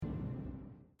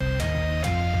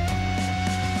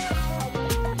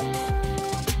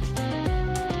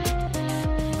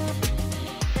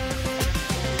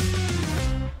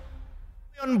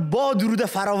با درود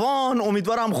فراوان،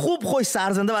 امیدوارم خوب، خوش،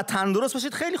 سرزنده و تندرست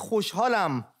باشید. خیلی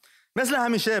خوشحالم مثل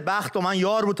همیشه، بخت و من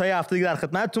یار بود تا یه هفته دیگه در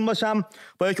خدمتتون باشم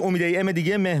با یک امید ام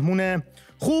دیگه، مهمون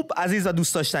خوب، عزیز و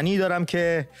دوست داشتنی دارم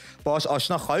که باهاش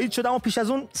آشنا خواهید شد. اما پیش از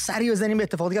اون سری بزنیم به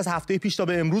اتفاقی که از هفته پیش تا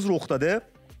به امروز رخ داده،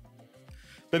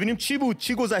 ببینیم چی بود،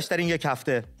 چی گذشت در این یک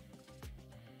هفته.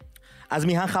 از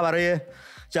میهن خبرای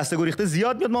جسته گریخته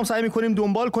زیاد میاد، ما هم سعی میکنیم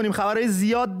دنبال کنیم. خبرای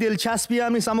زیاد دلچسبی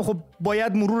هم نیست، اما خب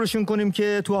باید مرورشون کنیم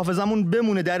که تو حافظمون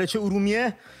بمونه. دریاچه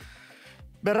ارومیه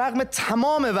به رغم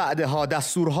تمام وعده ها،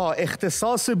 دستورها،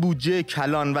 اختصاص بودجه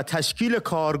کلان و تشکیل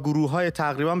کارگروه‌ها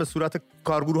تقریبا به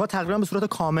صورت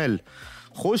کامل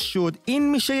خوش شد. این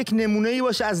میشه یک نمونه‌ای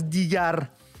باشه از دیگر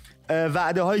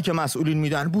وعده هایی که مسئولین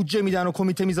میدن، بودجه میدن و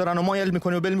کمیته میذارن و مایل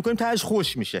میکنیم و بل میکنیم، تهش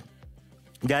خوش میشه.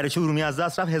 دریاچه ارومیه از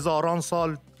دست رفت، هزاران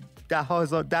سال،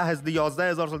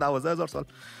 11,000 سال، 12,000 سال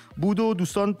بود و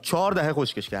دوستان 4 دهه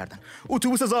خشکش کردن.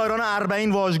 اتوبوس زائران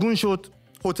اربعین واژگون شد،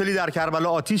 هتلی در کربلا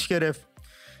آتیش گرفت،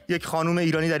 یک خانم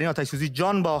ایرانی در این آتش‌سوزی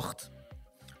جان باخت.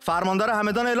 فرماندار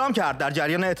همدان اعلام کرد در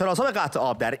جریان اعتراضات به قطع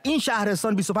آب در این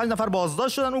شهرستان 25 نفر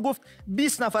بازداشت شدن. او گفت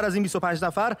 20 نفر از این 25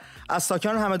 نفر از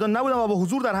ساکنان همدان نبودن و با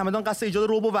حضور در همدان قصد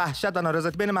ایجاد رعب و وحشت و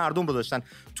نارضایتی بین مردم رو داشتن.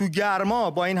 تو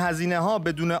گرما با این هزینه ها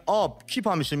بدون آب کی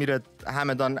پا میشه میره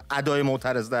همدان ادای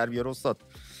معترض در بیاره؟ استاد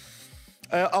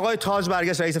آقای تاج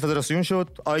برگشت رئیس فدراسیون شد،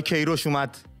 آقای کیروش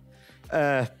اومد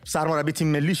سرمربی تیم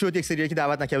ملی شد، یک سری که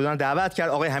دعوت نکرده بودن دعوت کرد،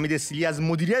 آقای حمید سیلی از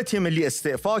مدیریت تیم ملی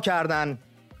استعفا کردن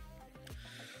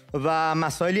و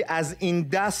مسائلی از این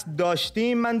دست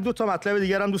داشتیم. من 2 تا مطلب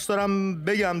دیگر هم دوست دارم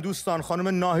بگم دوستان. خانم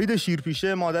ناهید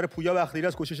شیرپیشه، مادر پویا بختیاری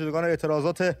از کشته شدگان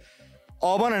اعتراضات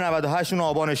آبان 98 و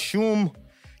آبان شوم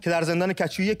که در زندان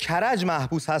کچویی کرج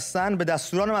محبوس هستن، به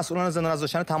دستوران مسئولان زندان از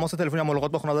داشتن تماس تلفنی و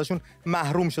ملاقات با خانواده‌شون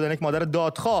محروم شدن. یک مادر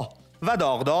دادخواه و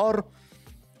داغدار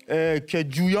که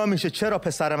جویا میشه چرا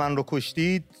پسر من رو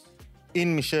کشتید، این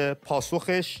میشه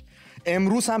پاسخش.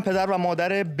 امروز هم پدر و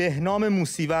مادر بهنام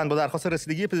موسیوند با درخواست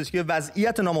رسیدگی پزشکی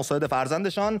وضعیت نامساعد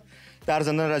فرزندشان در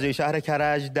زندان رجایی شهر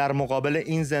کرج در مقابل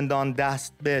این زندان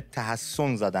دست به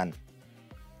تحصن زدن.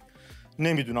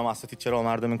 نمیدونم اساتید چرا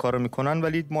مردم این کار رو میکنن،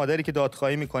 ولی مادری که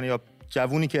دادخواهی میکنه یا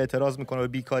جوونی که اعتراض میکنه به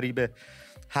بیکاری، به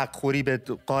حق خوری، به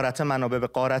غارت منابع، به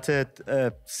غارت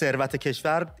ثروت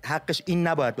کشور، حقش این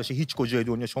نباید باشه هیچ کجای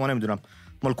دنیا. شما نمیدونم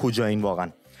مال کجا این واقعا.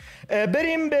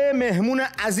 بریم به مهمون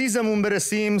عزیزمون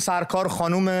برسیم، سرکار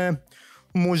خانم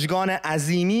مژگان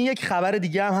عظیمی. یک خبر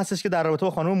دیگه هم هستش که در رابطه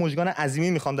با خانم مژگان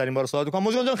عظیمی میخوام در این باره صحبت کنم.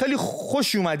 مژگان جان خیلی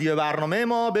خوش اومدی به برنامه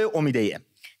ما، به امیدیه.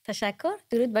 تشکر.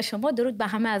 درود به شما، درود به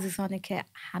همه عزیزانی که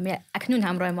همه اکنون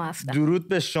همراه ما هستن. درود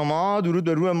به شما، درود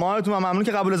به روح ماهتون. ممنون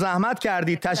که قبول زحمت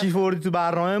کردید تشریف آوردید تو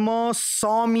برنامه ما.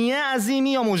 سامیه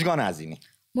عظیمی یا مژگان عظیمی؟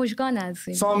 مژگان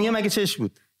عظیمی. سامیه مگه چش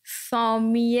بود؟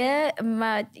 سامیه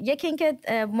یکی اینکه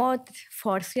ما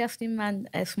فارسی هستیم، من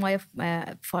اسمای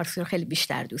فارسی رو خیلی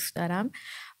بیشتر دوست دارم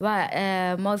و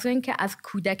موضوع این که از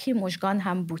کودکی مژگان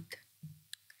هم بود.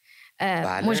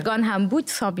 بله. مژگان هم بود،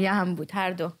 سامیه هم بود،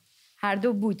 هر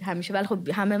دو بود همیشه، ولی خب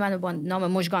همه منو با نام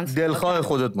مژگان. دلخواه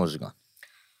خودت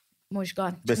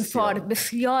مژگان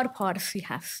بسیار پارسی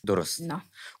هست. درست.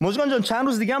 مژگان جان چند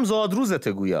روز دیگه هم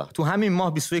زادروزته گویا، تو همین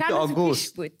ماه 21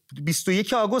 آگوست.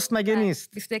 21 آگوست مگه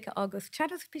نیست؟ 21 آگوست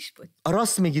چند روز پیش بود.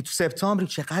 راست میگی، تو سپتامبر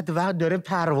چقدر وقت داره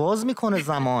پرواز میکنه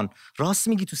زمان. راست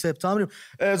میگی، تو سپتامبر.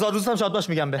 زادروزت هم شاد باش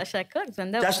میگم. تشکر.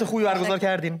 زنده جشن خوبی برگزار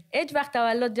کردیم. هیچ وقت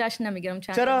تولد جشن نمیگیرم،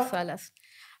 چند سال است.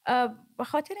 به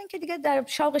خاطر اینکه دیگه در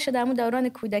شوقش در دوران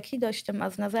کودکی داشتم.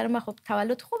 از نظر من خب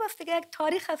تولد خوب است دیگه، یک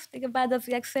تاریخ است دیگه. بعد از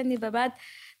یک سنی به بعد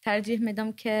ترجیح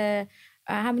میدم که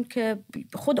همین که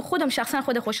خودم شخصا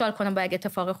خود خوشحال کنم با یک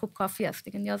اتفاق خوب کافی است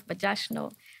دیگه، نیاز به جشن و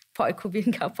پایکوبی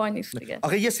این گپا نیست دیگه.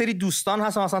 آخه یه سری دوستان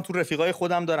هستن، مثلا تو رفیقای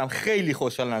خودم دارم، خیلی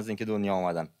خوشحالن از اینکه دنیا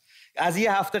اومدن. از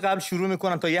یه هفته قبل شروع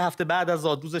میکنن تا یه هفته بعد از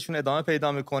زادروزشون ادامه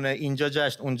پیدا میکنه، اینجا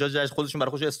جشن اونجا جشن، خودشون برای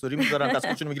خودشون استوری میذارن،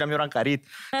 دستشون میگیرن میارن خرید.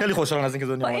 خیلی خوشحالن از اینکه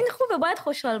دنیا اومدن. این خوبه، باید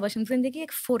خوشحال باشیم. زندگی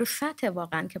یک فرصته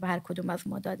واقعا که به هر کدوم از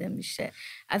ما داده میشه.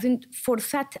 از این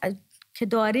فرصت که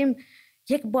داریم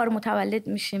یک بار متولد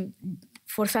میشیم،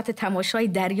 فرصت تماشای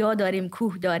دریا داریم،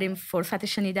 کوه داریم، فرصت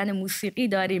شنیدن موسیقی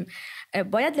داریم،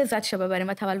 باید لذتشو ببریم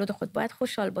و تولد خود باید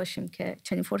خوشحال باشیم که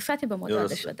چنین فرصتی به ما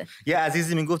داده شده. یه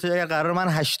عزیزی میگفت اگر قرار من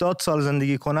 80 سال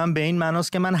زندگی کنم، به این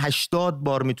معناست که من 80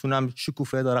 بار میتونم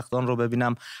شکوفه درختان رو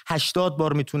ببینم، 80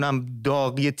 بار میتونم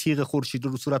داغی تیغ خورشید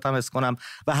رو صورتم حس کنم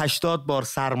و 80 بار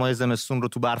سرمای زمستون رو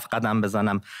تو برف قدم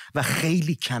بزنم و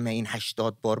خیلی کمه این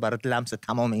 80 بار برای لمس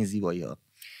تمام این زیبایی‌ها.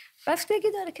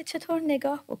 بستگی داره که چطور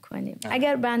نگاه بکنیم.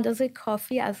 اگر به اندازه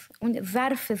کافی از اون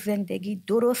ظرف زندگی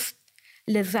درست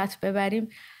لذت ببریم،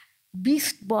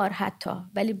 20 بار حتی،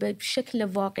 ولی به شکل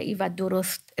واقعی و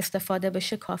درست استفاده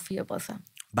بشه کافیه. بازم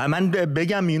و من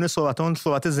بگم میونه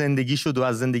صحبت زندگی شد و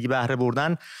از زندگی بهره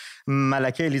بردن.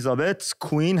 ملکه الیزابت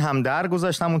کوین هم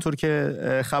درگذشت، همونطور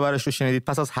که خبرش رو شنیدید،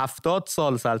 پس از 70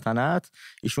 سال سلطنت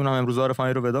ایشون هم امروز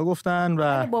عارفانه رو ودا گفتن.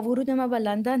 و با ورود ما به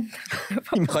لندن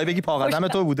میخوای بگی پا قدم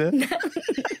تو بوده؟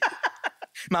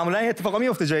 معمولا این اتفاقا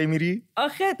میفته جایی میری؟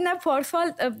 آخه نه،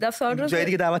 پارسال سال روز جایی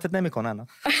دیگه دعوتت نمیکنن.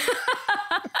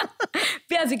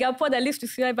 بیا از گپا در لیست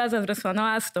سیاه بعض از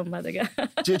رسانه‌ها هستم دیگه.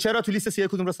 چرا تو لیست سیاه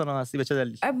کدوم رسانه هستی؟ به چه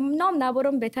دلیل؟ نام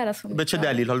نبرم بهتر است. به چه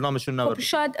دلیل؟ حالا نامشون نبر. خب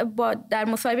شاید در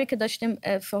مصاحبه که داشتیم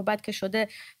صحبت که شده،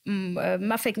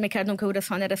 من فکر می‌کردم که او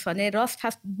رسانه راست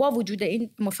هست. با وجود این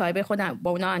مصاحبه خودم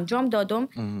با اونا انجام دادم،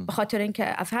 به خاطر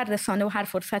اینکه از هر رسانه و هر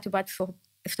فرصتی باید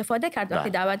استفاده کرد وقتی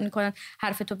دعوت میکنن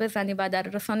حرفتو بزنی. و در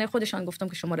رسانه خودشان گفتم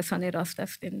که شما رسانه راست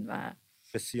هستین. و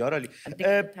بسیار عالی.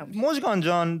 مژگان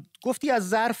جان، گفتی از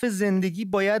ظرف زندگی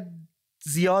باید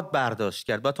زیاد برداشت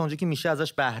کرد، باید تا اونجا که میشه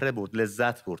ازش بهره برد،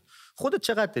 لذت برد. خودت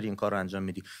چقدر داری این کار رو انجام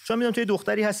میدی؟ چون میدونم توی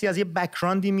دختری هستی، از یه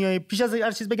بک‌گراندی میای، پیش از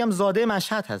هر چیز بگم زاده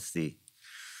مشهد هستی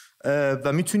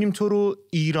و میتونیم تو رو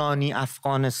ایرانی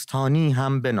افغانستانی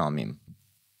هم بنامیم،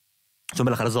 چون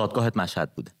بالاخره زادگاهت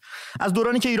مشهد بوده. از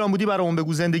دورانی که ایران بودی برامون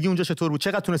بگو، زندگی اونجا چطور بود؟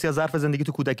 چقدر تونستی از ظرف زندگی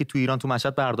تو کودکی تو ایران تو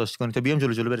مشهد برداشت کنی تا بیام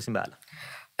جلو برسیم به الان؟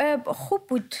 خوب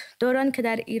بود. دوران که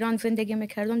در ایران زندگی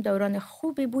میکردم دوران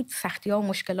خوبی بود. سختی‌ها و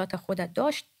مشکلات خودت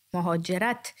داشت،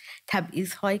 مهاجرت،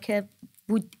 تبعیض‌هایی که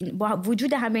بود. با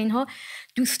وجود همه اینها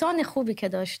دوستان خوبی که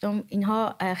داشتم،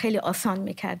 اینها خیلی آسان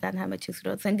میکردن همه چیز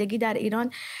رو. زندگی در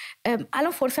ایران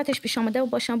الان فرصتش پیش آمده و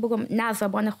باشم بگم نه از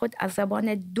زبان خود، از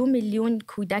زبان 2 میلیون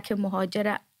کودک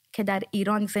مهاجر که در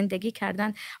ایران زندگی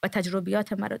کردن و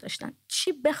تجربیات مرا داشتن.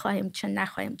 چی بخوایم چه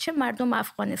نخوایم، چه مردم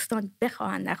افغانستان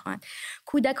بخواهند نخواهند،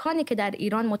 کودکانی که در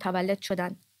ایران متولد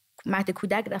شدن، مهد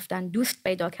کودک رفتن، دوست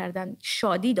پیدا کردن،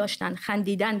 شادی داشتن،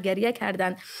 خندیدن، گریه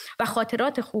کردن و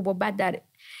خاطرات خوب و بد در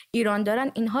ایران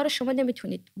دارن، اینها رو شما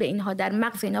نمیتونید به اینها در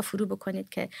مغز اینا فرو بکنید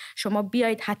که شما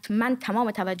بیایید حتما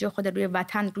تمام توجه خود روی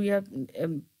وطن، روی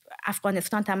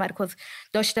افغانستان تمرکز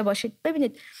داشته باشید.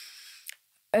 ببینید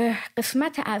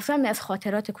قسمت اعظمی از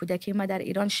خاطرات کودکی ما در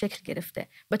ایران شکل گرفته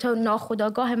به طور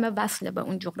ناخودآگاه ما وصل به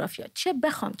اون جغرافیا، چه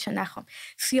بخوام چه نخوام.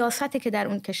 سیاستی که در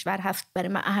اون کشور هست برای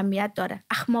من اهمیت داره،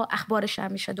 اخبارش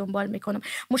همیشه دنبال میکنم،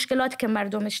 مشکلاتی که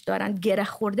مردمش دارن گره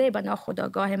خورده به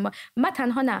ناخودآگاه ما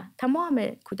تنها نه، تمام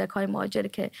کودکای مهاجر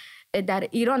که در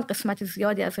ایران قسمت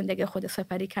زیادی از زندگی خود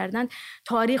سپری کردن،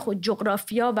 تاریخ و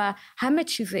جغرافیا و همه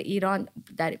چیز ایران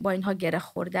با اینها گره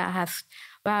خورده هست.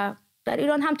 و در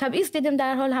ایران هم تبعیض دیدیم،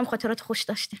 در حال هم خاطرات خوش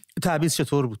داشتیم. تبعیض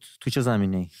چطور بود؟ تو چه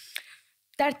زمینه‌ای؟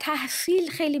 در تحصیل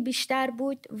خیلی بیشتر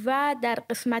بود و در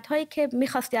قسمت‌هایی که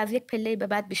می‌خواستی از یک پله به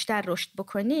بعد بیشتر رشد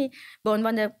بکنی به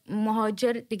عنوان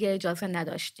مهاجر دیگه اجازه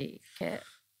نداشتی که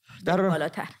در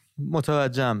بالاتر.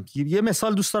 متوجهم. یه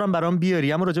مثال دوست دارم برام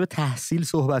بیاری، اما راجع به تحصیل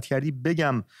صحبت کردی،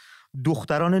 بگم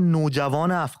دختران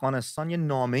نوجوان افغانستان یه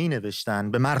نامه‌ای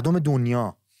نوشتن به مردم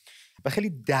دنیا و خیلی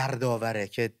دردآوره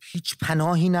که هیچ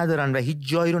پناهی ندارن و هیچ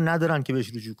جایی رو ندارن که بهش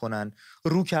رجوع کنن.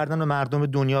 رو کردن به مردم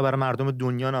دنیا، برای مردم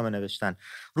دنیا نامه نوشتن.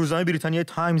 روزنامه بریتانیا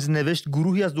تایمز نوشت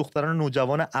گروهی از دختران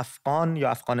نوجوان افغان یا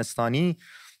افغانستانی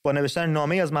با نوشتن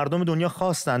نامه‌ای از مردم دنیا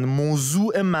خواستند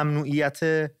موضوع ممنوعیت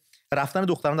رفتن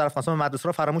دختران در افغانستان به مدرسه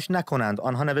را فراموش نکنند.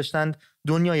 آنها نوشتند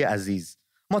دنیای عزیز،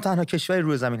 ما تنها کشوری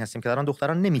روی زمین هستیم که در آن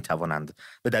دختران نمیتوانند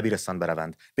به دبیرستان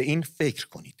بروند. به این فکر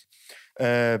کنید.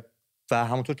 و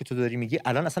همونطور که تو داری میگی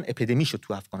الان اصلا اپیدمی شد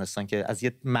تو افغانستان که از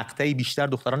یه مقطعی بیشتر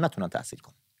دختران نتونن تحصیل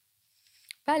کنن.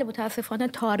 بله متاسفانه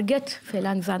تارگت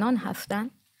فعلا زنان هستن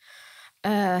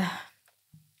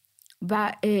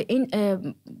و این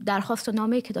درخواست و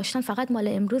نامه‌ای که داشتن فقط مال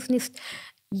امروز نیست.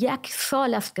 1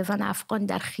 سال است که زن افغان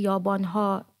در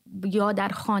خیابان‌ها یا در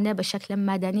خانه به شکل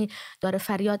مدنی داره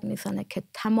فریاد میزنه که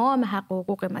تمام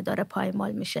حقوق ما داره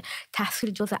پایمال میشه.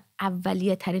 تحصیل جزء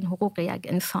اولیه ترین حقوق یک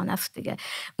انسان است دیگه،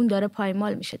 اون داره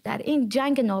پایمال میشه. در این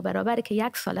جنگ نابرابری که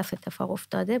 1 سال است اتفاق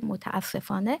افتاده،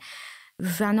 متاسفانه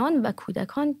زنان و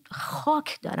کودکان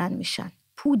خاک دارن میشن،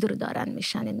 پودر دارن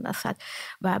میشن این وسط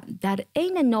و در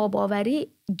عین ناباوری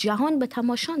جهان به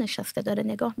تماشا نشسته داره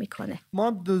نگاه میکنه.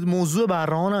 ما موضوع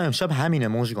برنامه امشب همینه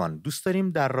مژگان. دوست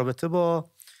داریم در رابطه با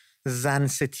زن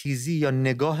ستیزی یا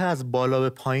نگاه از بالا به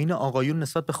پایین آقایون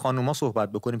نسبت به خانوما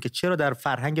صحبت بکنیم که چرا در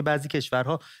فرهنگ بعضی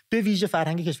کشورها، به ویژه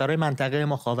فرهنگ کشورهای منطقه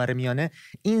ما خاورمیانه،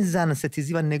 این زن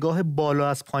ستیزی و نگاه بالا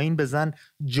از پایین به زن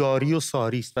جاری و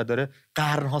ساری است و داره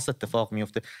قرن‌ها اتفاق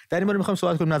میفته. در این مورد میخوایم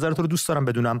صحبت کنیم، نظرت رو دوست دارم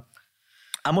بدونم.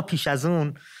 اما پیش از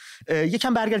اون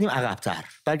یکم برگردیم عقب‌تر،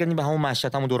 برگردیم به همون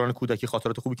مشهد، همون دوران کودکی،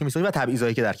 خاطرات خوبی که می‌سازی و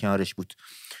تبعیضایی که در کنارش بود.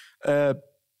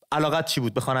 علاقت چی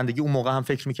بود به خوانندگی؟ اون موقع هم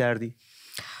فکر می‌کردی؟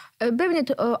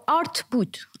 ببینید آرت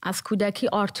بود، از کودکی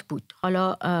آرت بود.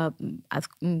 حالا از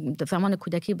زمان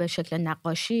کودکی به شکل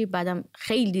نقاشی، بعدم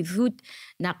خیلی زود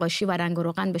نقاشی و رنگ و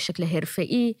روغن به شکل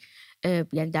حرفه‌ای،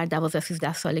 یعنی در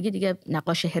 12-13 سالگی دیگه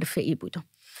نقاش حرفه‌ای بودم.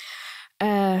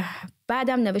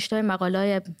 بعدم نوشته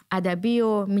مقاله‌های ادبی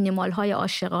و مینیمال‌های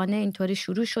عاشقانه اینطوری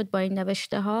شروع شد با این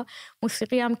نوشته‌ها.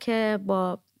 موسیقی هم که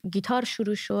با گیتار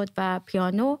شروع شد و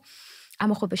پیانو،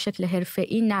 اما خب به شکل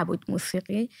حرفه‌ای نبود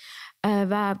موسیقی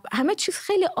و همه چیز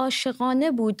خیلی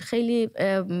عاشقانه بود، خیلی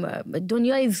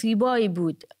دنیای زیبایی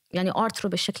بود. یعنی آرت رو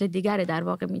به شکل دیگری در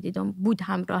واقع می‌دیدم، بود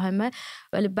همراهمه.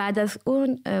 ولی بعد از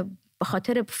اون به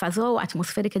خاطر فضا و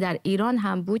اتمسفری که در ایران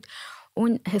هم بود،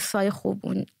 اون حسای خوب،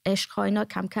 اون عشق‌ها اینا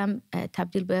کم کم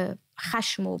تبدیل به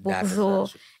خشم و بغض و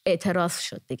اعتراض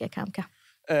شد دیگه کم کم.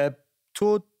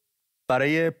 تو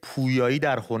برای پویایی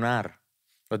در هنر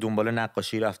و دنبال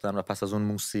نقاشی رفتن و پس از اون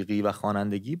موسیقی و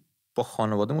خوانندگی با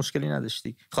خانواده مشکلی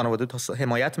نداشتی؟ خانواده تا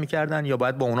حمایت میکردن یا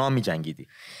باید با اونا هم میجنگیدی؟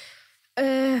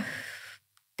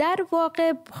 در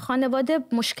واقع خانواده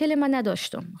مشکل من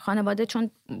نداشتم. خانواده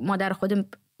چون مادر خودم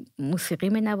موسیقی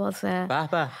می نوازه. به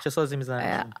به، چه سازی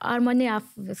میزنن؟ آرمانی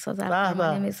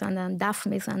آرمانی میزنن، دف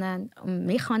میزنن،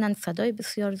 میخوانن، صدای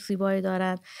بسیار زیبایی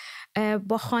دارن.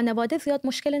 با خانواده زیاد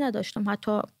مشکلی نداشتم،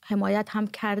 حتی حمایت هم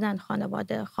کردن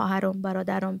خانواده، خواهرم،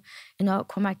 برادرم اینا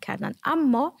کمک کردن.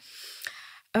 اما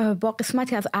با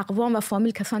قسمتی از اقوام و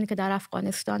فامیل، کسانی که در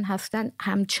افغانستان هستن،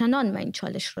 همچنان من این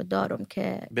چالش رو دارم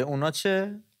که به اونا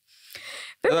چه؟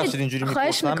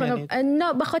 خواهش میکنم.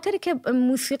 نه، به خاطر که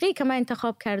موسیقی که من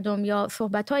انتخاب کردم یا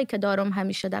صحبتایی که دارم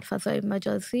همیشه در فضای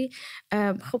مجازی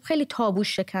خب خیلی تابو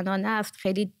شکنانه است،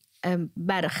 خیلی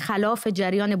برخلاف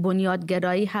جریان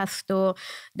بنیادگرایی هست و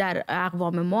در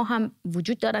اقوام ما هم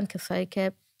وجود دارن کسایی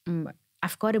که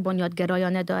افکار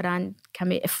بنیادگرایانه دارن،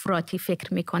 کمی افراطی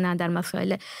فکر میکنن در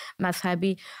مسائل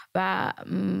مذهبی و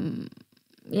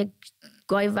یک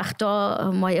گاهی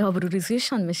وقتا مایه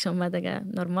آبروریزیشان میشه اومد دیگه،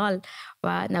 نرمال،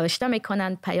 و نوشته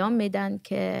میکنن، پیام میدن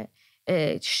که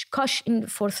کاش این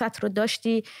فرصت رو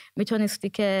داشتی، میتونستی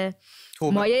که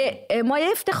مایه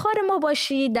افتخار ما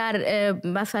باشی، در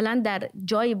مثلا در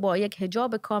جایی با یک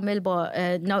حجاب کامل، با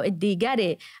نوع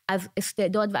دیگری از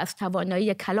استعداد و از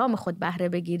توانایی کلام خود بهره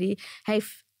بگیری.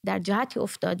 حیف در جهتی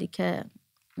افتادی که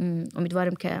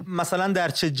امیدوارم که مثلا در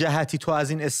چه جهتی تو از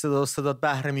این استعداد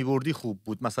بهره میبردی خوب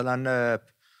بود؟ مثلا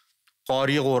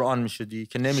قاری قرآن میشدی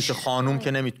که نمیشه، خانوم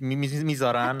که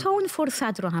میذارن، حتی اون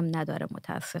فرصت رو هم نداره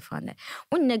متاسفانه.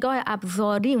 اون نگاه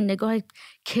ابزاری، اون نگاه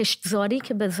کشتزاری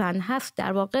که به زن هست،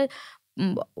 در واقع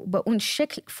به اون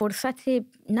شکل فرصتی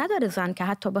نداره زن که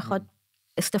حتی بخواد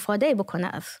استفاده بکنه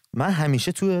از. من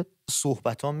همیشه توی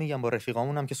صحبتام میگم، با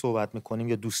رفیقامون که صحبت میکنیم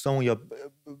یا دوستامون یا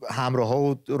همراها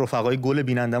و رفقای گل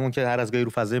بینندمون که هر از گاهی رو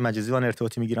فضای مجازی و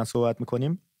ارتباطی میگیرن صحبت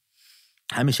میکنیم،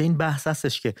 همیشه این بحث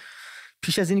هستش که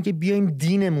پیش از اینی که بیایم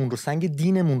دینمون رو، سنگ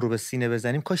دینمون رو به سینه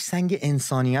بزنیم، کاش سنگ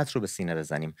انسانیت رو به سینه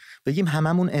بزنیم. بگیم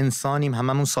هممون انسانیم،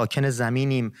 هممون ساکن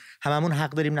زمینیم، هممون حق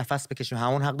داریم نفس بکشیم،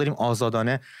 هممون حق داریم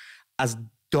آزادانه از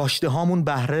داشته هامون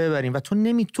بهره ببریم و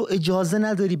تو اجازه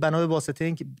نداری بنا به واسطه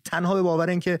این که تنها به باور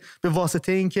این که به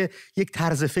واسطه این که یک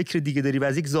طرز فکر دیگه داری و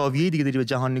از یک زاویه دیگه داری به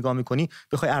جهان نگاه میکنی،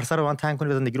 بخوای عرصه رو من تنگ کنی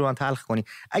و زندگی رو من تلخ کنی.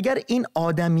 اگر این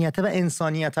آدمیت و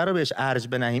انسانیت رو بهش ارج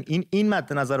بنهیم، این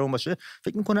مد نظرمون باشه،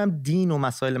 فکر میکنم دین و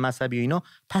مسائل مذهبی و اینا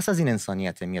پس از این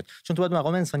انسانیت میاد. چون تو باید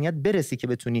مقام انسانیت برسی که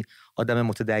بتونی آدم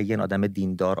متدین، آدم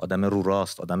دیندار، آدم رو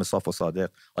راست، آدم صاف و صادق،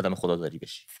 آدم خداداری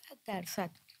بشی. 100%.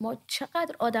 ما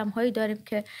چقدر آدم‌هایی داریم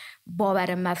که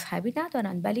باور مذهبی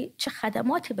ندارن ولی چه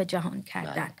خدماتی به جهان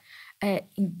کردن.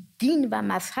 دین و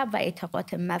مذهب و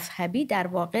اعتقاد مذهبی در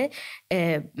واقع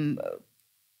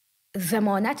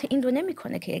ضمانت این رو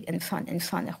نمی‌کنه که یک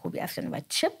انسان خوبی هستن و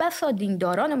چه بسا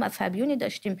دینداران و مذهبیونی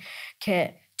داشتیم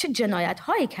که چه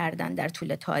جنایت‌هایی کردن در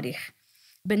طول تاریخ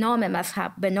به نام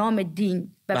مذهب، به نام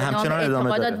دین و به نام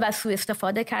اعتقادات و سوء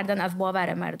استفاده کردن از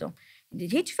باور مردم.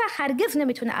 هیچ وقت هرگز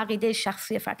نمیتونه عقیده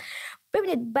شخصی فرد.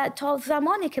 ببینید تا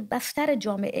زمانی که بستر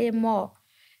جامعه ما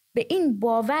به این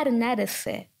باور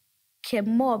نرسه که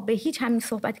ما به هیچ، همین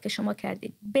صحبتی که شما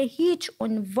کردید، به هیچ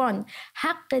عنوان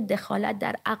حق دخالت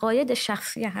در عقاید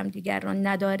شخصی همدیگر رو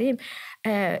نداریم،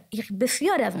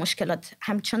 بسیاری از مشکلات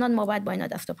همچنان ما باید با اینا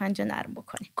دست و پنجه نرم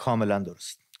بکنیم. کاملا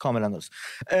درست.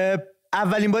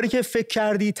 اولین باری که فکر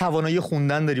کردی توانایی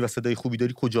خوندن داری و صدای خوبی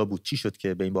داری کجا بود؟ چی شد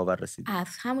که به این باور رسیدی؟ از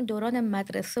همون دوران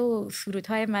مدرسه و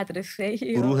سرودهای مدرسه،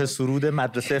 گروه سرود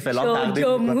مدرسه فلان، تقدیم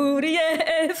جمهوری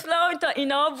اسلام، تا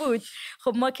اینا بود.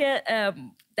 خب ما که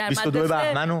در 22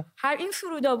 بهمن هر این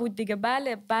سرودا بود دیگه.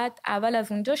 بله، بعد اول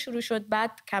از اونجا شروع شد،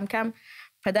 بعد کم کم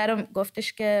پدرم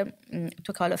گفتش که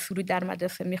تو که حالا سرود در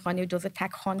مدرسه میخوانی و جزء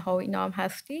تک خوان‌ها و اینا هم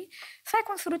هستی، سعی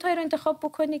کن سرودهایی رو انتخاب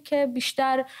بکنی که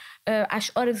بیشتر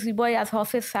اشعار زیبایی از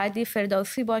حافظ، سعدی،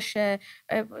 فردوسی باشه،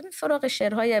 سراغ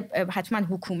شعرهای حتما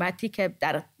حکومتی که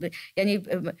یعنی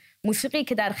موسیقی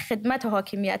که در خدمت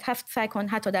حاکمیت هست سعی کن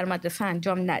حتی در مدرسه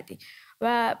انجام ندی.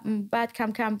 و بعد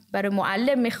کم کم برای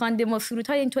معلم میخواندیم و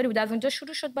سرودهای اینطوری بود. از اونجا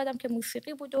شروع شد. بعدم که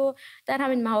موسیقی بود و در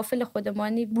همین محافل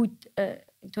خودمانی بود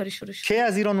اینطوری شروع شد. کی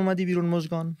از ایران اومدی بیرون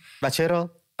مژگان و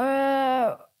چرا؟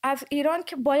 از ایران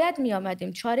که باید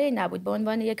میامدیم، چاره‌ای نبود. به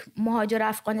عنوان یک مهاجر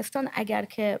افغانستان اگر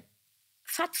که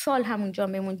 100 سال همونجا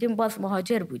میموندیم باز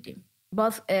مهاجر بودیم.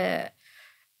 باز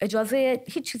اجازه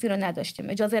هیچ چیزی رو نداشتیم.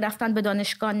 اجازه رفتن به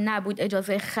دانشگاه نبود،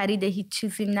 اجازه خرید هیچ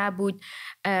چیزی نبود.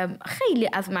 خیلی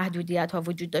از محدودیت ها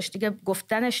وجود داشت دیگه.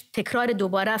 گفتنش تکرار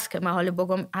دوباره است که من حالا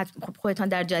بگم خب خودتان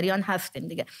در جریان هستین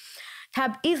دیگه.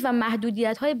 تبعیض و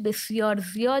محدودیت های بسیار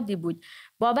زیادی بود.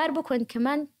 باور بکنید که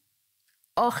من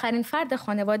آخرین فرد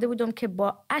خانواده بودم که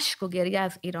با اشک و گریه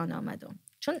از ایران آمدم.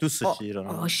 چون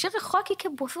عاشق خاکی که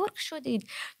بزرگ شدید،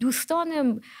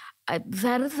 دوستانم،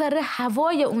 ذره ذره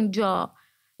هوای اونجا،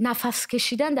 نفس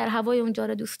کشیدن در هوای اونجا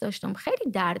رو دوست داشتم.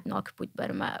 خیلی دردناک بود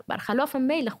بر من، برخلاف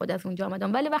میل خود از اونجا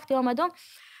آمدم. ولی وقتی آمدم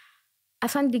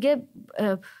اصلا دیگه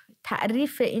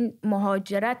تعریف این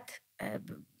مهاجرت،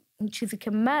 این چیزی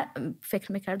که من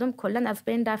فکر میکردم کلن از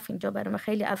بین رفت. اینجا برای من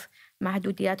خیلی از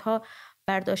محدودیت ها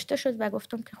برداشته شد و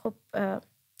گفتم که خب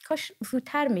کاش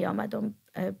زودتر می آمدم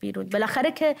بیرون.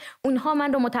 بالاخره که اونها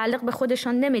من رو متعلق به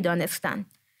خودشان نمیدانستن،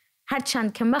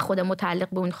 هرچند که من خودم متعلق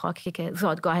به اون خاکی که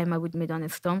زادگاه ما بود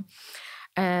میدانستم.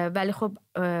 ولی خب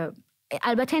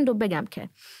البته این رو بگم که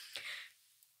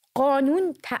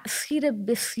قانون تأثیر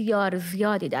بسیار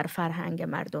زیادی در فرهنگ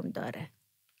مردم داره.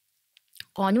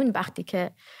 قانون وقتی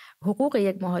که حقوق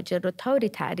یک مهاجر رو طوری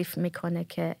تعریف میکنه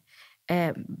که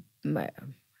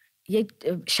یک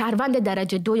شهروند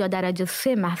درجه 2 یا درجه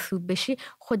 3 محسوب بشی،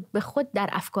 خود به خود در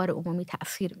افکار عمومی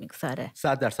تأثیر میگذاره.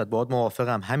 100% باهات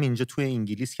موافقم. همینجا توی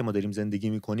انگلیس که ما داریم زندگی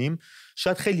میکنیم،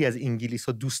 شاید خیلی از انگلیس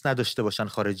ها دوست نداشته باشن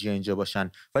خارجی ها اینجا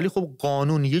باشن، ولی خب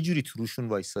قانون یه جوری تو روشون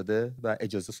وایساده و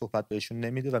اجازه صحبت بهشون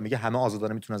نمیده و میگه همه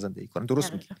آزادانه میتونن زندگی کنن.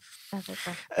 درست میگی.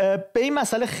 به این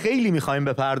مسئله خیلی میخوایم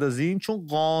بپردازیم، چون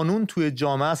قانون توی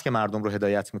جامعه است که مردم رو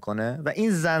هدایت میکنه و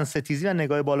این زن ستیزی و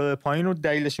نگاه بالا به پایین رو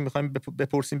دلیلش میخوایم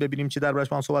بپرسیم، ببینیم چی دربارش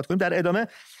با هم صحبت کنیم. در ادامه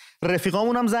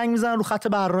رفیقامون هم زنگ میزنن رو خط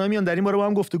برنامه میان، در این باره با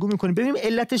هم گفتگو میکنیم، ببینیم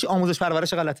علتش آموزش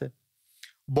پرورش غلطه،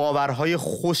 باورهای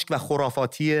خشک و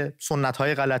خرافاتی،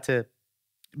 سنت‌های غلطه،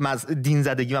 دین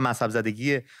زدگی و مذهب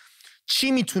زدگی.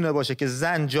 چی میتونه باشه که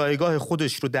زن جایگاه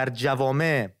خودش رو در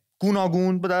جوامع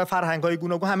گوناگون، در فرهنگ‌های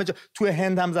گوناگون، همه جا، توی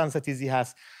هند هم زن ستیزی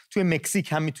هست، توی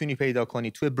مکزیک هم میتونی پیدا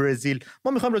کنی، توی برزیل.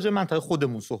 ما میخوایم راجع به منطقه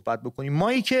خودمون صحبت بکنیم.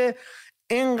 مایی که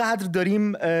اینقدر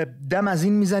داریم دم از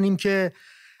این میزنیم که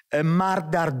مرد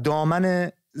در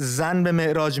دامن زن به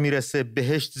معراج میرسه،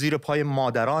 بهشت زیر پای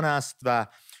مادران است و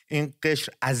این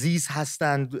قشر عزیز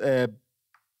هستند،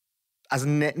 از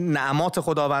نعمات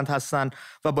خداوند هستند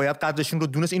و باید قدرشون رو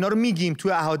دونست. اینا رو میگیم،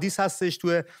 توی احادیث هستش،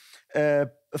 توی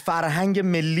فرهنگ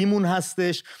ملیمون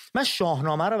هستش. من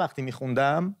شاهنامه رو وقتی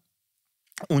میخوندم،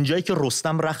 اونجایی که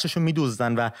رستم رخششو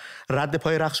میدوزدن و رد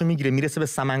پای رخشو میگیره، میرسه به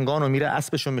سمنگان و میره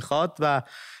اسبشو میخواد و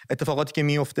اتفاقاتی که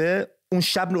میفته، اون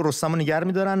شب رستم رو نگر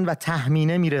میدارن و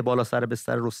تهمینه میره بالا سر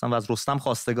بستر رستم و از رستم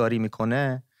خواستگاری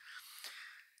میکنه.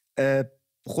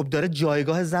 خب داره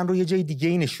جایگاه زن رو یه جای دیگه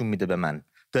ای نشون میده به من.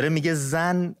 داره میگه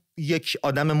زن یک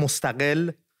آدم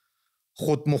مستقل،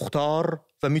 خودمختار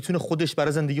و میتونه خودش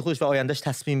برای زندگی خودش و آیندهش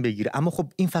تصمیم بگیره. اما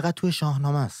خب این فقط توی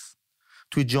شاهنامه است.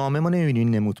 توی جامعه ما نمیبینیم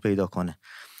نمود پیدا کنه.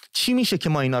 چی میشه که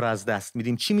ما اینا رو از دست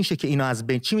میدیم؟ چی میشه که اینا از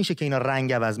بین، چی میشه که اینا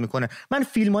رنگ عوض میکنه؟ من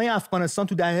فیلم‌های افغانستان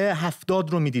تو دهه 70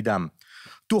 رو میدیدم.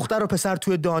 دختر و پسر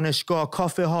توی دانشگاه،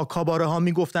 کافه ها، کاباره ها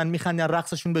میگفتن، میخندن،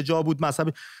 رقصشون به جا بود،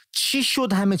 مذهب. چی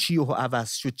شد همه چی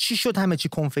عوض شد؟ چی شد همه چی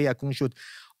کنفه یکون شد؟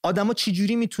 آدما چی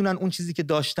جوری میتونن اون چیزی که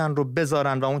داشتن رو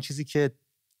بذارن و اون چیزی که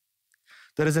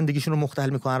داره زندگیشون رو مختل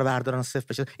میکنن رو بردارن صفر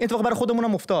بشه؟ این اتفاق برای خودمون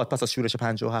هم افتاد پس از شورش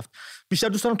 57. بیشتر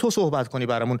دوست دارم تو صحبت کنی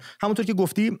برامون. همونطور که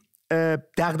گفتی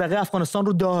دغدغه افغانستان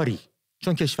رو داری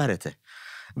چون کشورته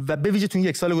و به ویژه تو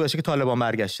یک سال گذشته که طالبان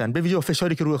برگشتن، به ویژه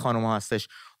فشاری که روی خانم‌ها هستش،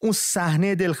 اون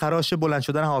صحنه دلخراش بلند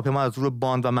شدن هواپیما از روی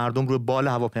باند و مردم روی بال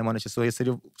هواپیما نشسته و یه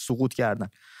سری سقوط کردن.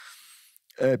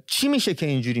 چی میشه که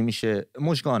اینجوری میشه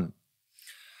مژگان؟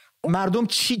 مردم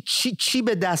چی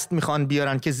به دست میخوان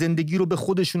بیارن که زندگی رو به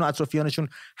خودشون و اطرافیانشون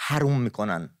حروم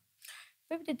میکنن؟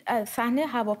 ببینید صحنه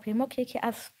هواپیما که یکی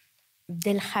از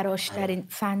دلخراش‌ترین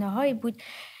صحنه‌هایی بود.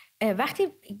 وقتی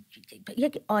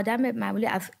یک آدم معمولی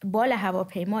از بال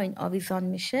هواپیما این آویزان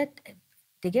میشه،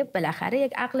 دیگه بالاخره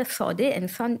یک عقل ساده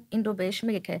انسان این رو بهش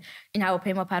میگه که این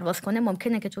هواپیما پرواز کنه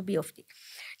ممکنه که تو بیفتی.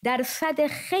 درصد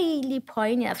خیلی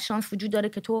پایینی از شانس وجود داره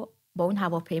که تو با اون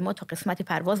هواپیما تا قسمتی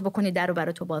پرواز بکنی در رو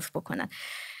برای تو باز بکنن.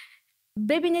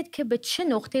 ببینید که به چه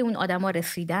نقطه اون آدما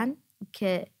رسیدن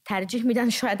که ترجیح میدن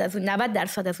شاید از اون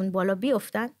 90% از اون بالا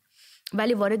بیفتن،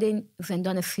 ولی وارد این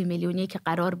زندان 30 میلیونی که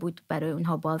قرار بود برای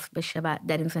اونها باز بشه و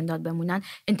در این زندان بمونن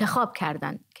انتخاب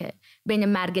کردن که بین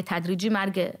مرگ تدریجی،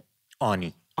 مرگ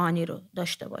آنی رو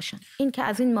داشته باشن. این که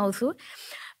از این موضوع.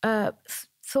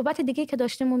 صحبت دیگه که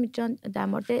داشتیم امید جان در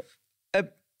مورد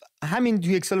همین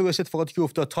 1 سال گذشته اتفاقاتی که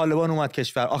افتاد، طالبان اومد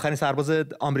کشور، آخرین سرباز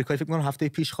آمریکایی فکر کنم هفته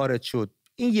پیش خارج شد.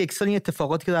 این 1 سال این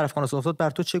اتفاقاتی که در افغانستان افتاد بر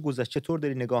تو چه گذشت؟ چطور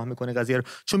داری نگاه میکنی قضیه رو؟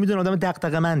 چون میدونم آدم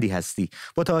دغدغه‌مندی هستی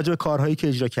با توجه به کارهایی که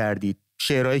اجرا کردی،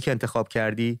 شعرهایی که انتخاب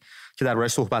کردی که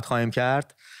درباره‌اش صحبت خواهیم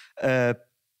کرد.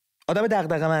 آدم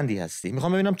دغدغه‌مندی هستی.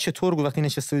 میخوام ببینم چطور وقتی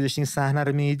نشسته بودی این صحنه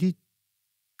رو می‌دیدی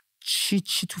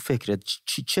چی تو فکرت،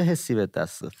 چه حسی به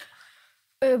دست داد؟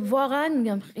 واقعا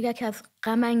میگم یکی از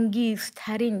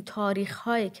غم‌انگیزترین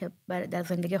تاریخ‌هایی که در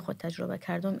زندگی خود تجربه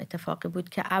کردم اتفاقی بود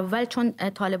که اول چون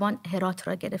طالبان هرات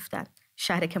را گرفتن،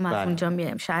 شهری که ما اونجا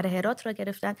میایم، شهر هرات را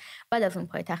گرفتن، بعد از اون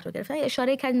پایتخت رو گرفتن.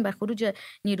 اشاره کردیم به خروج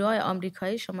نیروهای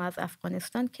آمریکایی شما از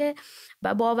افغانستان که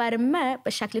با باور من به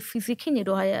شکل فیزیکی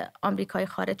نیروهای آمریکایی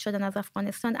خارج شدن از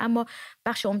افغانستان، اما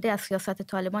بخش عمده از سیاست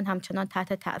طالبان همچنان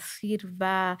تحت تأثیر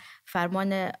و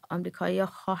فرمان آمریکایی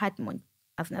خواهد موند.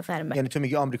 از نظر من. یعنی تو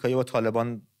میگی آمریکایی با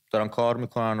طالبان دارن کار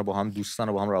میکنن و با هم دوستان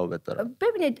و با هم روابط دارن؟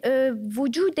 ببینید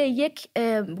وجود یک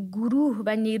گروه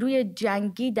و نیروی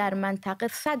جنگی در منطقه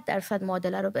 100%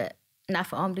 معادله رو به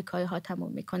نفع آمریکایی ها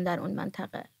تموم میکنه در اون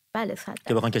منطقه. بله 100%.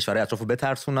 که بخوان کشورهای اطرافو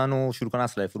بترسونن و شروع کنن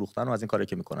اسلحه فروختن و از این کاری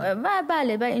که میکنن. و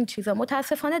بله و این چیزا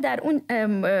متاسفانه در اون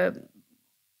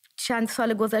چند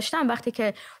سال گذشته وقتی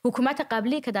که حکومت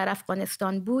قبلی که در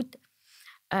افغانستان بود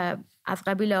از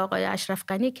قبیل آقای اشرف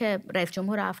غنی که رئیس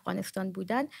جمهور افغانستان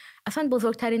بودن، اصلا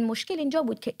بزرگترین مشکل اینجا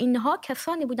بود که اینها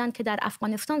کسانی بودند که در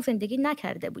افغانستان زندگی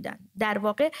نکرده بودند. در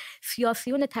واقع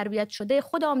سیاسیون تربیت شده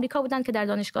خود آمریکا بودند که در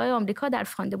دانشگاه آمریکا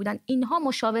درس خوانده بودند. اینها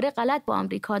مشاوره غلط با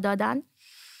آمریکا دادن.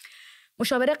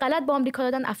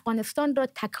 افغانستان را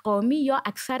تک قومی یا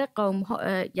اکثر قوم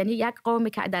ها، یعنی یک قومی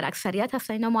که در اکثریت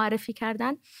هستن، اینا معرفی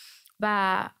کردن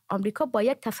و آمریکا با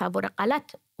یک تصور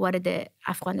غلط وارد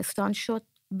افغانستان شد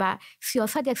و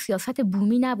سیاست یک سیاست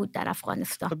بومی نبود در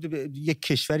افغانستان. خب یک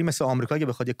کشوری مثل آمریکا که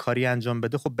بخواد یک کاری انجام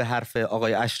بده، خب به حرف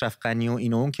آقای اشرف غنی و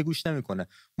این و اون که گوش نمیکنه.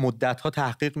 مدت‌ها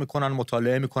تحقیق میکنن،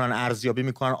 مطالعه میکنن، ارزیابی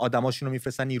میکنن، آدماشون رو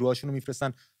میفرستن، نیروهاشون رو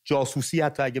میفرستن، جاسوسی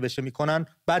حتی اگه بشه میکنن،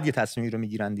 بعد یه تصمیمی رو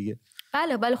میگیرن دیگه.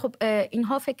 بله خب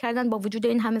اینها فکر کردن با وجود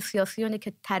این همه سیاسیونی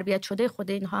که تربیت شده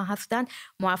خود اینها هستن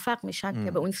موفق میشن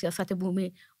که به اون سیاست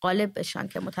بومی غالب بشن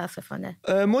که متاسفانه.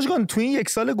 مژگان تو این 1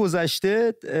 سال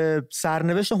گذشته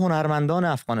سرنوشت هنرمندان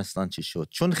افغانستان چی شد؟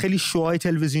 چون خیلی شوهای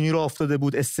تلویزیونی راه افتاده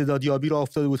بود، استعدادیابی راه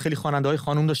افتاده بود، خیلی خواننده‌های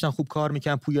خانم داشتن خوب کار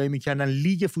میکردن، پویایی میکردن.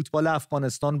 لیگ فوتبال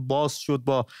افغانستان باز شد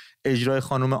با اجرای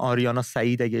خانم آریانا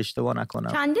سعید اگه اشتباه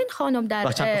نکنم. چندین خانم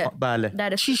بله.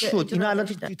 در چی شد؟ اینا الان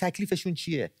تکلیفشون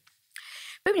چیه؟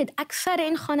 ببینید اکثر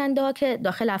این خواننده‌ها که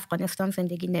داخل افغانستان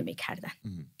زندگی نمی‌کردن.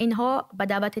 اینها به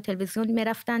دعوت تلویزیون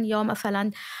می‌رفتن یا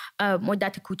مثلا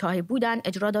مدت کوتاهی بودن،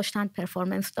 اجرا داشتن،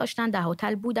 پرفورمنس داشتن، در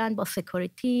هتل بودن با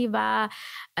سکیوریتی و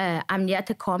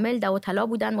امنیت کامل، در هتل‌ها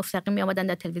بودن، مستقیم می‌آمدن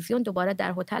در تلویزیون، دوباره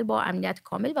در هتل با امنیت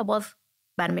کامل و باز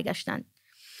برمیگشتن.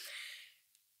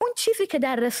 اون چیزی که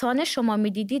در رسانه شما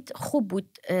می‌دیدید خوب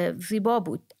بود، زیبا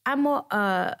بود، اما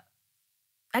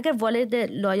اگر وارد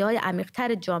لایه‌های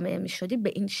عمیق‌تر جامعه می‌شدی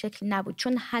به این شکل نبود،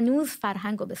 چون هنوز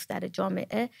فرهنگ و بستر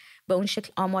جامعه به اون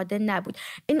شکل آماده نبود.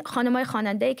 این خانم‌های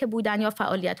خواننده‌ای که بودن یا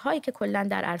فعالیت‌هایی که کلاً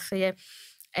در عرصه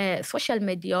سوشال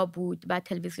مدیا بود و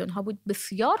تلویزیون‌ها بود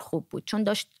بسیار خوب بود، چون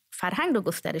داشت فرهنگ رو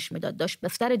گسترش میداد، داشت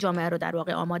بستر جامعه رو در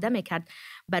واقع آماده می‌کرد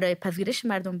برای پذیرش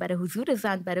مردم، برای حضور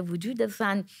زن، برای وجود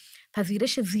زن،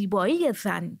 پذیرش زیبایی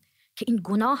زن که این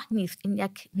گناه نیست، این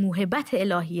یک موهبت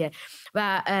الهیه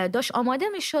و داشت آماده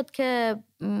میشد که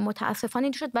متاسفانه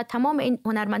این شد و تمام این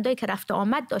هنرمندایی که رفت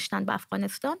آمد داشتن به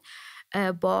افغانستان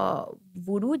با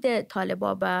ورود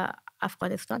طالبا به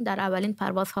افغانستان در اولین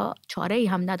پروازها چاره‌ای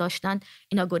هم نداشتن،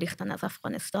 اینا گریختن از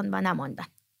افغانستان و نماندن.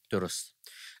 درست.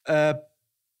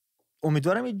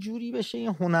 امیدوارم یه جوری بشه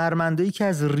این هنرمندایی که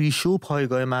از ریشه و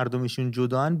پایگاه مردمشون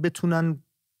جدان بتونن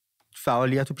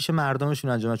فعالیت رو پیش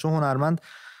مردمشون انجام بدن، چون هنرمند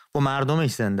با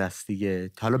مردمش زنده است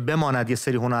دیگه. حالا بماند یه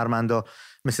سری هنرمندا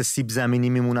مثل سیب زمینی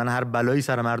میمونن، هر بلایی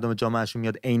سر مردم جامعهشون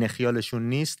میاد، عین خیالشون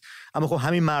نیست، اما خب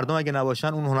همین مردم اگه نباشن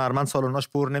اون هنرمند سالناش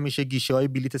پر نمیشه، گیشه‌های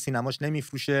بلیت سینماش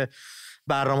نمیفروشه،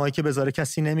 برنامه‌ای که بذاره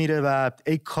کسی نمیره و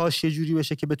ای کاش یه جوری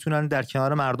بشه که بتونن در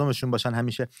کنار مردمشون باشن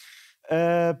همیشه.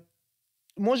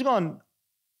 مژگان،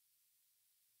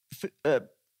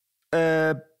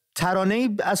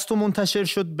 ترانه‌ای از تو منتشر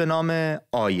شد به نام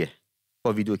آیه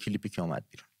با ویدیو کلیپی که اومد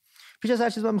بیرون. پیش از هر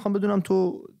چیز من میخوام بدونم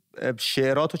تو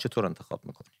شعراتو چطور انتخاب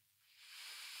میکنی؟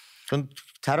 چون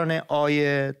ترانه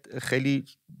آیه خیلی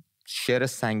شعر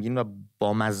سنگین و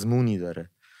با مضمونی داره.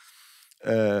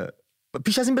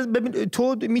 پیش از این ببین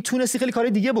تو میتونستی خیلی کار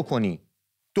دیگه بکنی.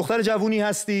 دختر جوونی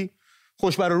هستی،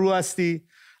 خوش بر رو هستی،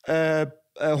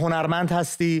 هنرمند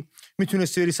هستی،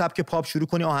 میتونستی بری سبک پاپ شروع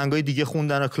کنی، آهنگای دیگه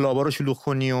خوندن و کلابا رو شلوغ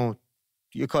کنی و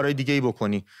یه کارهای دیگه ای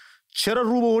بکنی. چرا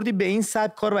رو بردی به این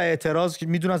سبک کار و اعتراض که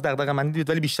میدونم از دغدغه من دید،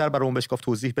 ولی بیشتر برای اون بشکاف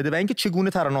توضیح بده و اینکه چگونه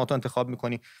ترانه‌هاتو انتخاب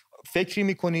میکنی؟ فکری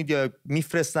میکنید یا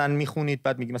میفرستن میخونید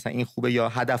بعد میگی مثلا این خوبه، یا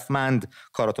هدفمند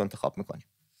کاراتو انتخاب میکنی؟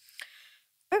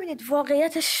 ببینید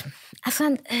واقعیتش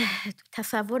اصلا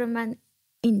تصور من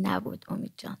این نبود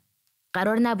امید جان،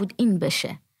 قرار نبود این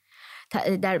بشه.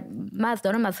 من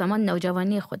دارم از زمان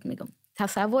نوجوانی خود میگم.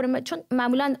 تصور من، چون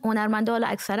معمولا هنرمندا حالا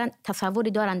اکثرا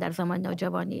تصوری دارن در زمان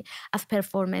نوجوانی از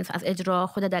پرفورمنس، از اجرا،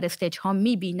 خود در استیج ها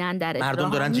میبینن، در اجرا مردم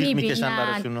دارن جیغ میکشن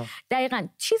براشون. دقیقاً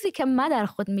چیزی که من در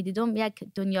خود میدیدم یک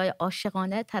دنیای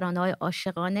عاشقانه، ترانه‌های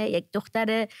عاشقانه، یک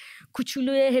دختر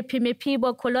کوچولوی هپی مپی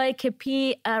با کلاه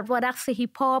کپی و رقص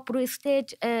هیپ هاپ روی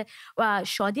استیج و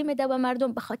شادی میده به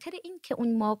مردم. به خاطر اینکه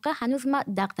اون موقع هنوز من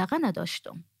دغدغه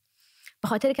نداشتم، به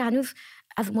خاطر که هنوز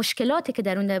از مشکلاتی که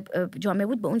در اون جامعه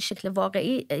بود به اون شکل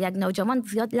واقعی یک نوجوان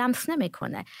زیاد لمس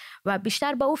نمیکنه و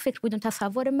بیشتر با او فکر بودم،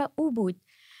 تصور من او بود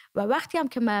و وقتی هم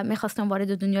که من میخواستم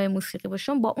وارد دنیای موسیقی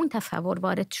بشم با اون تصور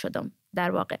وارد شدم.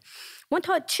 در واقع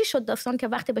منتها چی شد داستان که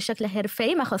وقتی به شکل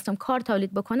حرفه‌ای من خواستم کار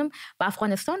تولید بکنم، به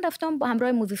افغانستان رفتم، با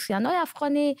همراه موزیسین‌های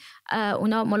افغانی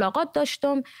اونا ملاقات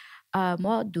داشتم.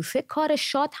 ما 2-3 کار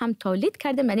شاد هم تولید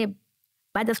کردیم، یعنی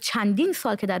بعد از چندین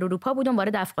سال که در اروپا بودم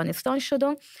وارد افغانستان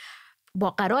شدم، با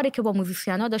قراری که با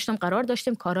موزیسینا قرار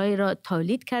داشتیم کارهایی را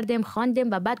تولید کردیم،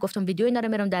 خواندیم و بعد گفتم ویدیو اینا رو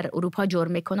میرم در اروپا جور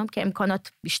میکنم که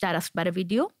امکانات بیشتر است برای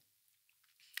ویدیو.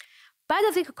 بعد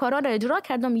از اینکه کارا را اجرا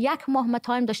کردم 1 ماه من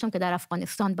تایم داشتم که در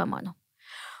افغانستان بمانم.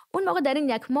 اون موقع در این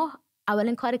 1 ماه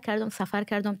اولین کاری کردم سفر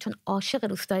کردم، چون عاشق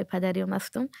روستای پدریم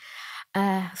هستم.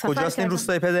 کجاست این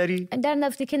روستای پدری؟ در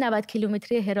نزدیکی 90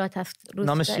 کیلومتری هرات است.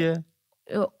 نامش چیه؟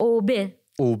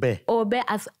 اوبه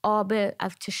از آب،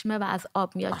 از چشمه و از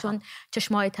آب میاد. چون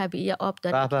چشمه‌های طبیعی آب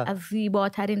داره. از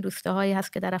زیباترین روستاهایی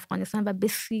هست که در افغانستان و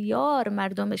بسیار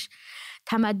مردمش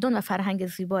تمدن و فرهنگ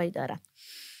زیبایی دارن.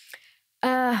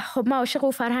 خب من عاشق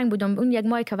اون فرهنگ بودم. اون 1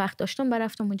 ماهی که وقت داشتم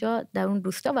برفتم اونجا در اون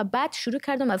روستا و بعد شروع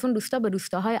کردم از اون روستا به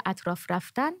روستاهای اطراف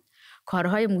رفتن.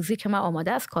 کارهای موزیک من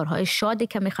آماده است، کارهای شادی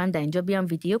که میخوام در اینجا بیام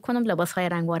ویدیو کنم، لباسهای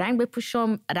رنگارنگ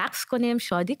بپوشم، رقص کنیم،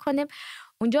 شادی کنیم.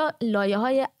 اونجا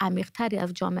لایه‌های عمیق‌تری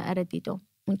از جامعه را دیدم.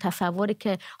 اون تصوری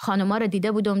که خانم‌ها را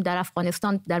دیده بودم در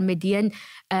افغانستان، در مدین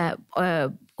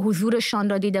حضورشان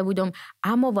را دیده بودم،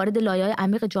 اما وارد لایه‌های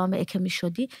عمیق جامعه که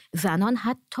می‌شدی، زنان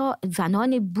حتی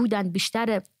زنانی بودن،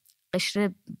 بیشتر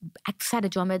قشر اکثر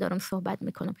جامعه دارم صحبت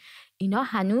میکنم، اینا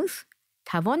هنوز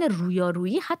توان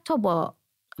رویارویی حتی با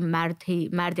مردی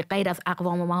غیر از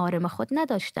اقوام و محارم خود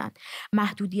نداشتن.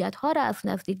 محدودیت‌ها را از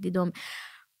نزدیک دیدم،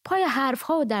 پای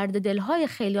حرف‌ها و درد دل‌های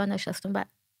خیلی‌ها نشستم و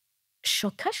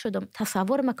شوکه شدم.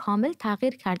 تصورم کامل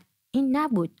تغییر کرد. این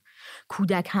نبود.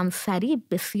 کودک همسری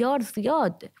بسیار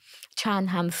زیاد، چند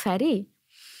همسری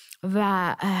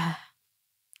و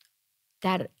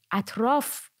در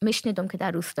اطراف میشنیدم که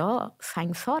در روستاها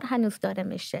سنگسار هنوز داره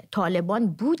میشه.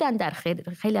 طالبان بودن در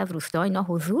خیلی از روستاها، اینا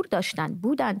حضور داشتن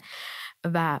بودن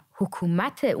و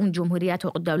حکومت اون جمهوریت و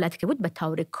دولتی که بود به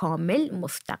طور کامل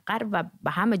مستقر و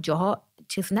به همه جاها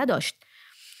چیز نداشت،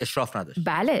 اشراف نداشت.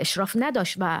 بله اشراف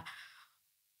نداشت. و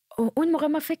اون موقع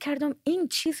من فکر کردم این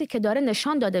چیزی که داره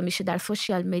نشان داده میشه در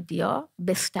سوشیال مدیا،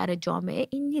 بستر جامعه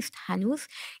این نیست. هنوز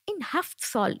این 7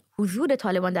 سال حضور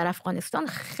طالبان در افغانستان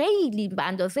خیلی به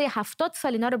اندازه 70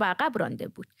 سال اینا رو به عقب رانده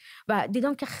بود و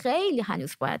دیدم که خیلی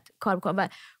هنوز باید کار بکنم و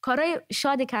کارهای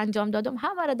شادی که انجام دادم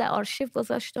همه رو در آرشیو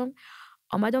گذاشتم.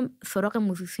 آمدم سراغ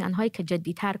موزیسین هایی که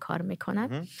جدی‌تر کار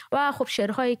میکنن و خب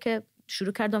شعرهایی که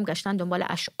شروع کردم گشتن دنبال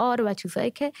اشعار و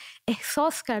چیزایی که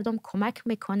احساس کردم کمک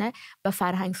میکنه به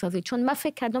فرهنگ سازی. چون من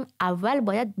فکر کردم اول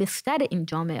باید بستر این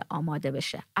جامعه آماده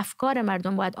بشه، افکار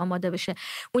مردم باید آماده بشه.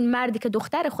 اون مردی که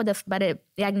دختر خودش برای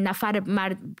یک نفر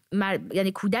مرد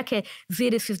یعنی کودک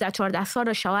زیر 13-14 سال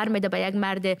رو شوهر میده به یک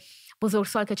مرد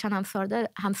بزرگسال که چند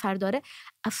همسر داره،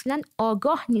 اصلا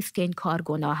آگاه نیست که این کار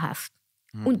گناه هست.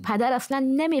 اون پدر اصلا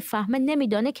نمیفهمه،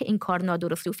 نمیدانه که این کار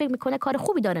نادرسته و فکر میکنه کار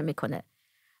خوبی داره میکنه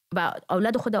و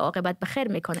اولاد خود عاقبت به خیر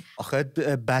میکنه. آخه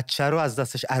بچه رو از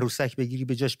دستش عروسک بگیری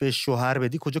به جاش بهش شوهر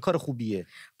بدی کجا کار خوبیه؟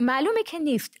 معلومه که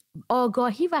نیست.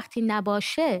 آگاهی وقتی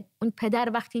نباشه، اون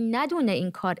پدر وقتی ندونه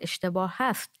این کار اشتباه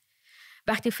هست،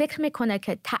 وقتی فکر میکنه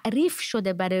که تعریف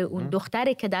شده برای اون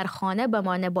دختری که در خانه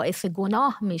بمانه باعث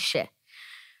گناه میشه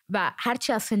و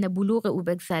هرچی از سن بلوغ او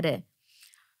بگذره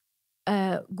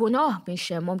گناه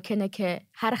میشه، ممکنه که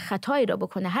هر خطایی را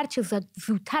بکنه، هر چیز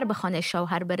زودتر به خانه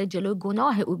شوهر بره جلوی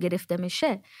گناه او گرفته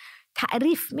میشه،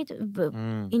 تعریف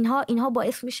اینها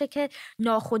باعث میشه که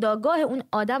ناخودآگاه اون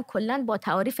آدم کلاً با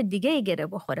تعاریف دیگه گره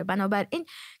بخوره. بنابراین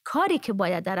کاری که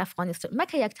باید در افغانستان، من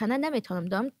که یک تنه نمیتونم،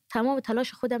 دارم تمام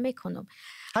تلاش خودم میکنم،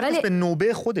 هر کس به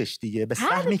نوبه خودش دیگه، به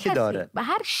سهمی که داره، به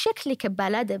هر شکلی که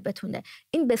بلده بتونه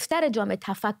این بستر جامعه،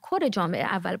 تفکر جامعه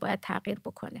اول باید تغییر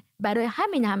بکنه. برای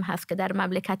همین هم هست که در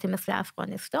مملکت مثل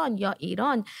افغانستان یا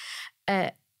ایران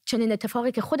چنین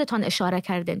اتفاقی که خودتان اشاره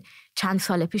کردین، چند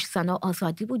سال پیش زن‌ها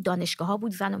آزادی بود، دانشگاه‌ها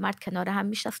بود، زن و مرد کنار هم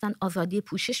میشستن، آزادی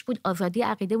پوشش بود، آزادی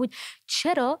عقیده بود.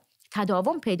 چرا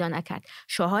تداوم پیدا نکرد؟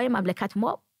 شاههای مملکت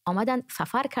ما آمدن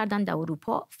سفر کردن در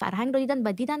اروپا، فرهنگ رو دیدن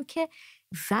و دیدن که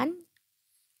زن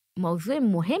موضوع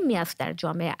مهمی است در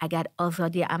جامعه. اگر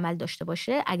آزادی عمل داشته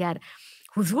باشه، اگر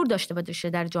حضور داشته باشه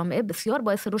در جامعه، بسیار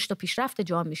باعث رشد و پیشرفت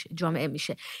جامعه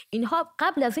میشه. اینها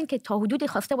قبل از این که تا حدودی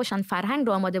خواسته باشن فرهنگ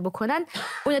رو آماده بکنن،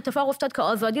 اون اتفاق افتاد که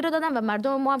آزادی رو دادن و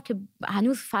مردم ما هم که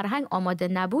هنوز فرهنگ آماده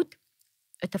نبود،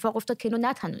 اتفاق افتاد که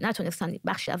اینو نتونستن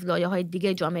بخشی از لایه‌های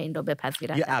دیگه جامعه این رو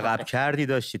بپذیرن. یه عقب کردی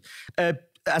داشتید.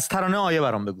 از ترانه آیه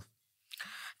برام بگو.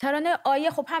 ترانه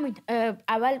آیه خب همین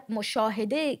اول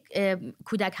مشاهده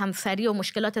کودک همسری و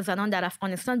مشکلات زنان در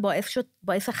افغانستان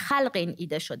باعث خلق این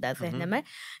ایده شد در ذهنمه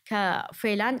که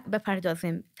فعلا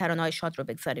بپردازیم ترانه‌های شاد رو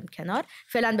بگذاریم کنار،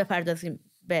 فعلا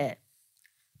بپردازیم به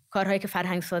کارهایی که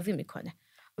فرهنگ سازی میکنه.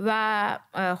 و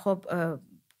خب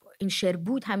این شعر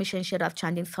بود، همیشه این شعر از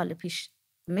چندین سال پیش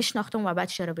میشناختم و بعد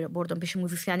شعر بردم پیش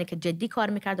موزیسیانی که جدی کار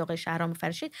میکرد، آقای شهرام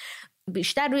فرشید.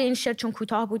 بیشتر روی این شعر چون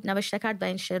کوتاه بود نوشته کرد و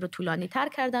این شعر رو طولانی تر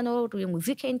کردن و روی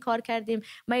موزیک این کار کردیم.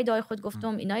 من ایده‌های خود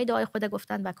گفتم، اینا ایده‌های خود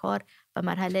گفتن و کار به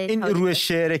مرحله این روی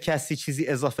شعر کسی چیزی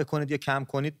اضافه کنید یا کم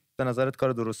کنید به نظرت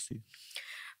کار درستی؟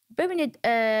 ببینید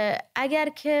اگر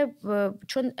که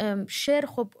چون شعر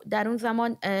خب در اون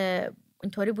زمان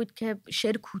اینطوری بود که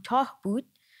شعر کوتاه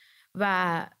بود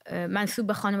و منسوب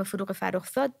به خانم فروغ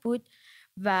فرخزاد بود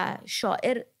و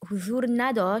شاعر حضور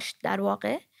نداشت، در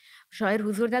واقع شاعر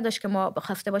حضور نداشت که ما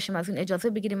خواسته باشیم از اون اجازه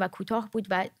بگیریم و کوتاه بود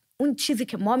و اون چیزی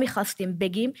که ما میخواستیم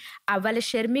بگیم اول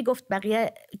شعر میگفت،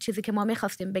 بقیه چیزی که ما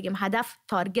میخواستیم بگیم، هدف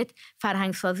تارگت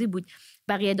فرهنگ سازی بود،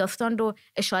 بقیه داستان رو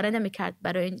اشاره نمیکرد.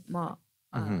 برای ما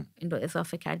این رو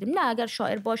اضافه کردیم. نه اگر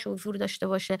شاعر باشه، حضور داشته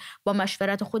باشه، با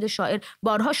مشورت خود شاعر،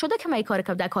 بارها شده که من این کار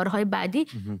کردم در کارهای بعدی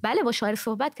بله با شاعر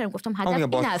صحبت کردم، گفتم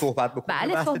هدف این است،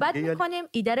 بله صحبت میکنیم،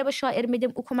 ایده رو به شاعر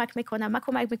میدیم، او کمک میکنه، من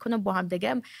کمک میکنم، با هم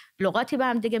دیگه لغاتی به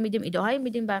هم دیگه میدیم، ایده هایی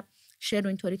میدیم و شعر رو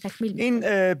اینطوری تکمیل میکنیم.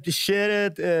 این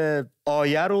شعر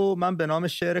آیه رو من به نام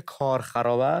شعر کار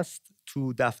خراب است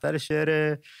تو دفتر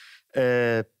شعر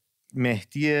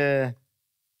مهدی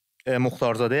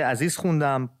مختارزاده عزیز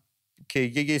خوندم که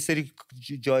یه سری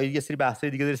جایی، یه سری بحثای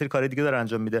دیگه داره، سری کارهای دیگه داره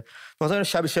انجام میده. مثلا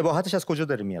شباهتش از کجا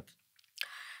داره میاد؟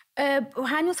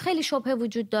 هنوز خیلی شبهه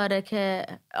وجود داره که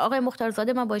آقای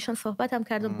مختارزاده، من با ایشان صحبتم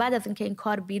کردم بعد از اینکه این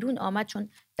کار بیرون آمد، چون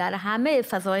در همه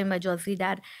فضای مجازی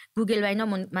در گوگل و اینا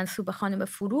منسوب به خانم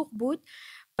فروغ بود،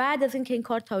 بعد از اینکه این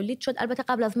کار تولید شد، البته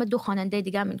قبل از ما 2 خواننده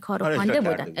دیگه هم این کار رو خوانده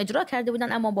بودن، اجرا کرده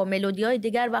بودن، اما با ملودی‌های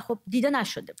دیگر و خب دیده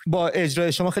نشده بود. با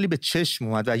اجرای شما خیلی به چشم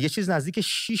اومد و یه چیز نزدیک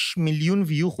 6 میلیون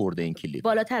ویو خورده این کلیپ.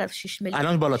 بالاتر از 6 میلیون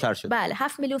الان بالاتر شد. بله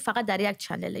 7 میلیون فقط در یک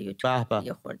کانال یوتیوب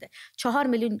ویو خورده، 4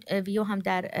 میلیون ویو هم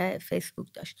در فیسبوک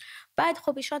داشت. بعد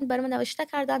خب ایشان برام نوشته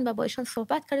کردن و با ایشان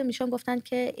صحبت کردیم، ایشان گفتن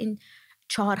که این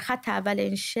 4 خط اول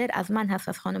این شعر از من هست،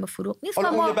 از خانم فروغ نیست. حالا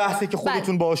اون بحثی که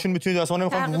خودتون باهاشون میتونید اصلا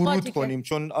نمیخوام ورود کنیم،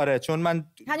 چون آره چون من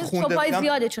خوندم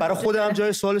برای خودم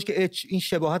جای سوالش که این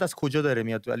شباهت از کجا داره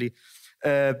میاد. ولی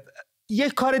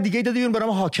یک کار دیگه دادی به نام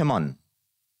حاکمان،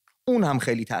 اون هم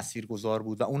خیلی تاثیرگذار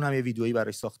بود و اون هم یه ویدیویی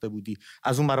براش ساخته بودی،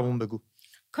 از اون برامون بگو.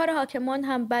 کار حاکمان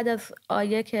هم بعد از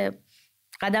آیه که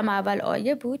قدم اول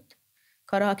آیه بود،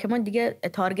 کار حاکمان دیگه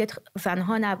تارگت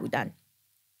زنها نبودن،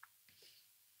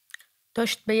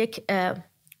 داشت به یک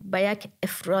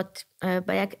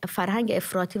فرهنگ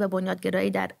افراطی و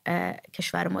بنیادگرایی در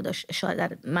کشور ما داشت اشاره،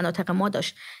 در مناطق ما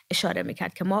داشت اشاره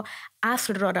میکرد که ما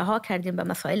اصل را رها کردیم، به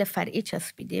مسائل فرعی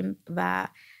چسبیدیم و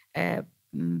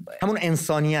همون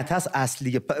انسانیت هست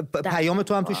اصلی. پیام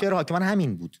تو هم تو شعر حاکمان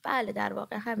همین بود. بله در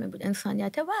واقع همین بود،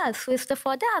 انسانیت و از سوء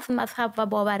استفاده از مذهب و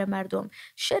باور مردم.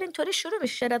 شعر اینطوری شروع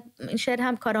میشه. این شعر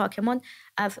هم کار حاکمان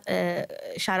از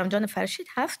شهرام جان فرشید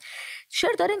هست.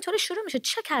 شعر داره اینطوری شروع میشه: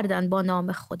 چه کردن با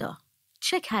نام خدا،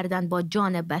 چه کردن با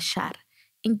جان بشر.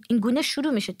 این گونه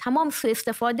شروع میشه. تمام سوء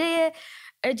استفاده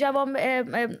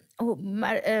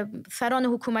سران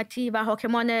حکومتی و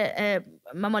حاکمان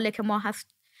ممالک ما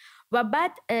هست. و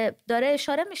بعد داره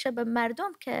اشاره میشه به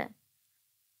مردم که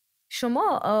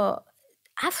شما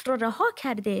عصر رو رها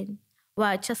کردین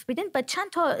و چسبیدین به چند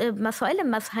تا مسائل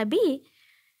مذهبی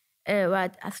و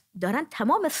دارن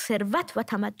تمام ثروت و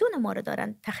تمدن ما رو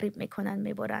دارن تخریب میکنن،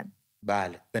 میبرن.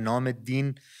 بله، به نام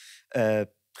دین.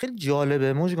 خیلی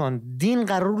جالبه مژگان، دین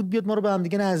قرار بود بیاد ما رو به هم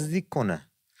دیگه نزدیک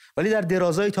کنه، ولی در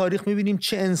درازای تاریخ میبینیم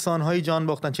چه انسانهایی جان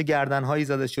باختن، چه گردنهایی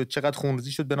زده شد، چقدر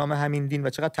خونریزی شد به نام همین دین و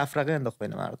چقدر تفرقه انداخت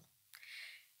بین مردم.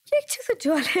 یک چیز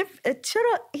جالب،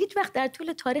 چرا هیچ وقت در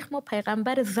طول تاریخ ما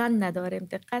پیغمبر زن نداریم؟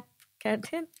 دقت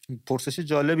کردین؟ پرسش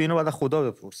جالبی، اینو بعد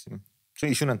خدا بپرسیم چون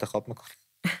ایشون انتخاب میکنه.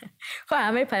 خب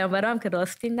همه پیامبران هم که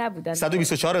راستی نبودن.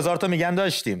 124,000 تا میگن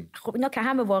داشتیم. خب اینا که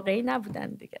همه واقعی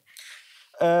نبودن دیگه.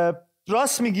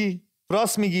 راست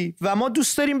میگی و ما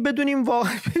دوست داریم بدونیم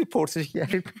واقعا. پرسش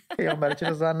کردیم پیامبر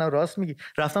چرا زن نه؟ راست میگی.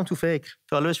 رفتم تو فکر،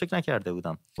 تا حالا بهش فکر نکرده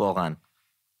بودم واقعا.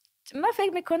 من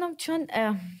فکر میکنم چون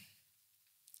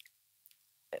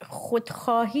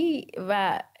خودخواهی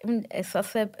و اون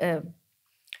احساس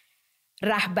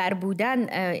رهبر بودن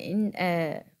این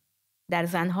در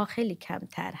زنها خیلی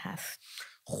کمتر هست.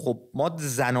 خب ما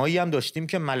زنایی هم داشتیم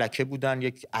که ملکه بودن،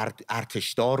 یک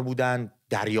ارتشدار بودن،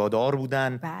 دریادار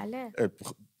بودن. بله.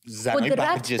 زنای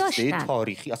برجسته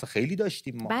تاریخی اصلا خیلی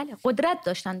داشتیم ما. بله، قدرت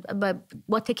داشتن،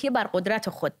 با تکیه بر قدرت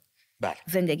خود بله.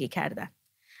 زندگی کردن.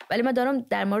 ولی ما دارم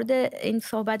در مورد این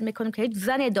صحبت میکنم که هیچ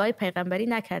زن ادعای پیغمبری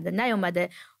نکرده، نیومده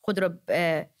خود رو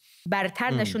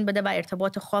برتر نشون بده و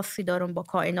ارتباط خاصی دارم با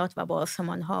کائنات و با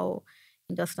آسمان ها و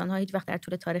این داستان ها. هیچ وقت در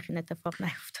طول تاریخ این اتفاق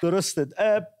نیفتاد. درسته.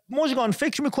 مژگان،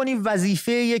 فکر میکنی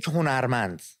وظیفه یک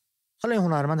هنرمند، حالا این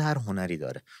هنرمند هر هنری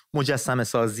داره، مجسمه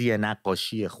سازی،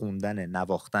 نقاشی، خوندن،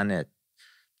 نواختن،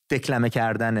 دکلمه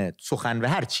کردن، سخن و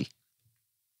هر چی،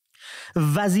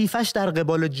 وظیفش در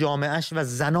قبال جامعهش و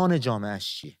زنان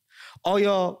جامعهش چیه؟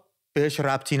 آیا بهش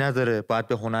ربطی نداره، باید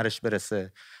به هنرش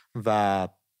برسه و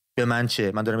به من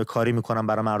چه؟ من دارم یه کاری میکنم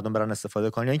برای مردم برن استفاده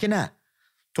کنن، یا اینکه نه،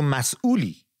 تو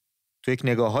مسئولی، تو یک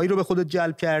نگاهایی رو به خودت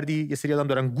جلب کردی، یه سری آدم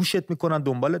دارن گوشت میکنن،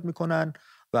 دنبالت میکنن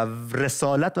و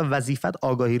رسالت و وظیفت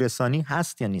آگاهی رسانی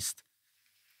هست یا نیست؟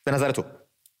 به نظر تو؟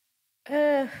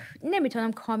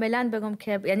 نمیتونم کاملا بگم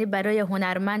که یعنی برای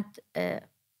هنرمند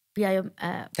بیایم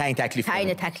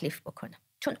تعیین تکلیف بکنم،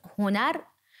 چون هنر،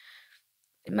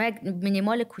 من یک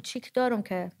مینیمال کوچیک دارم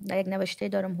که یک نوشته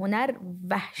دارم: هنر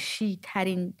وحشی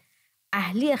ترین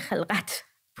اهلی خلقت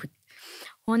بود.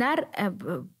 هنر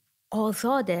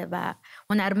آزاده و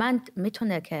هنرمند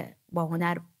میتونه که با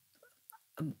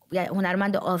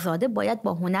هنرمند آزاده باید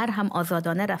با هنر هم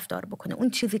آزادانه رفتار بکنه، اون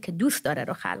چیزی که دوست داره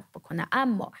رو خلق بکنه.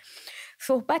 اما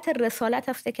صحبت رسالت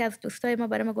هسته که از دوستای ما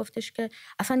برای ما گفتش که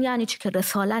اصلا یعنی چی که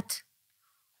رسالت؟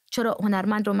 چرا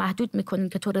هنرمند رو محدود میکنین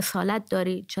که تو رسالت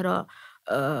داری؟ چرا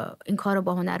این کار رو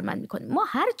با هنرمند میکنیم؟ ما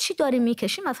هر چی داریم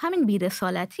میکشیم از همین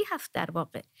بی‌رسالتی هست. در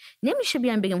واقع نمیشه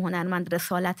بیان بگیم هنرمند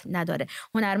رسالت نداره.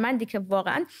 هنرمندی که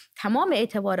واقعا تمام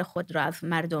اعتبار خود رو از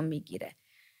مردم میگیره،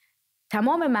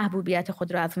 تمام محبوبیت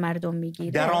خود رو از مردم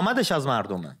میگیره، درآمدش از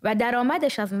مردمه و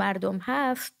درآمدش از مردم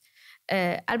هست.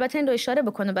 البته این رو اشاره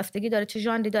بکنه، بستگی داره چه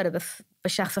ژانری داره. به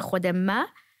شخص خود من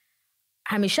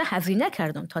همیشه هزینه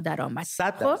کردم تا درآمد. 100%.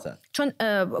 چون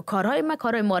کارهای من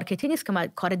کارهای مارکتینگ نیست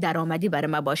که کار درآمدی برای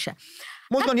من باشه.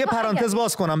 مژگان یه پرانتز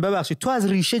باز کنم، ببخشید، تو از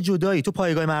ریشه جدایی، تو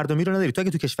پایگاه مردمی رو نداری. تو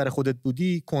اگه تو کشور خودت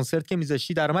بودی، کنسرت که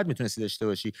میذاشتی درآمد میتونستی داشته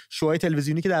باشی، شوهای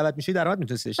تلویزیونی که دعوت میشی درآمد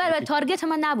میتونستی داشته باشی. بله، تارگت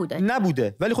من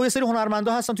نبوده. ولی خب یه سری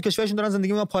هنرمندا هستن تو کشورشون دارن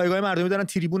زندگی میکنن، پایگاه مردمی دارن،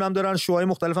 تریبون هم دارن، شوهای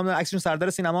مختلف هم دارن، عکسشون سردر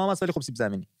سینما هم هست، ولی خب سیب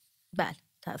زمینی. بله،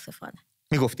 متاسفانه.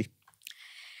 میگفتی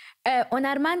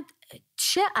هنرمند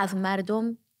چه از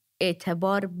مردم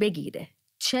اعتبار بگیره،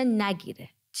 چه نگیره،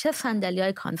 چه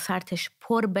صندلی‌های کنسرتش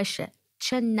پر بشه،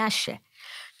 چه نشه،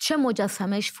 چه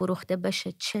مجسمهش فروخته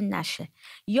بشه، چه نشه،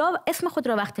 یا اسم خود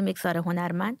را وقتی میگذاره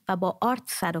هنرمند و با آرت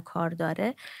سر و کار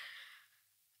داره،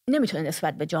 نمیتونه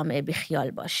نسبت به جامعه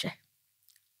بیخیال باشه.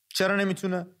 چرا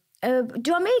نمیتونه؟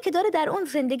 جامعه‌ای که داره در اون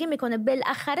زندگی میکنه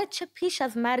بالاخره چه پیش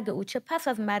از مرگ او چه پس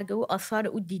از مرگ او آثار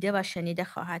او دیده و شنیده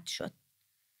خواهد شد،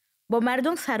 با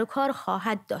مردم سر و کار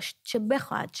خواهد داشت، چه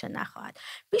بخواهد چه نخواهد.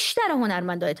 بیشتر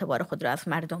هنرمندان اعتبار خود را از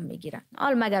مردم میگیرن،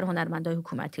 مگر هنرمندان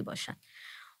حکومتی باشن.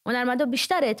 هنرمندا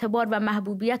بیشتر اعتبار و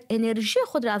محبوبیت، انرژی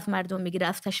خود را از مردم میگیره،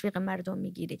 از تشویق مردم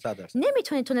میگیری.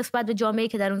 نمیتونی تو نسبت به جامعه‌ای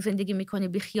که در اون زندگی میکنی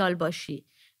بیخیال باشی.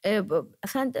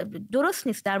 اصلا درست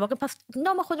نیست در واقع. پس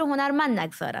نام خود رو هنرمند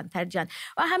نگذارن ترجن.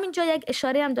 و همین جا یک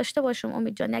اشاره هم داشته باشم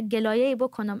امید جان، یک گلایه‌ای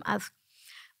بکنم از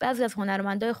بعضی از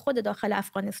هنرمندای خود داخل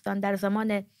افغانستان در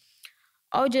زمان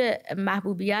اوج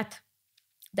محبوبیت،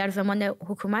 در زمان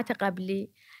حکومت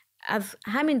قبلی، از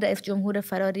همین رئیس جمهور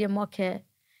فراری ما که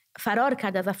فرار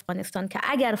کرد از افغانستان، که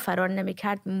اگر فرار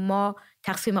نمی‌کرد ما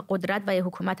تقسیم قدرت و یه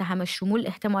حکومت همه شمول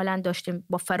احتمالاً داشتیم.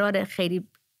 با فرار خیلی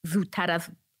زودتر از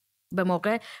به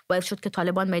موقع باعث شد که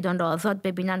طالبان میدان را آزاد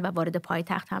ببینن و وارد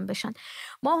پایتخت هم بشن.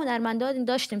 ما هنرمندان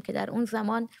داشتیم که در اون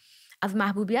زمان از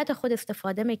محبوبیت خود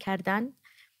استفاده می‌کردن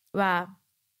و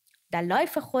در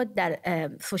لایف خود در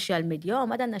سوشیال میدیا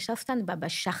آمدن نشستن و به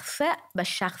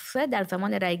شخصه در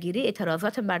زمان رأیگیری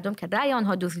اعتراضات مردم که رأی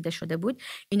آنها دزدیده شده بود،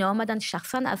 اینا آمدن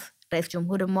شخصا از رئیس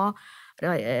جمهور ما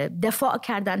دفاع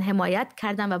کردن، حمایت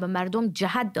کردن و به مردم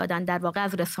جهت دادن. در واقع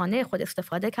از رسانه خود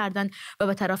استفاده کردن و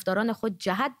به طرفداران خود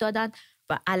جهت دادن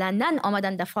و علنا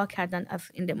آمدن دفاع کردن از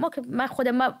این. ما که خود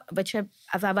ما بچه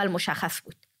از اول مشخص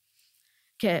بود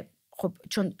که خب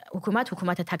چون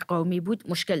حکومت تک قومی بود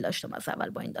مشکل داشتم از اول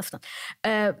با این داستان.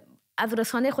 از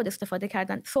رسانه خود استفاده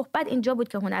کردن. صحبت اینجا بود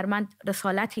که هنرمند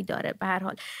رسالتی داره، به هر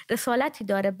حال رسالتی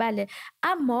داره بله،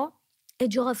 اما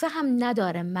اجازه هم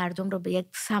نداره مردم رو به یک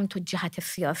سمت و جهت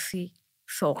سیاسی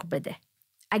سوق بده.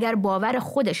 اگر باور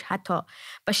خودش حتی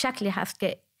به شکلی هست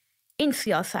که این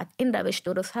سیاست، این روش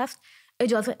درست هست،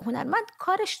 اجازه هنرمند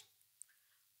کارش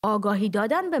آگاهی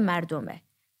دادن به مردمه.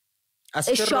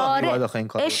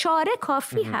 اشاره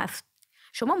کافی هست.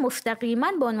 شما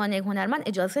مستقیما به عنوان یک هنرمند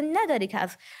اجازه نداری که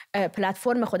از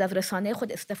پلتفرم خود، از رسانه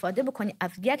خود استفاده بکنی،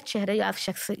 از یک چهره یا از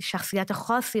شخصیت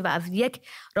خاصی و از یک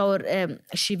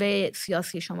شیوه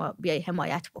سیاسی شما بیای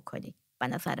حمایت بکنی. به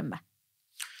نظر من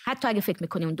حتی اگه فکر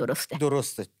میکنی اون درسته.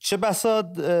 چه بسا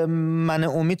من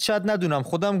امید شاید ندونم،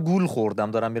 خودم گول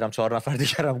خوردم، دارم میرم 4 نفر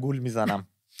دیگرم گول میزنم.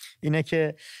 اینه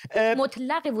که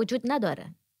مطلقی وجود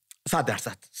نداره.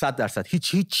 100%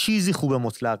 هیچ چیزی خوبه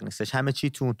مطلق نیستش، همه چی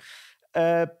تون.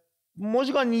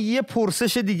 مژگان یه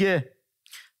پرسش دیگه،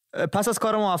 پس از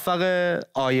کار موفق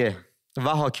آیه و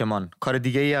حاکمان کار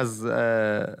دیگه ای از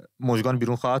مژگان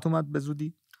بیرون خواهد اومد به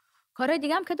زودی؟ کارهای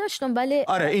دیگه هم که داشتم ولی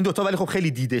آره این دوتا ولی خب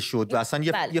خیلی دیده شد و اصلا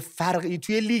یه فرقی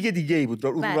توی لیگ دیگه ای بود.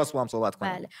 راست با هم صحبت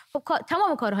کنیم. بله. خب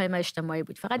تمام کارهای ما اجتماعی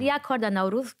بود. فقط یک کار در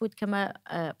نوروز بود که من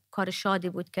کار شادی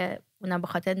بود که اونم به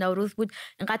خاطر نوروز بود.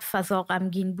 اینقدر فضا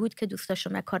غمگین بود که دوست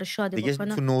داشتم کار شادی بکنم.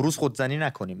 دیگه تو نوروز خودزنی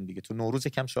نکنیم دیگه. تو نوروز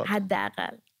یکم شاد.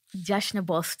 حداقل جشن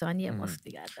باستانی ماست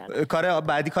دیگه. کار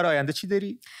بعدی، کار آینده چی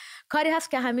داری؟ کاری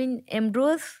هست که همین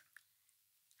امروز،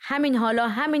 همین حالا،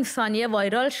 همین ثانیه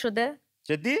وایرال شده.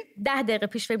 جدی؟ 10 دقیقه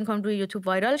پیش فکر می‌کنم روی یوتیوب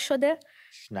وایرال شده.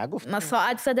 نگفتم. من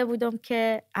ساعت زده بودم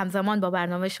که همزمان با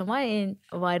برنامه شما این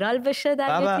وایرال بشه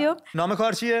در یوتیوب. نام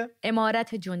کار چیه؟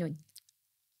 امارت جنون.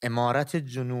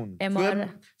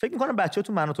 فکر می‌کنم بچه‌ها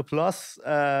تو منوتو پلاس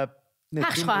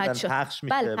پخش خواهد شد.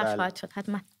 بله پخش خواهد شد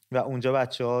حتما. و اونجا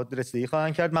بچه‌ها رسیدگی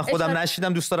خواهند کرد. من خودم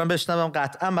نشیدم، دوست دارم بشنوم.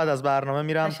 قطعا بعد از برنامه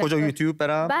میرم. کجا؟ یوتیوب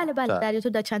برم؟ بله در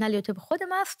یوتیوب، در کانال یوتیوب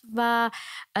خودم است و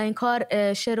این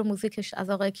کار شعر و موزیکش از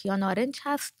آقای کیان آرنج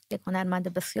هست، یک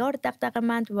هنرمند بسیار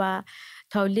دغدغه‌مند، و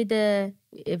تولید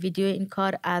ویدیو این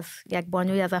کار از یک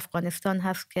بانوی از افغانستان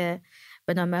هست که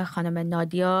به نام خانم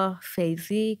نادیا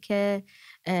فیضی که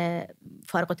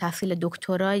فارغ التحصیل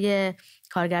دکترای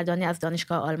کارگردانی از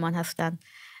دانشگاه آلمان هستند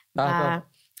و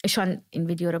ایشان این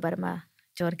ویدیو رو برای ما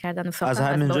جور کردن و از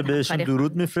همینجا بهشون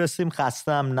درود میفرستیم.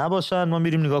 خسته هم نباشن. ما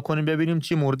میریم نگاه کنیم ببینیم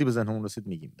چی موردی به ذهنمون رسید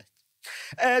میگیم.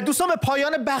 دوستان به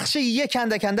پایان بخش یک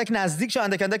اندک اندک نزدیک شو.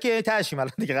 اندک اندک تاشیم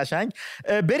الان دیگه قشنگ.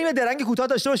 بریم درنگ کوتاه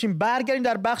داشته باشیم، برگردیم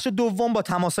در بخش دوم با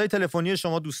تماس‌های تلفنی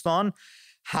شما دوستان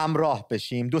همراه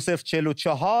بشیم.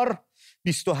 2044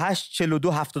 28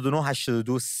 42 79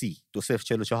 82 30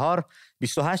 2044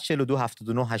 28 42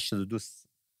 79 82 30.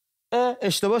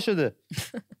 اشتباه شده.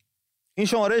 این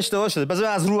شماره اشتباه شده. بذار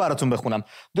از رو براتون بخونم.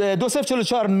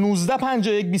 2044 19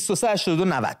 51 23 82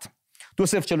 90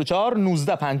 2044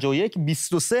 19 51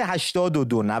 23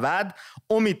 82 90.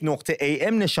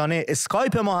 امید.am نشانه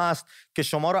اسکایپ ما هست که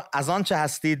شما را از آن چه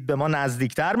هستید به ما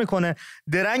نزدیکتر میکنه.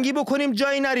 درنگی بکنیم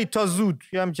جایی نرید تا زود،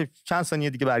 یا هم چند ثانیه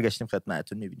دیگه برگشتیم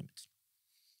خدمتتون میبینیم.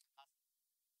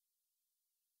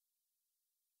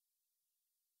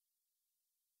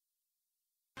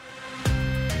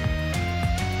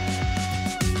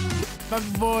 و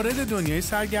وارد دنیای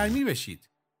سرگرمی بشید.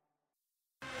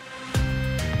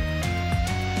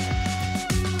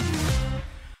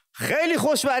 خیلی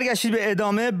خوش برگشتید به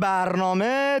ادامه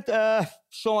برنامه.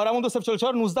 شمارمون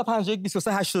 2044 19 51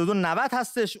 23 82 90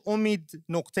 هستش.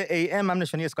 امید.am هم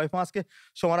نشانی اسکایپ ما هست که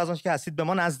شما را از آنچه که هستید به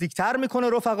ما نزدیکتر میکنه.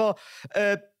 رفقا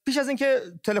پیش از اینکه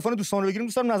تلفن دوستان رو بگیریم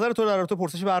دوست دارم نظر تو در رابطه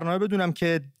پرسش برنامه بدونم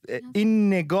که این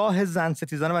نگاه زن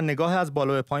ستیزانه و نگاه از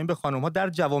بالا به پایین به خانم‌ها در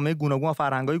جوامع گوناگون و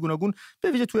فرهنگ‌های گوناگون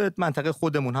به ویژه توی منطقه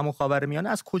خودمون همون خاورمیانه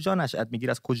از کجا نشأت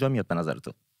میگیره، از کجا میاد به نظر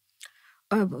تو؟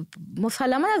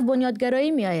 مسلماً از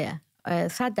بنیادگرایی میایه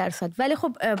 100%. ولی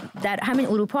خب در همین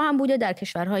اروپا هم بوده، در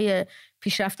کشورهای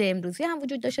پیشرفته امروزی هم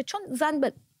وجود داشته، چون زن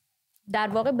در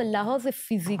واقع به لحاظ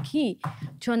فیزیکی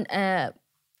چون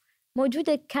موجود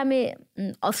کمی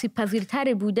آسیب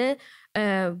پذیرتری بوده،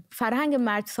 فرهنگ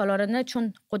مرد سالارانه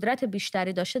چون قدرت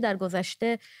بیشتری داشته در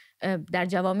گذشته در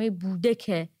جوامع بوده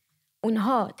که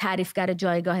اونها تعریفگر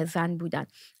جایگاه زن بودن.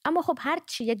 اما خب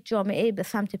هرچی یک جامعه به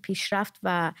سمت پیشرفت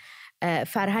و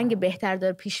فرهنگ بهتر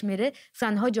داره پیش میره،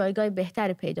 زنها جایگاه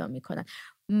بهتری پیدا میکنن.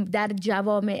 در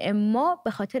جوامع ما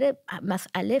به خاطر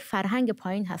مسئله فرهنگ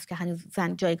پایین هست که هنوز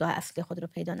زن جایگاه اصلی خود رو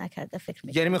پیدا نکرده. فکر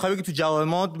می‌کنم یعنی میخوای بگی تو جوامع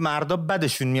ما مردا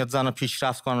بدشون میاد زنا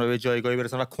پیشرفت کنن و به جایگاهی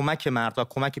برسن و کمک مردا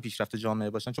کمک پیشرفت جامعه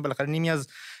باشن، چون بالاخره نیمی از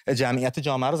جمعیت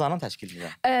جامعه رو زنان تشکیل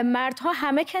میدن. مردها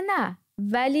همه که نه،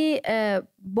 ولی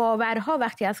باورها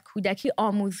وقتی از کودکی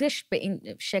آموزش به این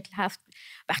شکل هست،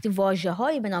 وقتی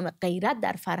واژه‌هایی به نام غیرت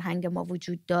در فرهنگ ما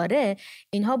وجود داره،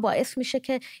 اینها باعث میشه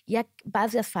که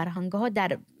بعضی از فرهنگ‌ها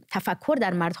در تفکر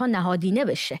در مردها نهادینه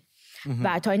بشه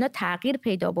و تا اینا تغییر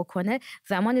پیدا بکنه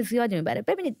زمان زیادی میبره.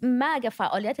 ببینید من اگه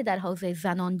فعالیت در حوزه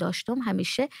زنان داشتم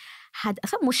همیشه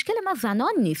اصلا مشکل من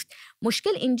زنان نیست،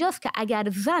 مشکل اینجاست که اگر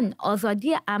زن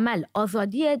آزادی عمل،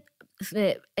 آزادی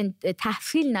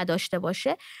تحصیل نداشته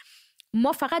باشه،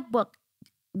 ما فقط با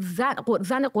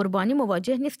زن قربانی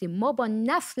مواجه نیستیم، ما با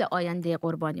نسل آینده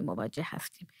قربانی مواجه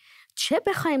هستیم. چه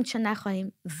بخوایم چه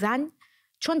نخواهیم، زن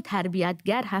چون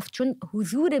تربیتگر هست، چون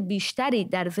حضور بیشتری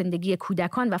در زندگی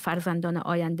کودکان و فرزندان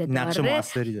آینده داره،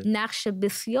 نقش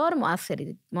بسیار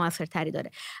موثرتری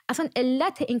داره. اصلا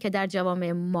علت این که در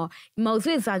جوامع ما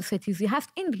موضوع زن ستیزی هست،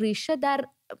 این ریشه در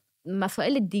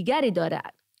مسائل دیگری داره.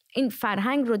 این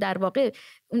فرهنگ رو در واقع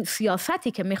اون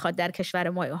سیاستی که میخواد در کشور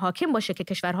ما حاکم باشه که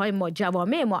کشورهای ما،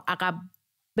 جوامع ما عقب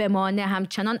بمانه،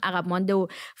 همچنان عقب مانده و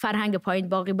فرهنگ پایین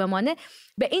باقی بمانه،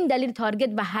 به این دلیل تارگت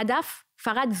و هدف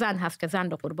فقط زن هست که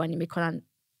زن رو قربانی میکنن،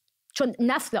 چون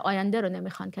نسل آینده رو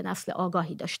نمیخوان که نسل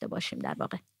آگاهی داشته باشیم در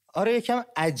واقع. آره یکم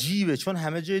عجیبه، چون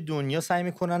همه جای دنیا سعی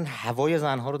میکنن هوای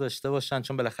زنها رو داشته باشن،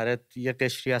 چون بالاخره یه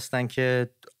قشری هستن که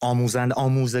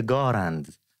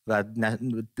آموزگارند و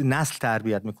نسل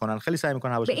تربیت میکنن، خیلی سعی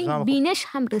میکنن هواش. به این بینش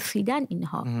هم رسیدن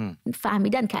اینها،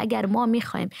 فهمیدن که اگر ما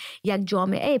میخوایم یک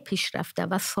جامعه پیشرفته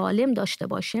و سالم داشته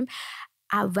باشیم،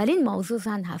 اولین موضوع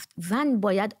زن هست. زن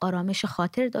باید آرامش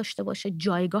خاطر داشته باشه،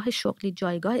 جایگاه شغلی،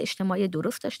 جایگاه اجتماعی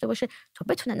درست داشته باشه تا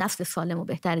بتونه نسل سالم و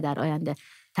بهتری در آینده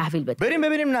تحویل بده. بریم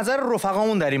ببینیم نظر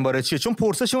رفقامون در این باره چیه، چون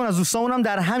پرسشمون از دوستامون هم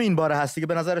در همین باره هستی که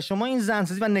به نظر شما این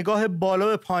زن‌ستیزی و نگاه بالا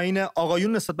به پایین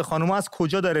آقایون نسبت به خانم‌ها از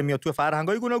کجا داره میاد تو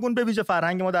فرهنگ‌های گوناگون، به ویژه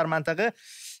فرهنگ ما در منطقه.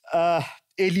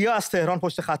 الیا از تهران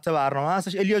پشت خط برنامه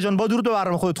هستش. الیا جان با درود به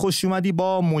برنامه خودت خوش اومدی،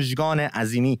 با مژگان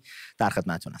عظیمی در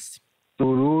خدمتتون هستیم.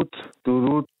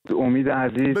 درود امید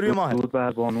عزیز، درود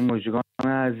بر بانو مژگان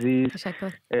عزیز.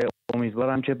 تشکر.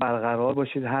 امیدوارم که برقرار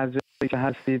باشید هر جایی که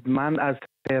هستید. من از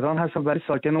تهران هستم ولی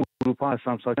ساکن اروپا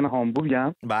هستم، ساکن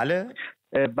هامبورگم. بله.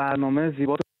 برنامه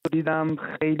زیبا رو دیدم،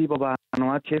 خیلی با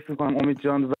برنامه کیف میکنم امید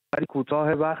جان، ولی کوتاه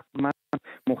وقت من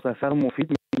مختصر و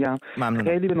مفید میگم. ممنون.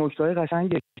 خیلی به نکته‌های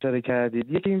قشنگ اشاره کردید.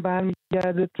 یکی این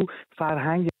برمیگرده تو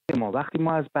فرهنگ ما، وقتی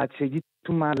ما از بچگی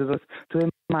تو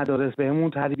مدارس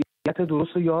بهمون تربیت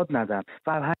درست رو یاد ندن،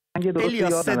 فرهنگ درست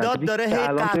یاد ندن. صدات داره هی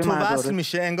قطع و وصل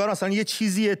میشه، انگار اصلا یه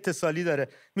چیزی اتصالی داره.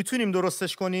 میتونیم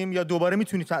درستش کنیم یا دوباره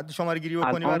میتونید شماره گیری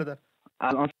بکنی برادر؟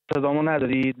 الان صدامو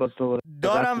ندارید؟ باز دوباره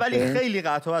دارم ولی خیلی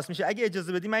قطع و وصل میشه. اگه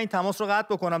اجازه بدی من این تماس رو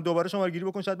قطع بکنم، دوباره شماره گیری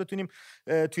بکن، شاید بتونیم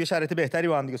توی شرایط بهتری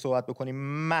با هم دیگه صحبت بکنیم.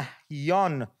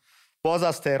 مهیان باز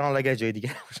از تهران، لگه جای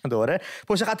دیگه دوباره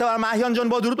پشت خط بر. مهیان جان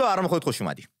با درود به برنامه خودت خوش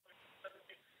اومدی.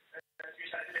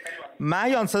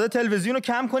 مهیان صدا تلویزیون رو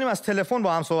کم کنیم، از تلفن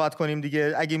با هم صحبت کنیم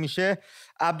دیگه اگه میشه.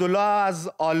 عبدالله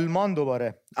از آلمان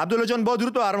دوباره. عبدالله جان با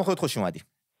درود به برنامه خودت خوش اومدی.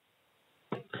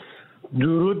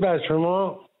 درود بر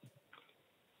شما.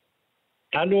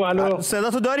 الو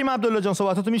صدا تو داریم عبدالله جان،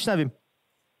 صحبتاتو میشنویم.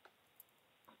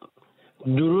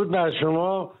 درود بر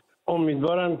شما،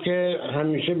 امیدوارم که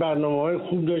همیشه برنامه‌های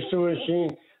خوب داشته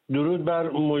باشین. درود بر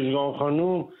مژگان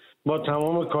خانوم با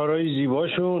تمام کارهای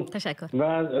زیباشون. تشکر.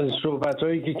 و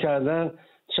صحبت‌هایی که کردن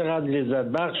چقدر لذت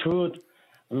بخش بود.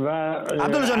 و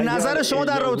عبدالله جان نظر شما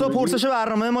در رابطه با پرسش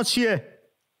برنامه ما چیه؟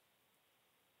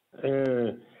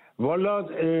 والا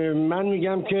من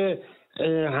میگم که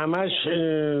همش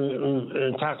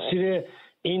تقصیر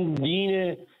این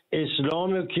دین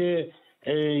اسلامه که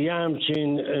یه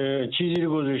همچین چیزی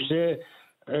رو گذاشته.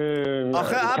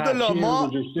 آخه عبدالله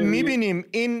ما میبینیم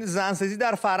این زنسازی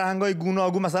در فرهنگ‌های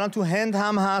گوناگون، مثلا تو هند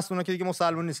هم هست، اونا که دیگه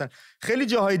مسلمون نیستن، خیلی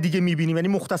جاهای دیگه میبینیم، یعنی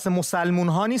مختص مسلمون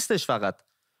ها نیستش فقط.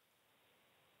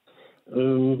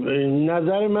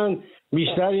 نظر من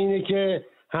بیشتر اینه که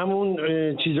همون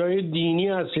چیزهای دینی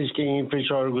هستش که این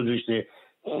فشار گذاشته.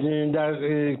 در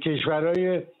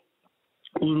کشورهای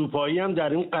اروپایی هم در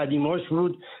این قدیماش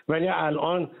بود، ولی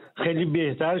الان خیلی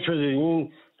بهتر شده.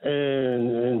 این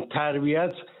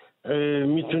تربیت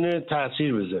میتونه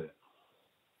تاثیر بذاره.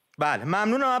 بله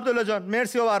ممنونم عبدالله جان،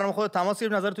 مرسی و برنامه خودت تماس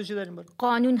گرفت. نظر تو چی داریم؟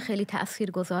 قانون خیلی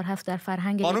تاثیرگذار هست در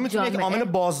فرهنگ قانون میتونه یک عامل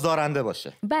بازدارنده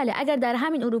باشه. بله اگر در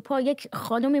همین اروپا یک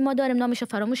خانمی ما داریم نامش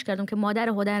فراموش کردم که مادر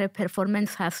هنر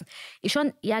پرفورمنس هست،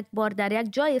 ایشون یک بار در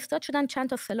یک جای استاد شدن، چند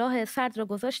تا سلاح سرد رو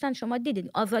گذاشتن، شما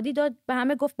دیدین آزادی داد به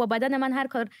همه، گفت با بدن من هر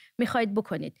کار میخواید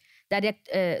بکنید. در یک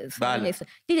بله.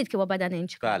 دیدید که با بدن این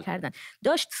چیکار کردن.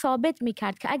 داشت ثابت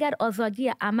میکرد که اگر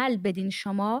آزادی عمل بدین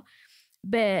شما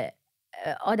به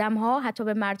آدم ها، حتی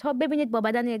به مردها، ببینید با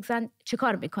بدن یک زن چه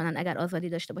کار میکنن اگر آزادی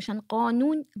داشته باشن.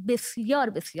 قانون بسیار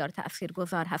بسیار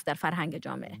تاثیرگذار هست در فرهنگ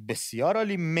جامعه. بسیار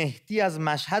عالی. مهدی از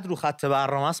مشهد رو خط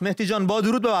برنامه است. مهدی جان با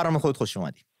درود به برنامه خودت خوش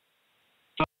اومدی.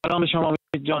 سلام شما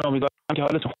امید جان، امیدوارم که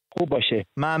حالتون خوب باشه.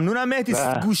 ممنونم مهدی.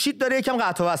 گوشیت داره یکم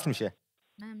قطع و وصل میشه.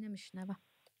 من نمیشنوم.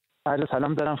 عرض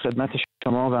سلام دارم خدمت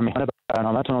شما و مهمان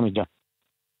برنامه‌تون امید جان.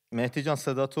 مهدی جان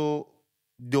صداتو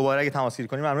دوباره اگه تماس گیری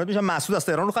کنیم ممنون میشم. مسعود از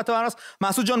تهران رو خط برنامه است.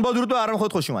 مسعود جان با درود به برنامه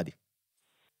خودت خوش اومدی.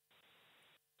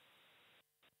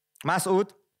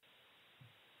 مسعود.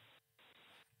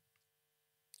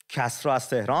 کسرا از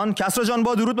تهران. کسرا جان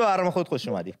با درود به برنامه خودت خوش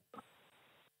اومدی.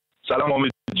 سلام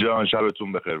امید جان،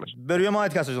 شبتون بخیر باشه. بروی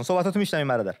ماهت کسرا جان، صحبتاتو میشنویم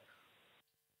برادر.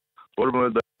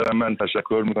 قربونت برم. من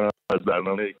تشکر میکنم از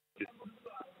برنامه.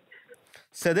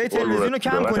 صدای تلویزیون رو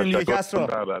کم کنین دیگه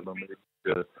کسرا.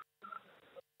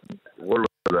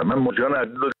 من موجیان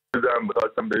عزیز رو دیدم،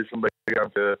 می‌خواستم بهشون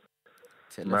بگم که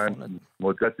من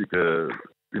مدتی که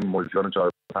این موجیان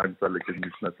 4-5 ساله که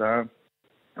میشناسم.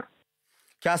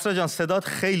 کسرا جان صدات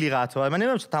خیلی قطعه. من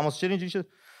نمیدونم چه تماس چرا اینجوری شد.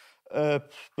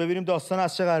 ببینیم داستان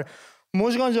از چه قراره.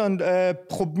 مژگان جان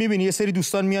خب میبینی یه سری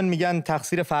دوستان میان میگن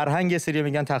تقصیر فرهنگ، یه سری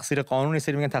میگن تقصیر قانون، یه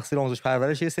سری میگن تقصیر آموزش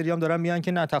پرورش، یه سری هم دارن میگن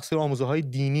که نه تقصیر آموزه‌های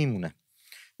دینی مونه.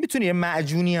 میتونه یه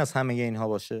معجونی از همه اینها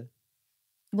باشه؟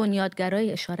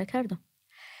 بنیادگرایی اشاره کردم.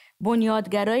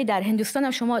 بنیادگرایی در هندوستان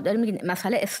هم شما دارید میگید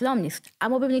مسئله اسلام نیست،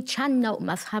 اما ببینید چند نوع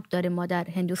مذهب داریم ما در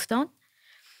هندوستان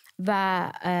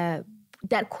و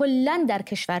در کلا در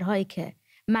کشورهایی که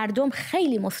مردم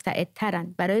خیلی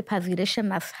مستعدترن برای پذیرش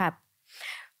مذهب،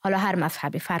 حالا هر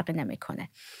مذهبی فرقی نمیکنه،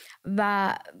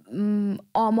 و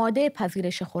آماده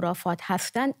پذیرش خرافات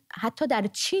هستن. حتی در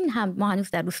چین هم ما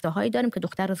هنوز در روستاهایی داریم که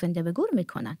دختر رو زنده به گور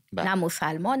میکنن. نه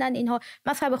مسلمانن، اینها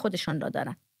مذهب خودشون را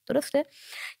دارن. درسته؟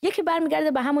 یکی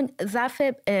برمیگرده به همون ضعف،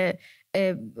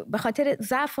 به خاطر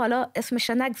ضعف حالا اسمش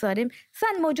رو نگذاریم،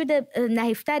 زن موجود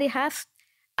نحیفتری هست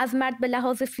از مرد به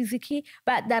لحاظ فیزیکی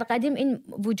و در قدیم این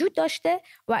وجود داشته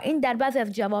و این در بعضی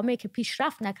از جوامعی که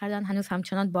پیشرفت نکردن هنوز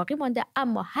همچنان باقی مانده.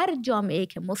 اما هر جامعه‌ای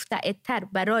که مستعدتر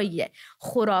برای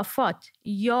خرافات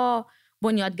یا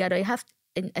بنیادگرایی هست،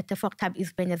 این اتفاق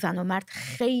تبعیض بین زن و مرد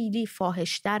خیلی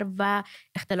فاحش‌تر و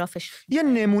اختلافش. یه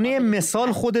نمونه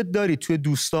مثال خودت داری توی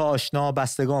دوستا، آشنا،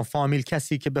 بستگان، فامیل،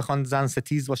 کسی که بخوان زن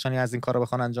ستیز باشن یا از این کارا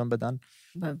بخوان انجام بدن؟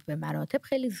 به مراتب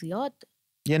خیلی زیاد.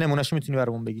 یه نمونهش میتونی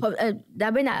برامون بگی؟ خب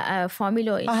در بین فامیل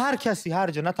و هر کسی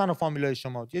هر جا، نه تنها فامیلای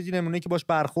شما، یه نمونه که باش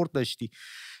برخورد داشتی.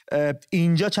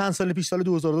 اینجا چند سال پیش، سال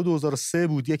 2002-2003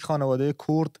 بود، یک خانواده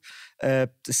کرد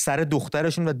سر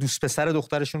دخترشون و دوست پسر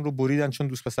دخترشون رو بریدن چون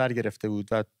دوست پسر گرفته بود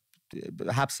و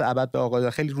حبس ابد به آقا.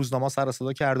 خیلی روزنامه سر و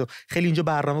صدا کرد و خیلی اینجا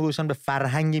برنامه گذاشتن به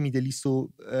فرهنگ میدلیست و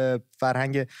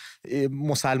فرهنگ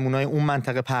مسلمانای اون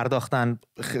منطقه پرداختن.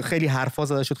 خیلی حرفا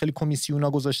زده شد، خیلی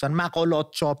کمیسیونا گذاشتن،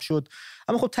 مقالات چاپ شد،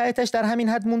 اما خب ته تهش در همین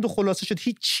حد موند و خلاصه شد،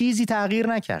 هیچ چیزی تغییر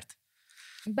نکرد.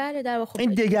 بله در واقع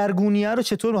این دگرگونیه رو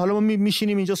چطور حالا ما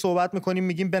میشینیم اینجا صحبت میکنیم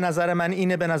میگیم به نظر من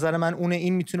اینه، به نظر من اونه،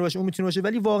 این میتونه باشه، اون میتونه باشه،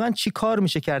 ولی واقعا چی کار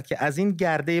میشه کرد که از این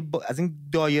گرده از این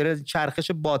دایره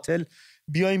چرخش باطل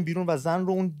بیایم بیرون و زن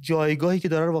رو اون جایگاهی که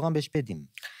داره رو واقعا بهش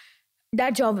بدیم؟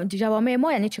 در جوامع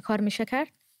ما یعنی چه کار میشه کرد؟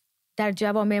 در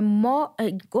جوامع ما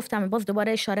گفتم، باز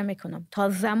دوباره اشاره میکنم، تا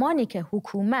زمانی که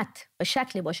حکومت به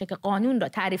شکلی باشه که قانون را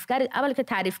تعریفگر، اول که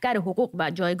تعریفگر حقوق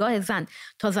و جایگاه زن،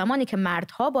 تا زمانی که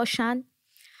مردها باشن.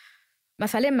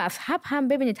 مسئله مذهب هم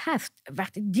ببینید هست،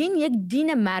 وقتی دین یک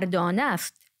دین مردانه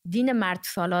است، دین مرد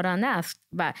سالارانه است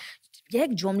و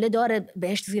یک جمله داره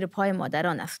بهشت زیر پای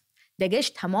مادران است. دگهش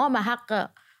تمام حق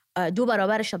 2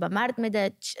 برابرش رو به مرد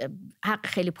میده، حق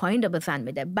خیلی پایین رو به زن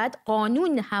میده. بعد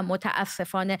قانون هم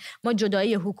متاسفانه ما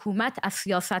جدایی حکومت از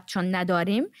سیاست چون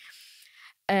نداریم،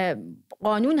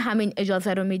 قانون همین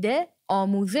اجازه رو میده،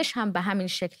 آموزش هم به همین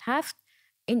شکل هست.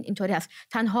 اینطوری هست.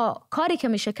 تنها کاری که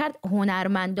میشه کرد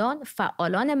هنرمندان،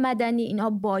 فعالان مدنی، اینا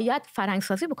باید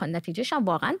فرهنگسازی بکنن. نتیجهش هم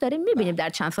واقعا داریم میبینیم در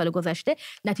چند سال گذشته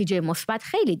نتیجه مثبت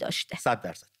خیلی داشته.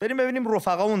 100%. بریم ببینیم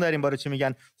رفقامون در این باره چی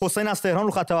میگن. حسین از تهران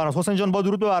رو خط برنامه. حسین جان با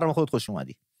درود به برنامه خودت خوش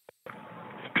اومدی.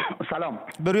 سلام.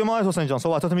 بروی ما حسین جان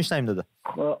صحبتاتو میشنویم داده.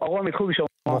 آقا امید خوبی شما؟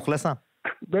 مخلصم.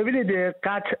 ببینید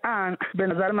قطعاً به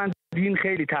نظر من دین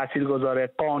خیلی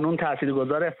تاثیرگذاره، قانون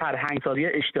تاثیرگذاره، فرهنگسازی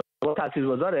اشتباه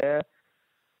تاثیرگذاره.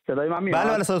 صدای من میاد؟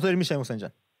 بله صدات رو میشنویم حسین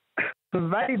جان.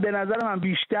 ولی به نظر من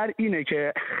بیشتر اینه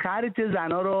که خرج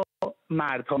زنا رو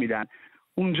مردها میدن.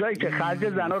 اون جایی که خرج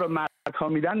زنا رو مردها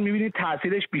میدن میبینید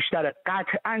تاثیرش بیشتره.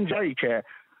 قطعاً جایی که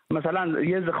مثلا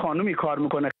یه خانومی کار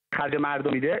میکنه خرج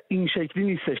مردم میده، این شکلی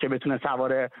نیستش که بتونه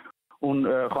سوار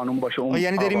اون خانوم باشه. اون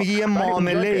یعنی داری میگی یه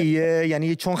معامله ایه،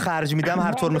 یعنی چون خرج میدم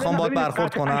هر طور میخوام باید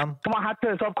برخورد کنم. شما حتی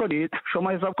حساب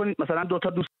کنید مثلا 2 تا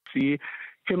دوستی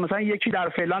که مثلا یکی در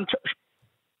فلان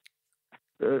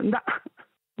نه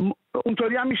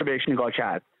اونطوری هم میشه بهش نگاه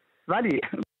کرد، ولی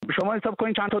شما حساب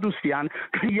کنید چند تا دوستی هن.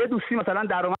 یه دوستی مثلا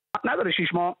درآمد نداره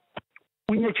 6 ماه،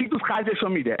 اون یکی دوست خرجش رو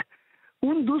میده.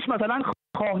 اون دوست مثلا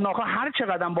خواه ناخواه هر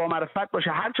چقدر با معرفت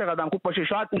باشه، هر چقدر خوب باشه،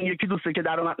 شاید اون یکی دوسته که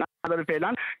درآمد نداره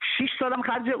فعلا 6 سالم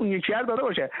خرج اون یکی رو داره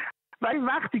باشه، ولی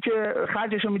وقتی که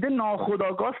خرجش رو میده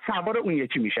ناخودآگاه سوار اون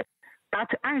یکی میشه.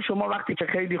 قطعا شما وقتی که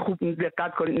خیلی خوب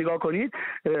دقت کنید نگاه کنید،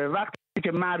 وقتی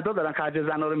که مردا دارن خرج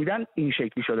زنا رو میدن این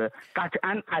شکلی شده.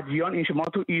 قطعا ادیان این ما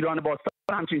تو ایران باستان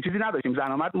همچین چیزی نداشتیم،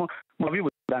 زن و مرد ماوی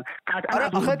بودن.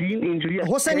 قطعا دین اینجوریه.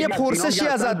 حسین یه پرسشی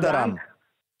ازت دارم.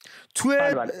 تو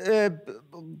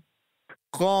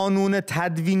قانون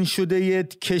تدوین شده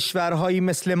کشورهایی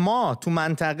مثل ما تو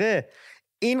منطقه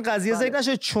این قضیه ذکر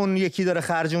نشه چون یکی داره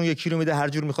خرج اون یکی رو میده هر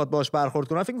جور میخواد باهاش برخورد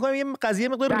کنه؟ فکر می‌کنم یه قضیه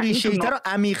مقدار ریشه‌ای‌تر و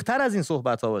عمیق‌تر از این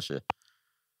صحبت‌ها باشه.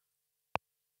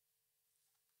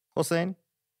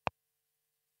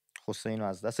 حسین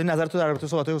از دست نظر تو در رابطه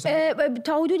صحبت حسین؟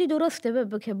 تا حدودی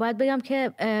درسته که باید بگم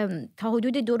که تا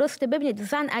حدودی درسته. ببینید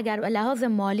زن اگر به لحاظ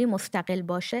مالی مستقل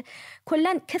باشه،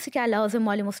 کلا کسی که لحاظ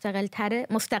مالی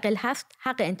مستقل هست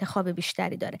حق انتخاب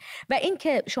بیشتری داره. و این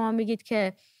که شما میگید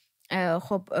که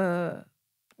خب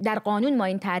در قانون ما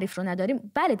این تعریف رو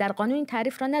نداریم، بله در قانون این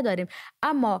تعریف رو نداریم،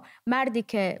 اما مردی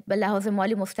که به لحاظ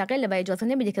مالی مستقله و اجازه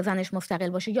نمیده که زنش مستقل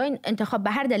باشه یا این انتخاب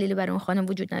به هر دلیلی برای اون خانم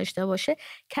وجود نداشته باشه،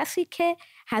 کسی که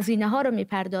هزینه ها رو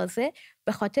میپردازه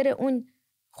به خاطر اون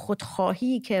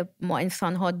خودخواهی که ما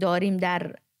انسان ها داریم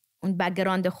در اون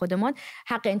بک‌گراند خودمان،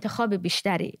 حق انتخاب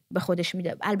بیشتری به خودش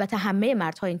میده. البته همه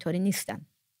مردها اینطوری نیستن.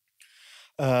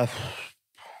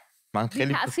 من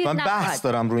خیلی بحث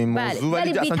دارم روی این موضوع،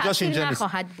 ولی اصلا جاش اینجا نیست.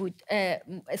 نخواهد بود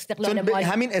استقلال مالی.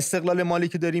 همین استقلال مالی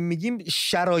که داریم میگیم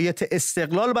شرایط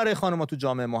استقلال برای خانم‌ها تو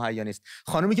جامعه مهیا نیست.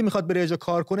 خانمی که میخواد بره اجا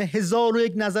کار کنه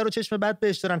 1001 نظر و چشم بد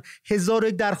بهش دارن،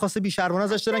 1001 درخواست بی‌شرمانه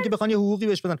ازش دارن که بخوان یه حقوقی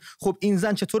بهش بدن. خب این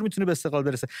زن چطور میتونه به استقلال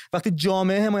برسه وقتی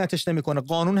جامعه حمایتش نمیکنه،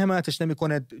 قانون حمایتش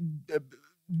نمیکنه،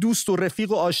 دوست و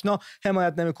رفیق و آشنا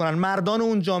حمایت نمیکنن، مردان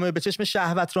اون جامعه به چشم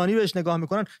شهوترانی بهش نگاه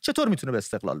میکنن، چطور میتونه به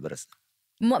استقلال برسه؟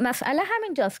 مسئله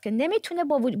همینجاست که نمیتونه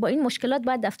با این مشکلات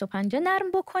باید دست و پنجه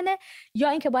نرم بکنه، یا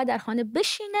اینکه باید در خانه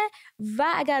بشینه و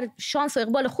اگر شانس و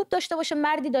اقبال خوب داشته باشه،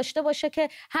 مردی داشته باشه که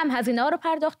هم هزینه ها رو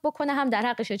پرداخت بکنه هم در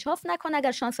حقش اجحاف نکنه.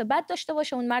 اگر شانس بد داشته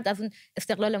باشه اون مرد از اون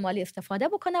استقلال مالی استفاده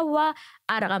بکنه و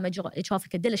رقم اجحافی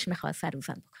که دلش میخواد سر رو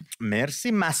زن بکنه.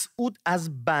 مرسی. مسعود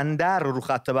از بندر رو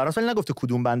خط برنامه، ولی نگفته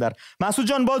کدوم بندر. مسعود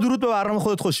جان با درود به برنامه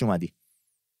خودت خوش اومدی.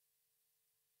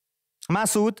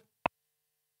 مسعود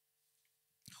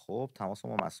خب تماس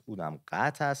ما مسعودم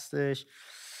قطع هستش.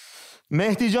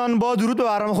 مهدی جان با درود به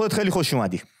برنامه خودت خیلی خوش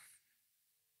اومدی.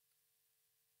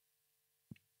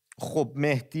 خب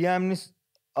مهدی هم نیست.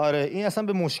 آره این اصلا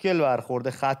به مشکل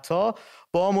برخورده خطا.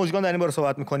 با مژگان در این باره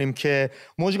صحبت میکنیم که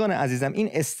مژگان عزیزم این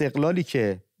استقلالی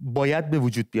که باید به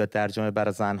وجود بیاد در جامعه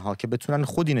برای زنها که بتونن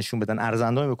خودی نشون بدن،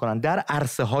 ارزنده‌ای بکنن در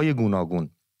عرصه های گوناگون،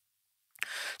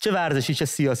 چه ورزشی، چه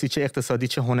سیاسی، چه اقتصادی،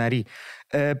 چه هنری،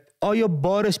 آیا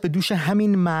بارش به دوش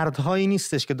همین مردهایی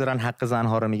نیستش که دارن حق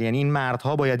زنها رو میگن؟ یعنی این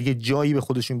مردها باید یه جایی به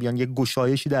خودشون بیان، یه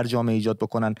گشایشی در جامعه ایجاد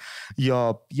بکنن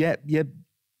یا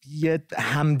یه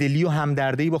همدلی و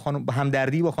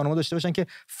همدردی با خانم‌ها داشته باشن که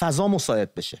فضا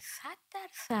مساعد بشه.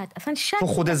 100% اصلا شک.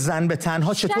 خود زن به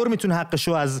تنها چطور میتونه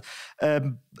حقشو از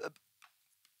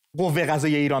قوه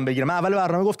قضاییه ایران بگیره؟ من اول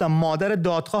برنامه گفتم مادر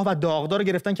دادخواه و داغدار رو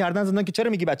گرفتن کردن زندان که چرا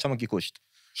میگی بچه‌مو کی کشت؟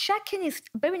 شکی نیست.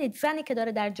 ببینید زنی که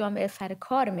داره در جامعه سر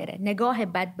کار میره، نگاه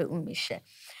بد به اون میشه،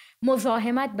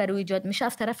 مزاحمت بر او ایجاد میشه،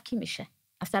 از طرف کی میشه؟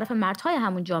 از طرف مردهای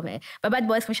همون جامعه، و بعد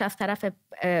باعث میشه از طرف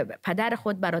پدر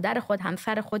خود، برادر خود،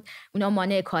 همسر خود اونا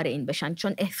مانع کار این بشن،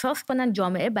 چون احساس کنن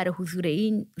جامعه برای حضور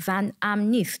این زن امن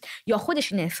نیست، یا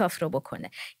خودش این احساس رو بکنه.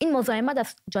 این مزاحمت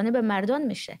از جانب مردان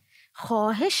میشه.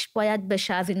 خواهش باید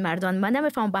بشه از این مردان، من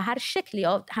نمیفهمم به هر شکلی،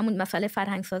 یا همون مسئله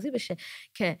فرهنگ سازی بشه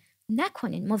که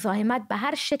نکنین مزاحمت به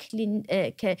هر شکلی،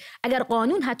 که اگر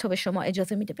قانون حتی به شما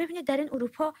اجازه میده. ببینید در این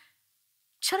اروپا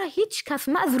چرا هیچ کس،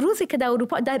 من از روزی که در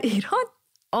اروپا، در ایران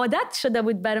عادت شده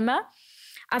بود بر من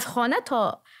از خانه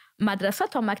تا مدرسه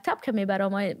تا مکتب که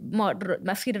میبرم، ما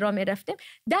مسیر را میرفتیم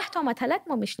 10 تا مطلق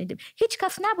ما میشنیدیم، هیچ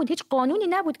کس نبود، هیچ قانونی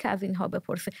نبود که از اینها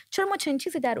بپرسه. چرا ما چنین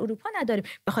چیزی در اروپا نداریم؟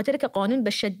 به خاطر که قانون به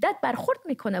شدت برخورد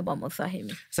میکنه با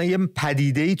مزاحمی. مثلا یه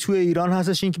پدیده‌ای توی ایران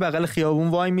هستش، این که بغل خیابون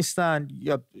وای میستن،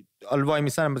 یا وای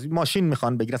میستن ماشین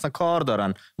میخوان بگیرن، اصلا کار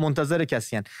دارن، منتظر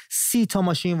کسی ان، 30 تا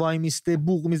ماشین وای میسته،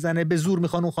 بوق میزنه، به زور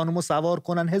میخوان اون خانومو سوار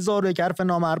کنن، 1001 حرف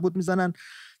نامربوط میزنن،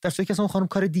 در صورتی که اصلا اون خانم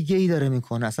کار دیگه ای داره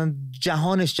میکنه، اصلا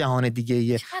جهانش جهان دیگه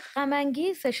ایه. چقدر غم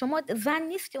انگیزه. شما زن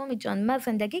نیستی امید جان، من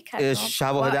زندگی کردم.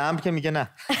 شواهد امر که میگه نه.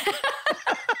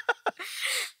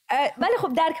 ولی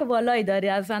خب درک بالایی داری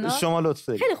از زنان. شما لطف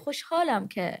دارید. خیلی خوشحالم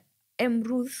که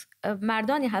امروز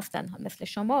مردانی هستن مثل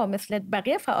شما، مثل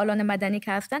بقیه فعالان مدنی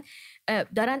که هستن،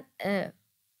 دارن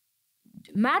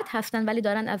مرد هستن ولی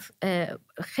دارن از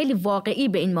خیلی واقعی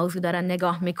به این موضوع دارن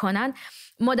نگاه میکنن.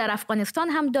 ما در افغانستان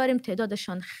هم داریم،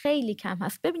 تعدادشان خیلی کم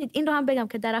هست. ببینید این رو هم بگم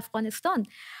که در افغانستان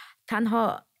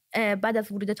تنها بعد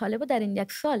از ورود طالبان در این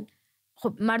 1 سال،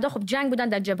 خب مردا خب جنگ بودن،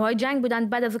 در جبهه‌های جنگ بودن،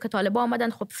 بعد از اینکه طالبان آمدن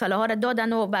خب سلاح‌ها رو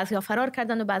دادن و بعضی‌ها فرار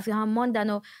کردن و بعضی‌ها هم ماندن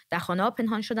و در خانه‌ها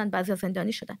پنهان شدن، بعضی‌ها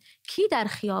زندانی شدن. کی در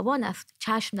خیابان است؟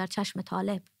 چشم در چشم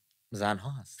طالب.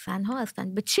 زن‌ها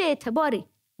هستن. به چه اعتباری؟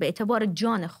 به اعتبار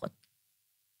جان خود.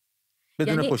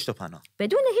 بدون یعنی پشت و پناه،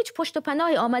 بدون هیچ پشت و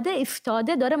پناهی آمده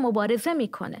ایستاده داره مبارزه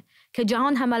میکنه، که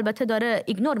جهان هم البته داره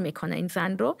ایگنور میکنه این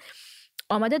زن رو.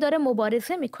 آمده داره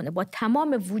مبارزه میکنه، با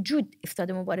تمام وجود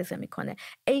ایستاده مبارزه میکنه.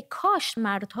 ای کاش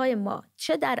مردهای ما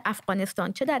چه در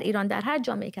افغانستان چه در ایران، در هر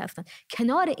جامعه که هستن،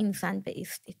 کنار این زن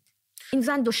بایستید. این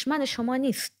زن دشمن شما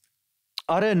نیست.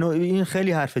 آره این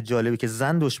خیلی حرف جالبی که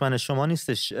زن دشمن شما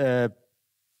نیستش.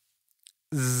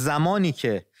 زمانی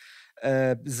که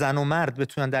زن و مرد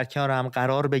بتونن در کنار هم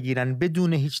قرار بگیرن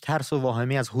بدون هیچ ترس و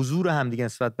واهمه از حضور هم دیگه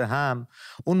نسبت به هم،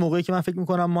 اون موقعی که من فکر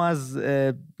میکنم ما از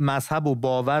مذهب و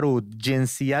باور و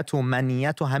جنسیت و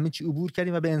منیت و همه چی عبور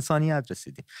کردیم و به انسانیت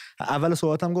رسیدیم. اول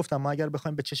صحبتم گفتم ما اگر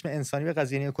بخوایم به چشم انسانی به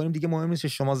قضیه نگاه کنیم، دیگه مهم نیست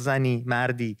شما زنی،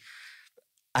 مردی،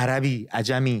 عربی،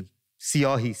 عجمی،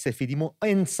 سیاهی، سفیدی،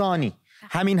 انسانی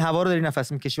همین هوا رو داری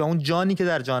نفس میکشی و اون جانی که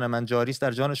در جان من جاری است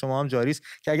در جان شما هم جاری است،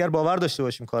 که اگر باور داشته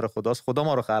باشیم کار خداست، خدا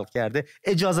ما رو خلق کرده،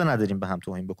 اجازه نداریم به هم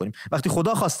توهین بکنیم. وقتی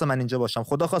خدا خواسته من اینجا باشم،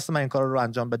 خدا خواسته من این کار رو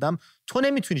انجام بدم، تو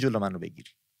نمیتونی جلو من رو بگیری.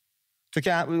 تو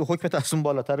که حکمت از اون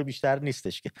بالاتر و بیشتر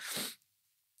نیستش. که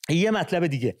یه مطلب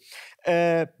دیگه،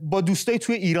 با دوستای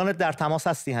توی ایرانت در تماس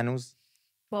هستی هنوز؟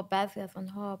 با بعضی از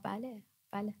اونها بله.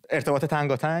 ارتباط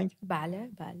تنگاتنگ؟ بله.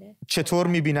 چطور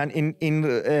میبینن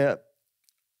این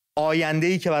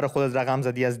آینده‌ای که برای خودت رقم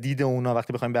زدی از دید اونا،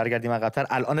 وقتی بخوایم برگردیم عقب‌تر،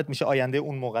 الانت میشه آینده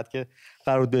اون موقع که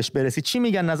قرار بهش برسی، چی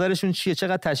میگن؟ نظرشون چیه؟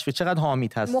 چقدر تشویق، چقدر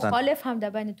حامید هستن؟ مخالف هم در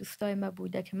بین دوستای ما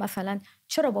بوده که مثلا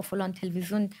چرا با فلان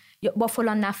تلویزیون یا با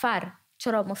فلان نفر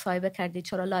چرا مصاحبه کردی،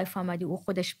 چرا لایف آمدی، او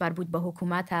خودش مربوط به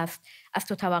حکومت است، از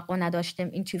تو توقع نداشتیم.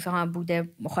 این چیزها هم بوده،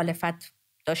 مخالفت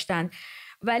داشتن.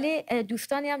 ولی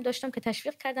دوستانی هم داشتم که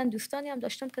تشویق کردن، دوستانی هم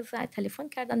داشتم که تلفن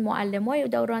کردن، معلمای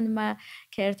دوران ما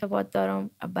که ارتباط دارم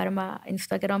برای ما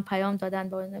اینستاگرام پیام دادن،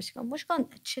 با نوشتن مشکان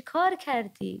چه کار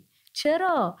کردی؟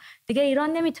 چرا دیگه ایران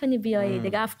نمیتونی بیایی؟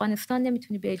 دیگه افغانستان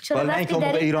نمیتونی بیایی؟ چرا من که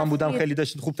موقع ایران بودم خیلی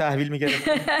داشتید خوب تحویل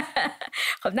میگرفتید.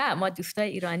 خب نه، ما دوستای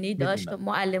ایرانی داشتم،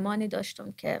 معلمانی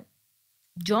داشتم که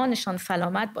جانشان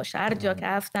سلامت باشه هر جا که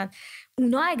هستن.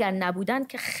 اونا اگر نبودن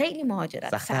که خیلی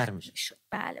مهاجرت سخت میشد.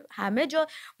 بله، همه جا.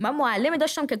 من معلمی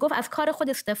داشتم که گفت از کار خود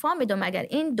استعفا میدم، اگر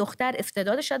این دختر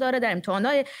استعدادش داره، در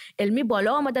امتحانات علمی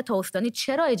بالا آمده تا استانی،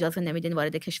 چرا اجازه نمیدین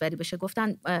وارد کشوری بشه؟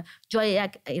 گفتن جای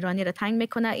یک ایرانی رو تنگ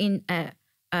میکنه، این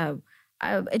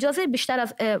اجازه بیشتر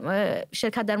از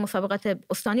شرکت در مسابقات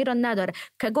استانی رو نداره.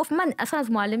 که گفت من اصلا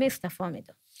از معلمی استعفا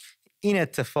میدم. این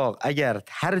اتفاق اگر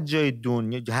هر جای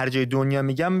دنیا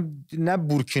میگم، نه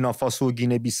بورکینافاسو و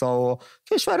گینه بیساو،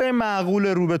 کشورهای معقول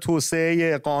رو به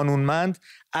توسعه قانونمند،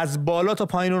 از بالا تا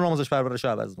پایین اون آموزش پرورش رو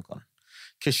عوض میکنن،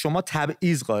 که شما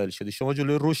تبعیض قائل شدی، شما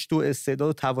جلوی رشد و استعداد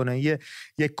و توانایی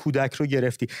یک کودک رو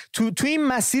گرفتی. تو این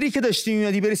مسیری که داشتی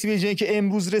میادی برسی به جایی که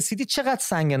امروز رسیدی، چقدر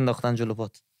سنگ انداختن جلو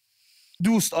پات؟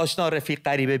 دوست، آشنا، رفیق،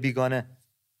 غریبه، بیگانه.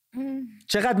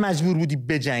 چقدر مجبور بودی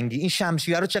بجنگی؟ این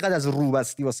شمشیر رو چقدر از رو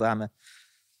بستی واسه همه؟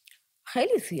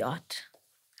 خیلی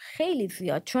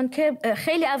زیاد، چون که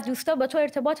خیلی از دوستا با تو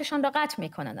ارتباطشان را قطع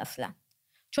میکنن اصلا،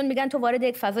 چون میگن تو وارد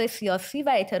یک فضای سیاسی و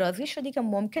اعتراضی شدی که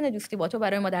ممکنه دوستی با تو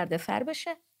برای ما دردسر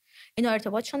بشه. اینا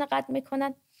ارتباطشان را قطع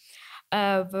میکنن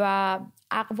و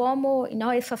اقوام و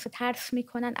اینا احساس ترس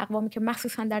میکنن، اقوامی که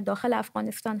مخصوصا در داخل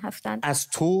افغانستان هستن. از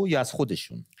تو یا از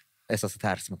خودشون احساس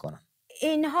ترس میکنن؟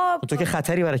 اینها تو که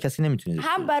خطری برای کسی نمیتونی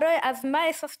داشته هم برای از من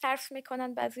احساس ترس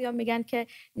میکنن، بعضیا میگن که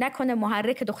نکنه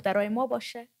محرک دخترای ما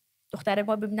باشه، دختر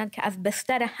ما ببینن که از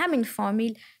بستر همین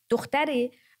فامیل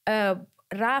دختری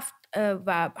رفت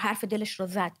و حرف دلش رو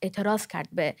زد، اعتراض کرد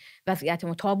به وضعیت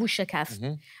ما، تابو شکست.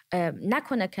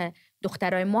 نکنه که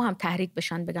دخترای ما هم تحریک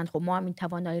بشن، بگن خب ما هم این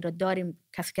توانایی رو داریم،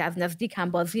 کسی که از نزدیک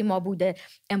هم بازی ما بوده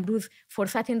امروز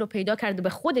فرصت این رو پیدا کرده، به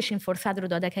خودش این فرصت رو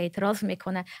داده که اعتراض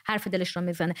میکنه، حرف دلش رو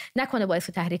میزنه، نکنه باعث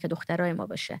تحریک دخترای ما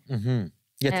بشه.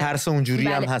 یه ترس اونجوری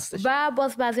بله. هم هستش. و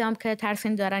باز بعضی هم که ترس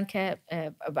این دارن که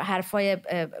حرفای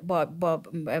با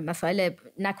مسائل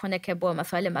نکنه که با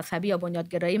مسائل مذهبی یا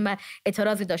بنیادگرایی من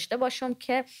اعتراضی داشته باشم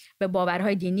که به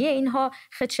باورهای دینی اینها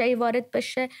خدشه‌ای وارد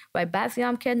بشه، و بعضی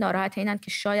هم که ناراحت اینن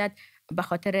که شاید به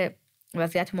خاطر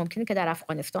وضعیت ممکنی که در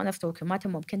افغانستان است و حکومت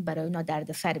ممکن برای اونا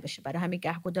دردسری بشه، برای همین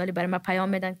گهگداری برای من پیام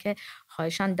میدن که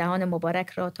خواهشاً دهان مبارک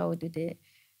را تا حدود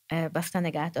بسته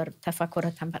نگهدار،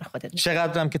 تفکراتم برای خودت.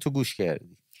 چقدرم که تو گوش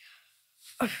کردی؟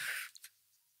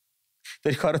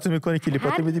 داری کاراتو میکنی،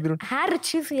 کلیپاتو میدی بیرون؟ هر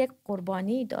چیزی یک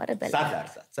قربانی داره.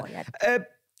 100%.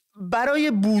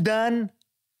 برای بودن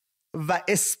و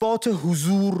اثبات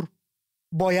حضور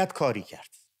باید کاری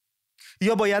کرد،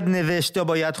 یا باید نوشت، یا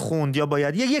باید خوند، یا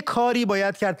باید یه کاری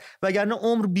باید کرد، وگرنه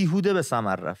عمر بیهوده به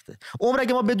ثمر رفته. عمر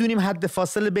اگه ما بدونیم حد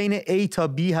فاصله بین A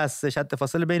تا B هستش، حد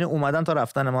فاصله بین اومدن تا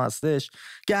رفتن ما هستش،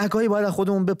 گهگاهی باید از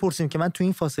خودمون بپرسیم که من تو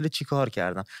این فاصله چی کار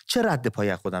کردم، چه رد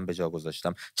پای خودم به جا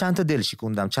گذاشتم، چند تا دل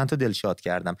شکوندم، چند تا دل شاد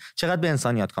کردم، چقدر به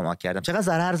انسانیت کمک کردم، چقدر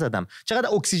ضرر زدم، چقدر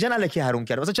اکسیژن الکی حروم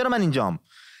کردم، مثلا چرا من اینجام؟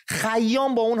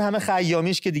 خیام با اون همه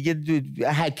خیامیش که دیگه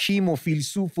حکیم و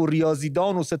فیلسوف و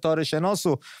ریاضیدان و ستاره شناس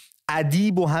و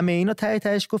ادیب و همه اینا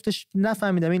تهش گفتش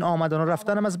نفهمیدم این آمدن و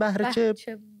رفتنم از بهر چه.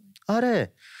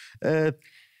 آره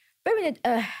ببینید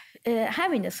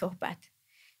همین صحبت،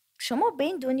 شما به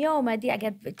این دنیا آمدی،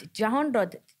 اگر جهان را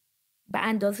به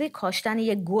اندازه کاشتن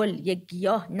یک گل، یک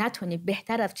گیاه نتونی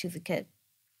بهتر از چیزی که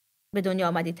به دنیا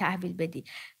آمدی تحویل بدی،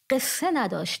 قصه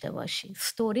نداشته باشی،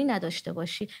 ستوری نداشته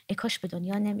باشی، ای کاش به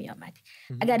دنیا نمی آمدی.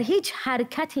 اگر هیچ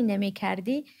حرکتی نمی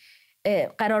کردی،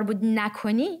 قرار بود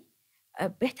نکنی،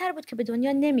 بهتر بود که به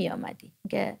دنیا نمی آمدی.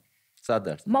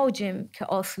 100%. موجیم که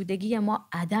آسودگی ما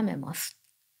عدم ماست.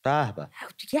 به به.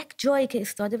 یک جایی که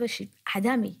استاده باشید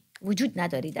عدمی وجود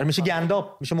نداری، میشه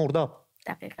گنداب، میشه مرداب.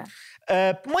 دقیقاً.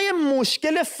 ما یه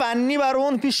مشکل فنی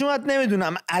برامون پیش اومد،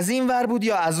 نمیدونم از این ور بود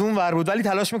یا از اون ور بود، ولی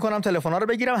تلاش میکنم تلفن‌ها رو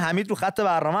بگیرم. حمید رو خط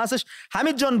برنامه هستش.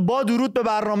 حمید جان با درود به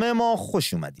برنامه ما،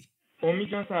 خوش اومدی. امید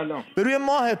جان سلام. به روی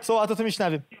ماهت، صحبتاتو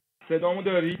میشنویم. صدامو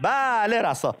داری؟ بله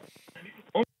رسا.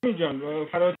 امید جان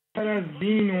فراتر از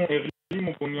دین و اقلیم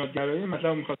و بنیادگرایی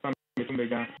مطلب میخواستم بهتون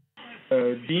بگم.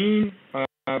 دین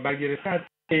برگرفته از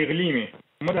اقلیمه.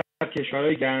 ما در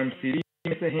کشورهای گرمسیری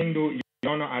مثل هند و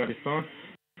ایران و عربستان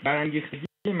برانگیختگی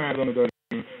مردم رو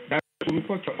داریم. در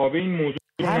اروپا که آب این موضوع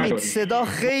نداریم. حمید صدا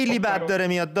خیلی بد داره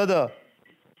میاد دادا،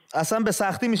 اصلا به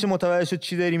سختی میشه متوجه شد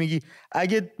چی داری میگی.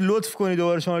 اگه لطف کنی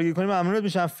دوباره شماره گیری کنی ممنونت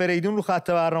میشم. فریدون رو خط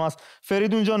برنامه است.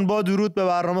 فریدون جان با درود به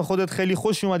برنامه خودت، خیلی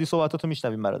خوش اومدی، صحبتاتو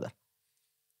میشنویم برادر.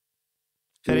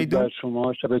 فریدون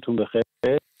شما شبتون بخیر.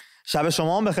 شب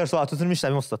شما هم بخیر، صحبتاتون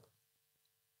میشنویم استاد.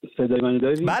 صدای منو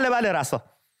داری؟ بله بله رسا.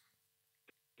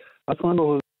 اصلا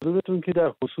به حضورتون که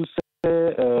در خصوص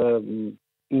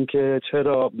اینکه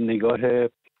چرا نگاه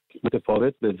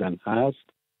متفاوت به زن هست،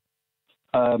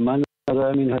 من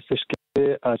نظرم این هستش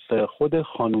که از خود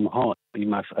خانوم ها این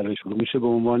مسئله شروع میشه. به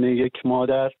عنوان یک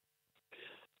مادر،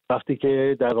 وقتی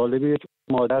که در قالب یک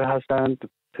مادر هستند،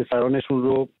 پسرانشون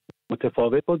رو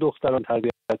متفاوت با دختران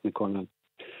تربیت میکنن،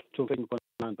 چون فکر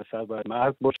میکنن پسر باید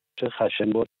مرد باشه،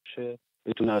 خشن باشه،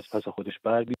 بتونه از پس خودش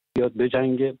بر بیاد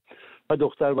بجنگه، و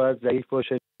دختر باید ضعیف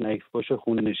باشه، نحیف باشه،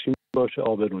 خونه نشین باشه،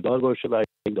 آبرودار باشه و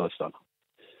این داستان ها.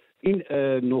 این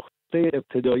نقطه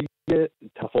ابتدایی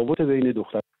تفاوت بین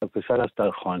دختر و پسر است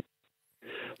در خانه.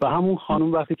 و همون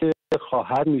خانم وقتی که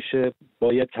خواهر میشه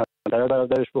باید کمتر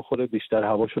برادرش بخوره، بیشتر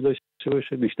هواشو داشته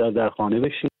باشه، بیشتر در خانه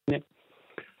بشینه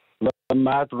و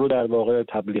مرد رو در واقع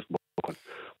تبلیغ بکنه.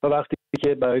 و وقتی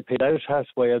که برای پدرش هست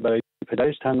باید برای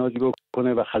پدرش تنازی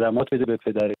بکنه و خدمات بده به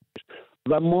پدرش.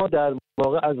 و ما در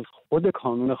واقع از خود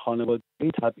کانون خانواده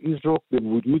این تبعیض رو به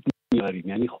وجود میاریم.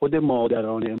 یعنی خود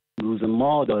مادران امروز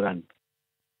ما دارن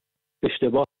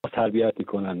اشتباه تربیت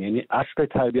میکنن، یعنی اصل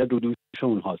تربیت رو دوش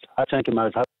اونهاست. هرچند که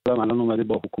مذهب هم الان اومده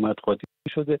با حکومت قاطی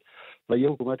شده و یه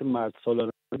حکومت مرد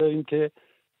سالارانه داریم که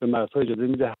به مردها اجازه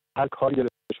میده هر کاری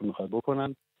دلشون میخواد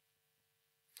بکنن.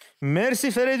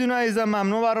 مرسی فریدون عزیزم،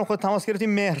 ممنون برنامه خود تماس گرفتی.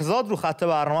 مهرزاد رو خط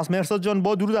برنامه است. مهرزاد جان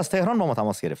با درود از تهران با ما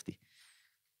تماس گرفتی.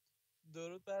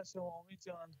 درود بر شما امید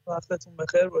جان، وقتتون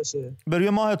بخیر باشه. بروی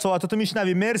ماه صحبتاتو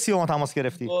میشنوی. مرسی با ما تماس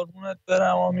گرفتی. قربونت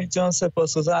برم امید جان،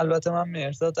 سپاسگزارم. البته من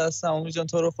مهرزاد هستم. امید جان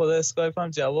تو رو خدا اسکایپ هم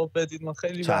جواب بدید، ما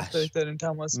خیلی وقت داریم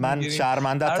تماس میگیریم. من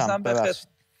شرمنده‌ام، ببخشید.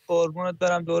 قربونت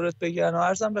برم، دورت بگردم.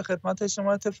 عرضم به خدمت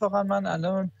شما اتفاقا من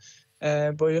الان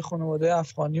با یه خانواده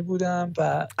افغانی بودم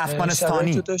و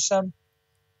افغانستانی داشتم.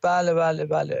 بله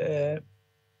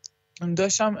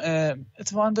داشتم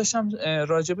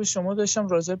راجع به شما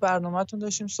راجع برنامه‌تون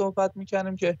داشتیم صحبت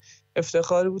می‌کردیم که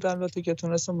افتخاری بود البته که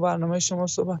تونستم برنامه شما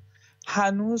صحبت.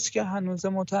 هنوز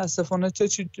متاسفانه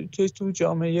چه تو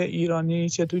جامعه ایرانی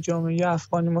چه تو جامعه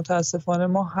افغانی متاسفانه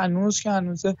ما هنوز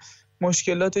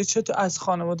مشکلات، چه تو از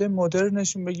خانواده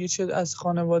مدرنشون بگی چه از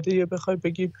خانواده بخوای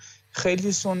بگی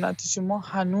خیلی سنتیش، ما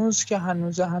هنوز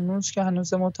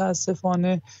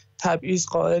متاسفانه تبعیض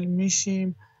قائل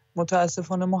میشیم.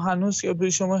 متاسفانه ما هنوز که به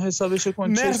شما حسابش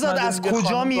کن. مهرزاد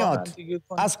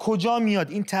از کجا میاد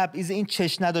این تبعیض، این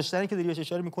چش نداشتنی که داری بهش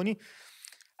اشاره میکنی؟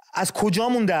 از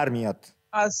کجامون در میاد؟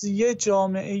 از یه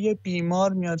جامعه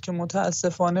بیمار میاد که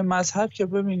متاسفانه مذهب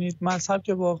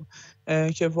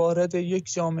که وارد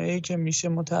یک جامعه که میشه،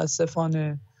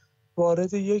 متاسفانه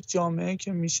وارد یک جامعه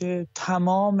که میشه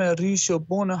تمام ریش و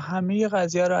بن و همه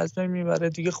قضیه رو از بین میبره.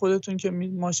 دیگه خودتون که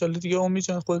ماشاءالله دیگه امید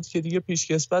جان، خودت که دیگه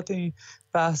پیشکسوت این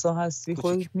بحثا هستی،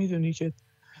 خودت میدونی که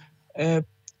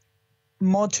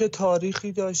ما چه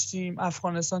تاریخی داشتیم،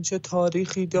 افغانستان چه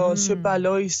تاریخی داشت، چه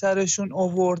بلایی سرشون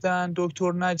آوردن.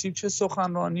 دکتر نجیب چه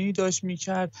سخنرانی داشت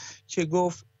میکرد که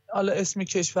گفت حالا اسم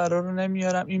کشورها رو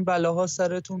نمیارم، این بلاها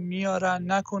سرتون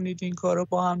میارن، نکنید این کارو،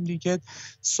 با هم دیگه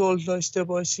صلح داشته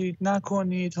باشید،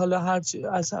 نکنید، حالا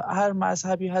از هر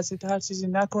مذهبی هستید هر چیزی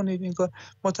نکنید این کار.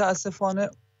 متاسفانه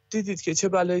دیدید که چه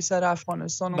بلایی سر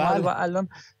افغانستان اومده و الان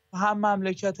هم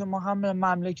مملکت ما هم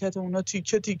مملکت اونا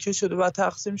تیکه تیکه شده و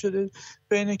تقسیم شده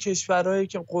بین کشورهایی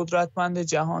که قدرتمند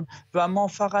جهان و ما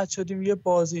فقط شدیم یه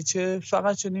بازیچه،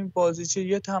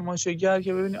 یه تماشاگر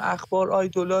که ببینیم اخبار آی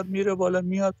دلار میره بالا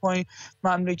میاد پایین،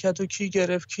 مملکت رو کی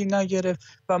گرفت کی نگرفت.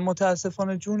 و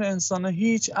متاسفانه جون انسان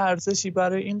هیچ ارزشی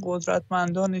برای این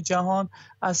قدرتمندان جهان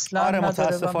اصلا نداره.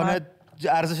 متاسفانه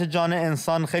ارزش جان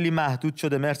انسان خیلی محدود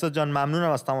شده. مرساد جان ممنونم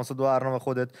از تماس دو برنامه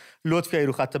خودت. لطف کردی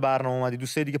رو خط برنامه اومدی.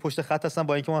 دوستای دیگه پشت خط هستن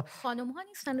با اینکه ما خانم‌ها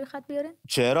نیستن روی خط بیارن.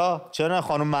 چرا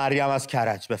خانم مریم از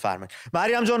کرج بفرمایید.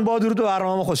 مریم جان با درود به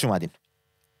برنامه خوش اومدین.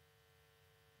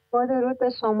 با درود به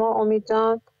شما امید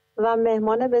جان و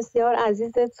مهمان بسیار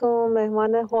عزیزتون،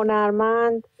 مهمان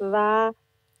هنرمند و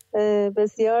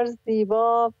بسیار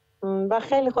زیبا و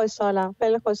خیلی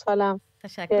خوشحالم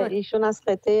که ایشون از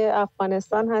خطه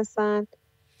افغانستان هستن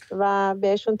و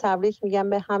بهشون تبریک میگم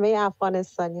به همه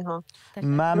افغانستانی ها.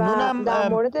 ممنونم. در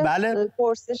مورد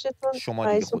پرسشتون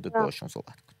شما دیگه خودت باشون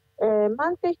صحبت کن.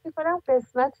 من فکر میکنم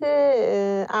قسمت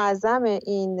اعظم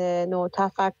این نوع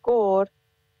تفکر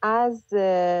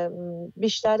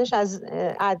بیشترش از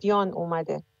ادیان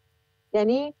اومده.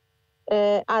 یعنی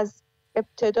از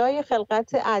ابتدای خلقت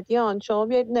ادیان شما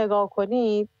بیاید نگاه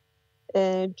کنید،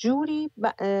 جوری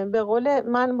به قول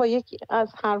من با یکی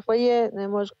از حرفای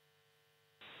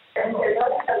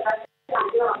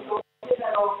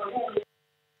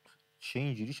چه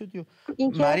اینجوری شدی؟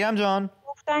 مریم جان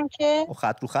گفتن که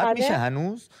خط رو خط میشه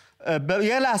هنوز؟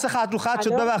 یه لحظه خط رو خط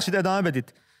شد، ببخشید ادامه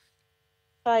بدید.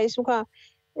 خواهش میکنم.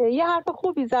 یه حرف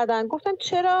خوبی زدن، گفتن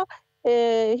چرا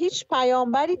هیچ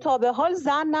پیامبری تا به حال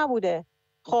زن نبوده.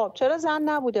 خب چرا زن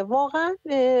نبوده؟ واقعا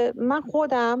من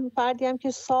خودم فردیم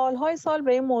که سالهای سال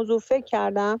به این موضوع فکر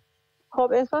کردم.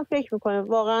 خب انسان فکر میکنه،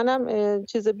 واقعا هم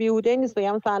چیز بیهوده نیست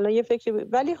بگم مثلا یه فکری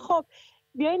ولی خب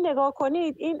بیاین نگاه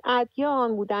کنید، این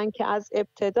ادیان بودن که از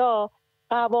ابتدا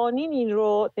قوانین این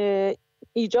رو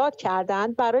ایجاد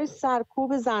کردن برای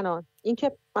سرکوب زنان.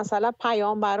 اینکه مثلا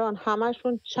پیامبران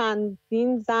همشون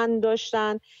چندین زن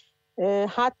داشتن،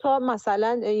 حتی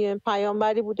مثلا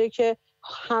پیامبری بوده که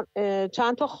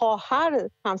چند تا خواهر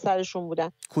همسرشون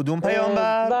بودن. کدوم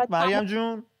پیامبر مریم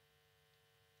جون؟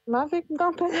 من فکر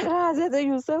میکنم پدر حضرت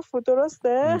یوسف بود،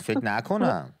 درسته؟ فکر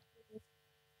نکنم.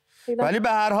 ولی به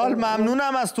هر حال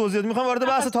ممنونم از توضیحات. میخوام وارد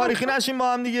بحث تاریخی نشیم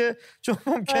با هم دیگه، چون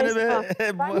ممکنه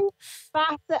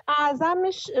بحث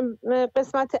اعظمش،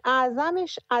 قسمت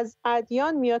اعظمش از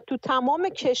ادیان میاد تو تمام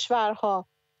کشورها،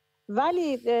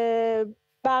 ولی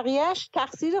بقیهش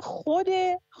تقصیر خود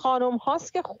خانم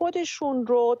هاست که خودشون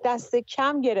رو دست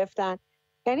کم گرفتن.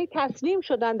 یعنی تسلیم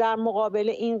شدن در مقابل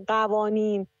این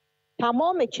قوانین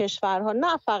تمام کشورها،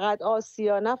 نه فقط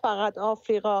آسیا، نه فقط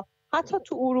آفریقا، حتی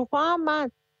تو اروپا هم.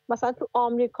 من مثلا تو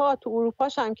آمریکا، تو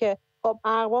اروپاشم که خب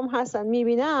اقوام هستن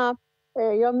میبینم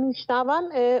یا میشنوم،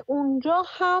 اونجا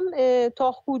هم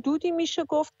تا حدودی میشه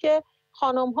گفت که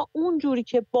خانم ها اونجوری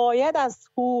که باید از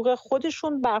حقوق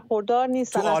خودشون برخوردار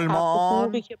نیستن.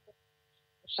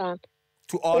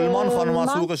 تو آلمان خانم ها از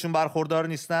حقوقشون برخوردار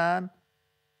نیستن.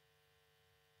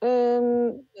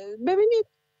 ببینید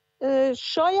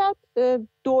شاید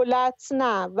دولت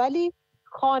نه، ولی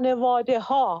خانواده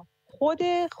ها، خود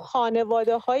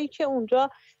خانواده هایی که اونجا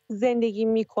زندگی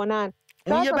میکنن،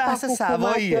 اون یه بحث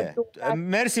سواییه.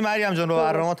 مرسی مریم جان رو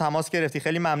برنامه تماس گرفتی،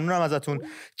 خیلی ممنونم ازتون.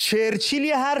 چرچیل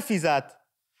یه حرفی زد،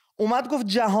 اومد گفت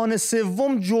جهان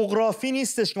سوم جغرافی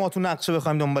نیستش که ما تو نقشه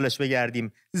بخوایم دنبالش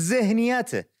بگردیم،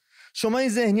 ذهنیته. شما این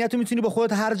ذهنیت رو میتونی با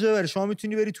خودت هر جا بری، شما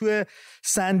میتونی بری توی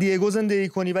سندیگو زندگی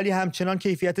کنی ولی همچنان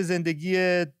کیفیت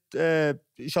زندگی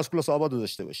شاسکولاس آباد رو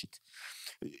داشته باشید.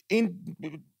 این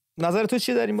نظر تو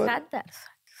چیه در این باره؟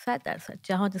 100%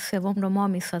 جهان سوم رو ما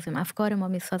میسازیم، افکار ما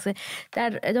میسازه.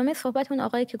 در ادامه صحبتون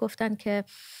آقایی که گفتن که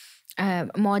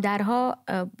مادرها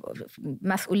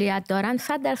مسئولیت دارن،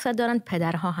 100% دارن،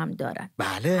 پدرها هم دارن.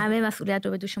 بله. همه مسئولیت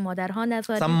رو به دوش مادرها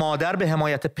نذاریم. مثلا مادر به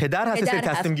حمایت پدر هست سری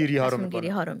تصمیم گیری ها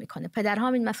رو میکنه. پدرها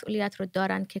این مسئولیت رو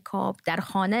دارن که در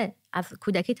خانه از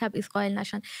کودکی تبعیض قائل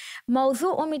نشن.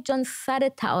 موضوع امید جان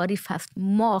سر تعاریف هست.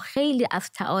 ما خیلی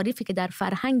از تعاریفی که در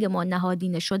فرهنگ ما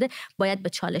نهادینه شده باید به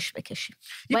چالش بکشیم،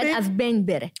 باید از بین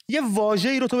بره. یه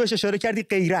واژه‌ای رو تو بهش اشاره کردی،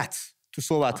 غیرت، تو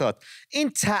صحبتات. این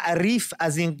تعریف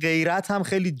از این غیرت هم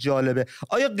خیلی جالبه.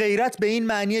 آیا غیرت به این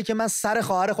معنیه که من سر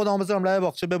خواهر خودم بذارم لای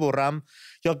باغچه ببرم،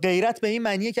 یا غیرت به این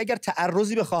معنیه که اگر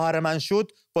تعرضی به خواهر من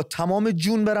شد با تمام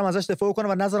جون برم ازش دفاع کنم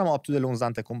و نذارم آب تو دل اون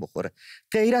زن تکون بخوره؟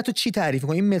 غیرت رو چی تعریف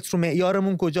کنیم؟ این متر و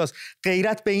معیارمون کجاست؟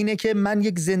 غیرت به اینه که من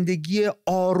یک زندگی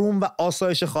آروم و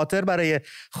آسایش خاطر برای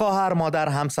خواهر، مادر،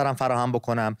 همسرم فراهم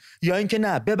بکنم، یا اینکه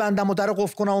نه ببندم و در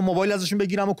قفل کنم و موبایل ازشون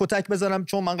بگیرم و کتک بزنم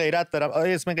چون من غیرت دارم؟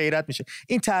 آیا اسم غیرت میشه؟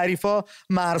 این تعریفا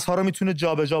مرزها رو میتونه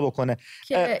جابجا بکنه.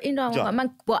 این رو من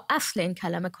با اصل این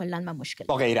کلمه کلا من مشکل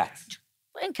با غیرت،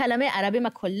 این کلمه عربی من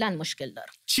کلا مشکل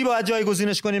دارم. چی باید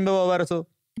جایگزینش کنیم به باور تو؟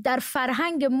 در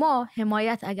فرهنگ ما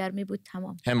حمایت اگر می بود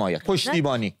تمام. حمایت،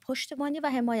 پشتیبانی و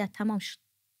حمایت تمام شد.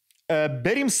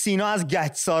 بریم سینا از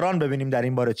گچساران ببینیم در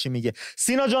این باره چی میگه.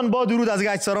 سینا جان با درود از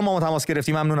گچساران ما تماس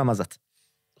گرفتیم، ممنونم ازت.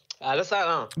 الو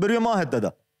سلام. بروی ماهت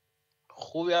دادا.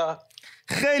 خوبه؟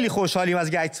 خیلی خوشحالیم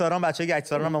از گچساران، بچه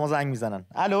گچساران هم به ما زنگ میزنن.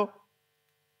 الو.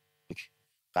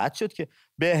 قطع شد که.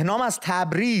 بهنام از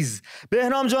تبریز.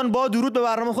 بهنام جان با درود به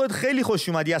برنامه خودت، خیلی خوش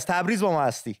اومدی، از تبریز با ما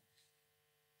هستی.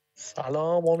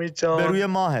 سلام امید جان. به روی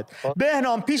ماهت.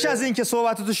 بهنام پیش از این که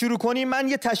صحبتتو شروع کنیم من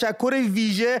یه تشکر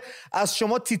ویژه از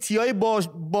شما تیتیای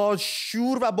با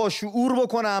شور و با شعور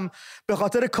بکنم به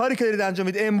خاطر کاری که دارید انجام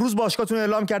میدید. امروز باشگاهتون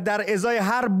اعلام کرد در ازای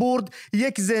هر برد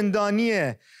یک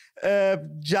زندانی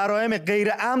جرایم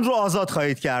غیر امن رو آزاد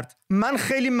خواهید کرد. من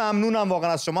خیلی ممنونم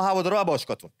واقعا از شما، هوادارا و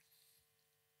باشگاهتون.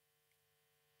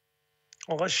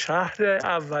 آقا شهر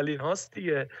اولین هاست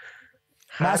دیگه.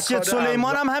 مسجد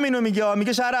سلیمان هم همینو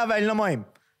میگه شهر اولین ماییم.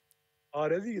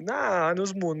 آره دیگه، نه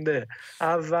هنوز مونده.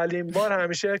 اولین بار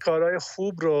همیشه کارهای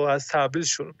خوب رو از تبریز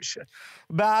شروع میشه.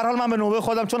 به هر حال من به نوبه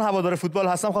خودم چون هوادار فوتبال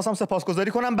هستم خواستم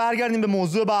سپاسگزاری کنم. برگردیم به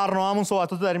موضوع برنامه‌مون،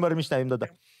 صحبتاتو در این باره میشنویم دادا.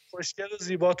 خوشگل و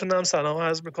زیباتون هم سلام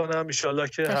عرض میکنم، ان شاءالله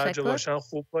که هر جا باشن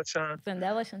خوب باشن.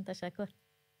 زنده باشن. تشکر.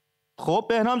 خب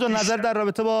بهنام جان نظر در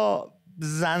رابطه با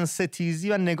زن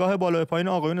ستیزی و نگاه بالا پایین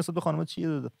آقایون نسبت به خانم‌ها چیه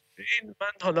داده؟ من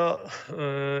حالا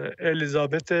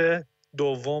الیزابت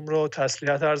دوم رو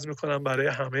تسلیت عرض میکنم برای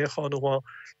همه خانوما.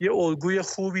 یه الگوی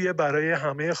خوبیه برای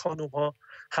همه خانوما.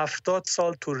 70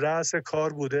 سال تو رأس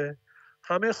کار بوده.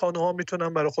 همه خانوما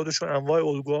میتونن برای خودشون انواع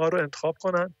الگوها رو انتخاب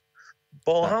کنن،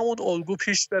 با همون الگو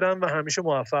پیش برن و همیشه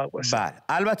موفق باشن. بله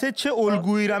البته چه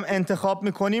الگویی رو انتخاب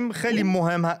میکنیم خیلی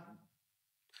مهم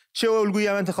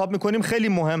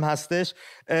هستش.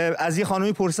 از یه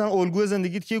خانومی پرسیدن الگوی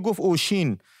زندگیت که گفت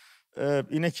اوشین.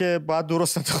 اینه که باید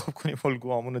درست انتخاب کنیم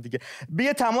الگوامونو دیگه.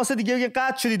 بیا تماس دیگه بگه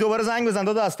قطع شدی دوباره زنگ بزن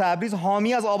دادا از تبریز.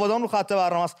 حامی از آبادان رو خط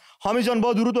برنامه است. حامی جان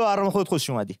با درود به برنامه خودت خوش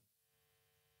اومدی.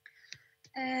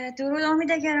 درود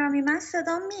امید گرامی، من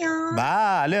صدام میاد؟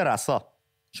 بله رسا،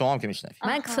 شما هم که میشنوی.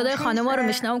 من صدای خانما رو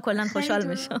میشنوم کلا خوشحال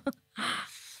میشم.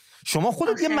 شما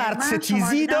خودت یه مرد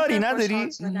ستیزی داری نداری؟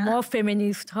 ما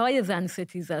فمینیست های زن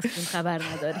ستیز هستیم، خبر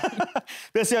نداری.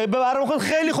 بسیار به برنامه خودت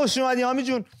خیلی خوش اومدی حامی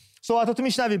جون، صحبتاتو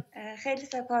میشنویم.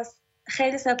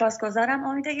 خیلی سپاسگزارم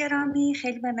امید گرامی.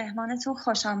 خیلی به مهمانتون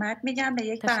خوش آمد میگم، به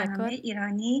یک برنامه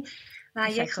ایرانی و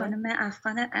یک خانم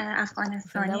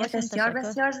افغانستانی بسیار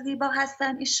بسیار زیبا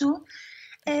هستن ایشون.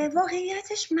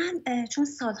 واقعیتش من چون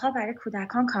سالها برای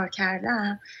کودکان کار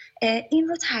کردم این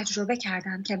رو تجربه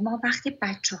کردم که ما وقتی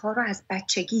بچه‌ها رو از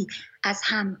بچگی از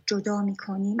هم جدا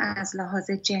می‌کنیم از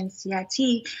لحاظ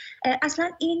جنسیتی،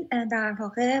 اصلا این در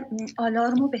واقع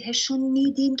آلارم رو بهشون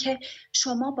میدیم که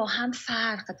شما با هم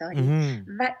فرق دارید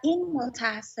و این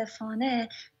متاسفانه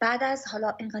بعد از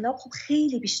حالا انقلاب خب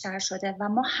خیلی بیشتر شده و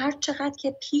ما هر چقدر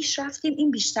که پیش رفتیم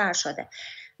این بیشتر شده.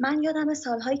 من یادم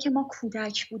سالهایی که ما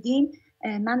کودک بودیم،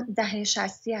 من دهه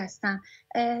 60 هستم،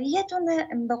 یه دونه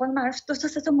به قول معروف 2 تا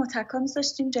 3 تا متکا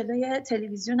می‌ذاشتیم جلوی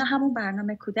تلویزیون همون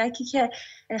برنامه کودکی که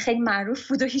خیلی معروف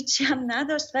بود و هیچی هم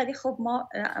نداشت، ولی خب ما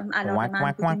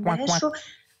علاقه‌مند بودیم بهش رو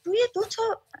روی 2 تا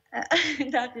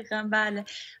دقیقاً بله،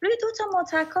 روی 2 تا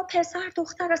متکا پسر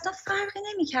دختر اصلا فرقی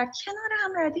نمی‌کرد، کنار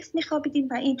هم ردیف می‌خوابیدیم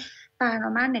و این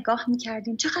برنامه نگاه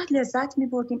می‌کردیم، چقدر لذت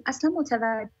می‌بردیم، اصلا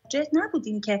متوجه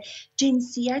نبودیم که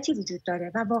جنسیتی وجود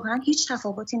داره و واقعاً هیچ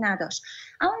تفاوتی نداشت.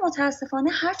 اما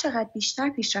متاسفانه هر چقدر بیشتر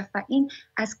پیشرفت و این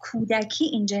از کودکی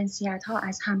این جنسیت‌ها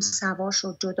از هم سوا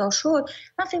شد، جدا شد،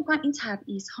 من فکر می‌کنم این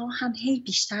تبعیض‌ها هم هی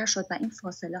بیشتر شد و این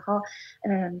فاصله‌ها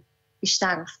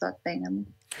بیشتر افتاد بینمون.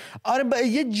 آره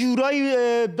یه جورایی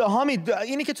حامید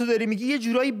اینی که تو داری میگی یه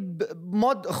جورایی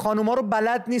ما خانوما رو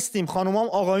بلد نیستیم، خانوما هم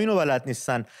آقایون رو بلد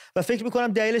نیستن و فکر میکنم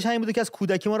دلیلش همین بوده که از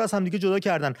کودکی ما رو از همدیگه جدا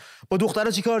کردن. با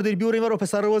دخترها چیکار داری؟ بیار اینور با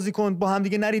پسر رو بازی کن، با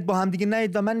همدیگه نرید، با همدیگه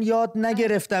نید و من یاد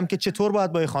نگرفتم که چطور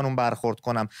باید با یک خانم برخورد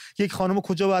کنم. یک خانم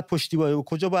کجا باید پشتیبانی و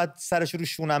کجا باید سرش رو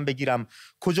شونم بگیرم،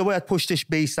 کجا باید پشتش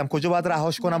بیستم، کجا باید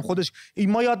رهاش کنم خودش.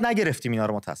 ما یاد نگرفتیم اینا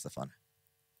رو متاسفانه.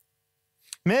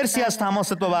 مرسی از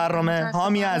تماست با برنامه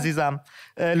حامی عزیزم،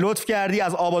 لطف کردی،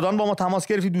 از آبادان با ما تماس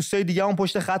گرفتی. دوستای دیگه هم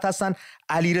پشت خط هستن.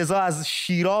 علیرضا از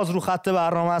شیراز رو خط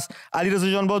برنامه است.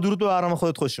 علیرضا جان با درود به برنامه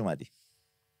خودت خوش اومدی.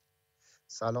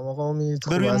 سلام آقا امید،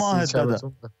 خوب هستید؟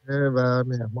 و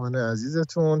مهمان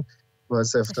عزیزتون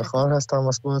باعث افتخار هست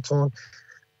تماس باهاتون.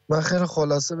 من خیلی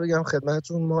خلاصه بگم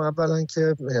خدمتتون، ما اولا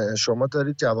که شما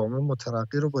دارید جوامع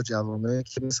مترقی رو با جوامع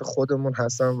که مثل خودمون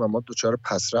هستن و ما دچار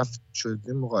پسرفت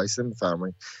شدیم مقایسه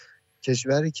می‌فرمایید.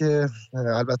 کشوری که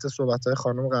البته صحبت‌های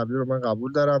خانم قبلی رو من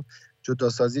قبول دارم،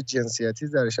 جداسازی جنسیتی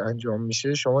درش انجام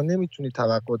میشه، شما نمیتونی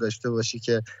توقع داشته باشی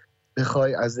که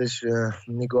بخوای ازش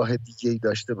نگاه دیگه‌ای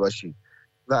داشته باشی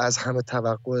و از همه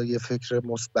توقع یه فکر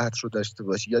مثبت رو داشته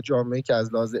باشی. یا جامعه‌ای که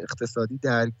از لحاظ اقتصادی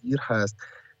درگیر هست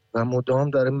و مدام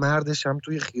داره، مردش هم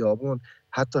توی خیابون،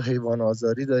 حتی حیوان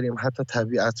آزاری داریم، حتی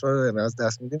طبیعت رو از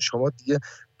دست میدیم، شما دیگه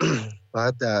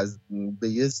باید به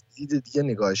یه دید دیگه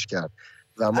نگاهش کرد.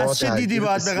 و ما از چه دیدی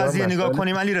باید به قضیه نگاه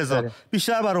کنیم علیرضا؟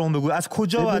 بیشتر برامون بگو، از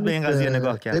کجا باید به این قضیه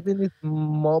نگاه کرد؟ ببینید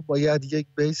ما باید یک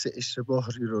بیس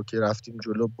اشتباهی رو که رفتیم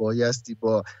جلو بایستی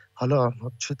با حالا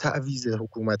چه تعویض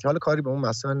حکومتی، حالا کاری به اون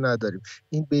مسائل نداریم،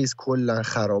 این بیس کلا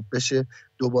خراب بشه،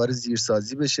 دوباره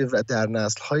زیرسازی بشه و در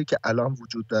نسل‌هایی که الان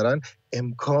وجود دارن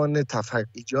امکان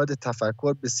ایجاد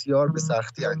تفکر بسیار به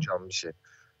سختی انجام میشه.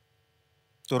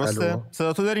 درسته؟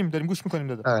 صدا تو داریم گوش میکنیم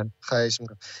دادا. خواهش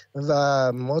میکنم.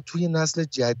 و ما توی نسل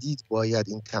جدید باید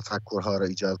این تفکرها رو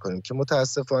ایجاد کنیم که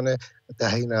متاسفانه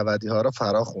دهه 90 ها رو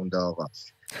فرا خونده آقا.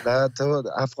 و تو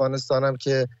افغانستان هم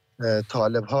که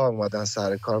طالب ها اومدن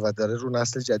سر کار و داره رو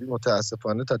نسل جدید،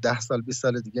 متاسفانه تا 10 سال 20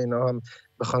 سال دیگه اینا هم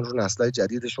بخوان رو نسل‌های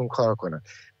جدیدشون کار کنن.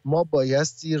 ما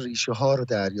بایستی ریشه ها رو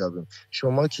دریابیم.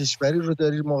 شما کشوری رو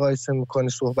داری مقایسه میکنی،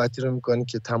 صحبتی رو میکنی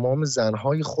که تمام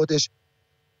زنهای خودش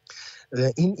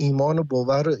این ایمان و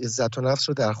باور و عزت و نفس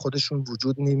رو در خودشون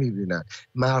وجود نمیبینن.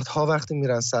 مردها وقتی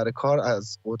میرن سر کار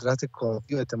از قدرت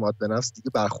کافی و اعتماد به نفس دیگه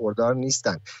برخوردار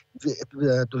نیستن.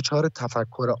 دوچار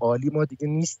تفکر عالی ما دیگه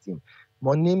نیستیم.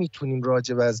 ما نمیتونیم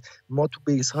راجع از ما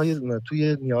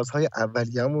توی نیازهای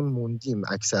اولیه‌مون موندیم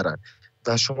اکثرا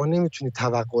و شما نمیتونی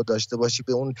توقع داشته باشی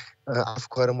به اون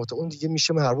افکار اون دیگه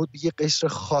میشه مربوط به یه قشر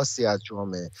خاصی از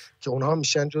جامعه که اونها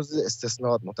میشن جزء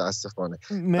استثناءات متاسفانه.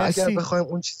 اگر بخوایم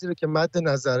اون چیزی رو که مد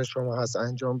نظر شما هست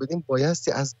انجام بدیم،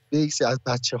 بایستی از بیس از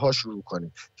بچه‌ها شروع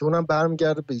کنیم که اونم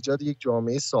برمیگرده به ایجاد یک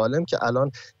جامعه سالم که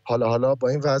الان حالا با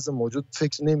این وضع موجود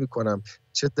فکر نمی‌کنم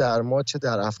چه در ما چه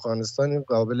در افغانستان این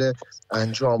قابل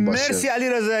انجام باشه. مرسی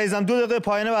علیرضا عزیزم. 2 دقیقه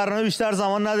پایان برنامه، بیشتر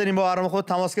زمان نداریم. با برنامه خود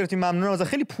تماس گرفتیم، ممنونم.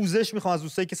 خیلی پوزش میخوام از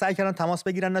دوستایی که سعی کردن تماس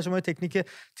بگیرن، نه شما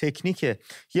تکنیکه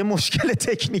یه مشکل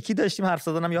تکنیکی داشتیم، حرف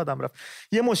زدنم یادم رفت،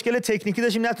 یه مشکل تکنیکی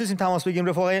داشتیم نتونستیم تماس بگیریم.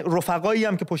 رفقایی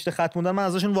هم که پشت خط موندن من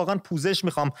ازشون واقعا پوزش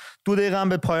میخوام. 2 دقیقه هم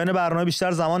به پایان برنامه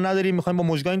بیشتر زمان نداریم، میخوایم با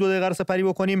مژگان 2 دقیقه رو سپری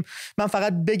بکنیم. من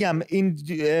فقط بگم این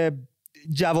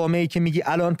جوامعی که میگی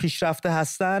الان پیشرفته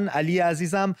هستن، علی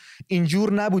عزیزم،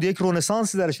 اینجور نبوده. یک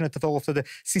رنسانسی درشون اتفاق افتاده.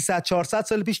 300 400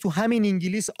 سال پیش تو همین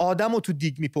انگلیس آدمو تو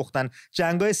دیگ میپختن،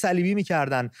 جنگای صلیبی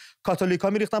میکردن، کاتولیکا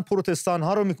میریختن، پروتستان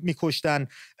ها رو میکشتن،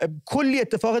 کلی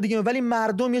اتفاق دیگه. ولی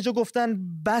مردم یه جا گفتن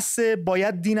بس،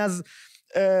 باید دین از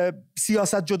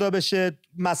سیاست جدا بشه،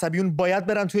 مذهبیون باید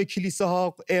برن توی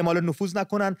کلیساها، اعمال نفوذ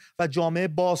نکنن و جامعه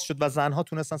باز شد و زنها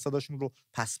تونستن صداشون رو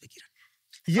پس بگیرن.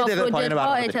 یه دقیقه پایان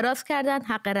برنامه اعتراض کردن،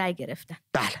 حق رأی گرفتن.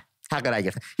 بله، حق رأی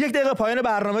گرفتن. یک دقیقه پایان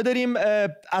برنامه داریم.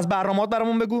 از برنامه‌ات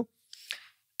برامون بگو.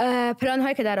 پلان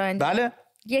هایی که در آینده. بله.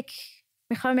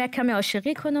 میخوام یک کمی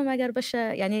عاشقی کنم اگر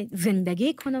بشه، یعنی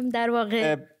زندگی کنم در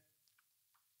واقع.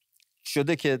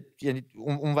 شده که یعنی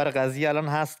اونور قضیه الان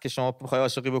هست که شما می‌خوای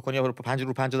عاشقی بکنی یا رو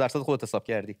 50% خودت حساب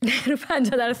کردی؟ رو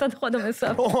 50% خودم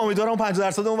حساب. امیدوارم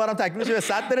 50% اونورم تکمیل شه، به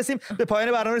 100 برسیم. به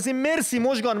پایان برنامه رسیم. مرسی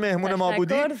مژگان، مهمون ما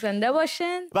بودی. زنده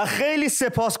باشین. و خیلی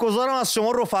سپاسگزارم از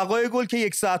شما رفقای گل که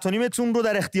 1 ساعت و نیمتون رو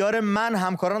در اختیار من،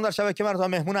 همکاران در شبکه مرتا،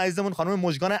 مهمون عزیزمون خانم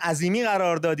مژگان عظیمی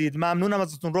قرار دادید. ممنونم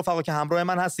ازتون رفقا که همراه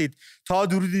من هستید. تا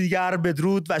درودی دیگر،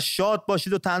 بدرود و شاد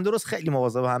باشید و تندرست. خیلی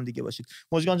مواظب هم دیگه باشید.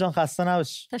 مژگان جان خسته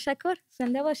نباش. تشکر.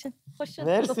 زنده باشین. خوش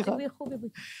شد. خوبی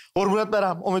بود. قربونت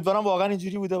برم. امیدوارم واقعا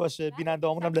اینجوری بوده باشه.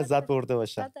 بیننده‌هامون هم لذت برده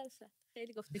باشن.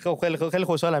 خیلی گفتید. خیلی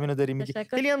خوشحالم اینو داریم میگی.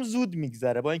 خیلی هم زود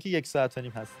میگذره با اینکه 1 ساعت و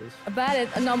نیم هستش.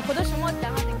 بله، نام خدا شما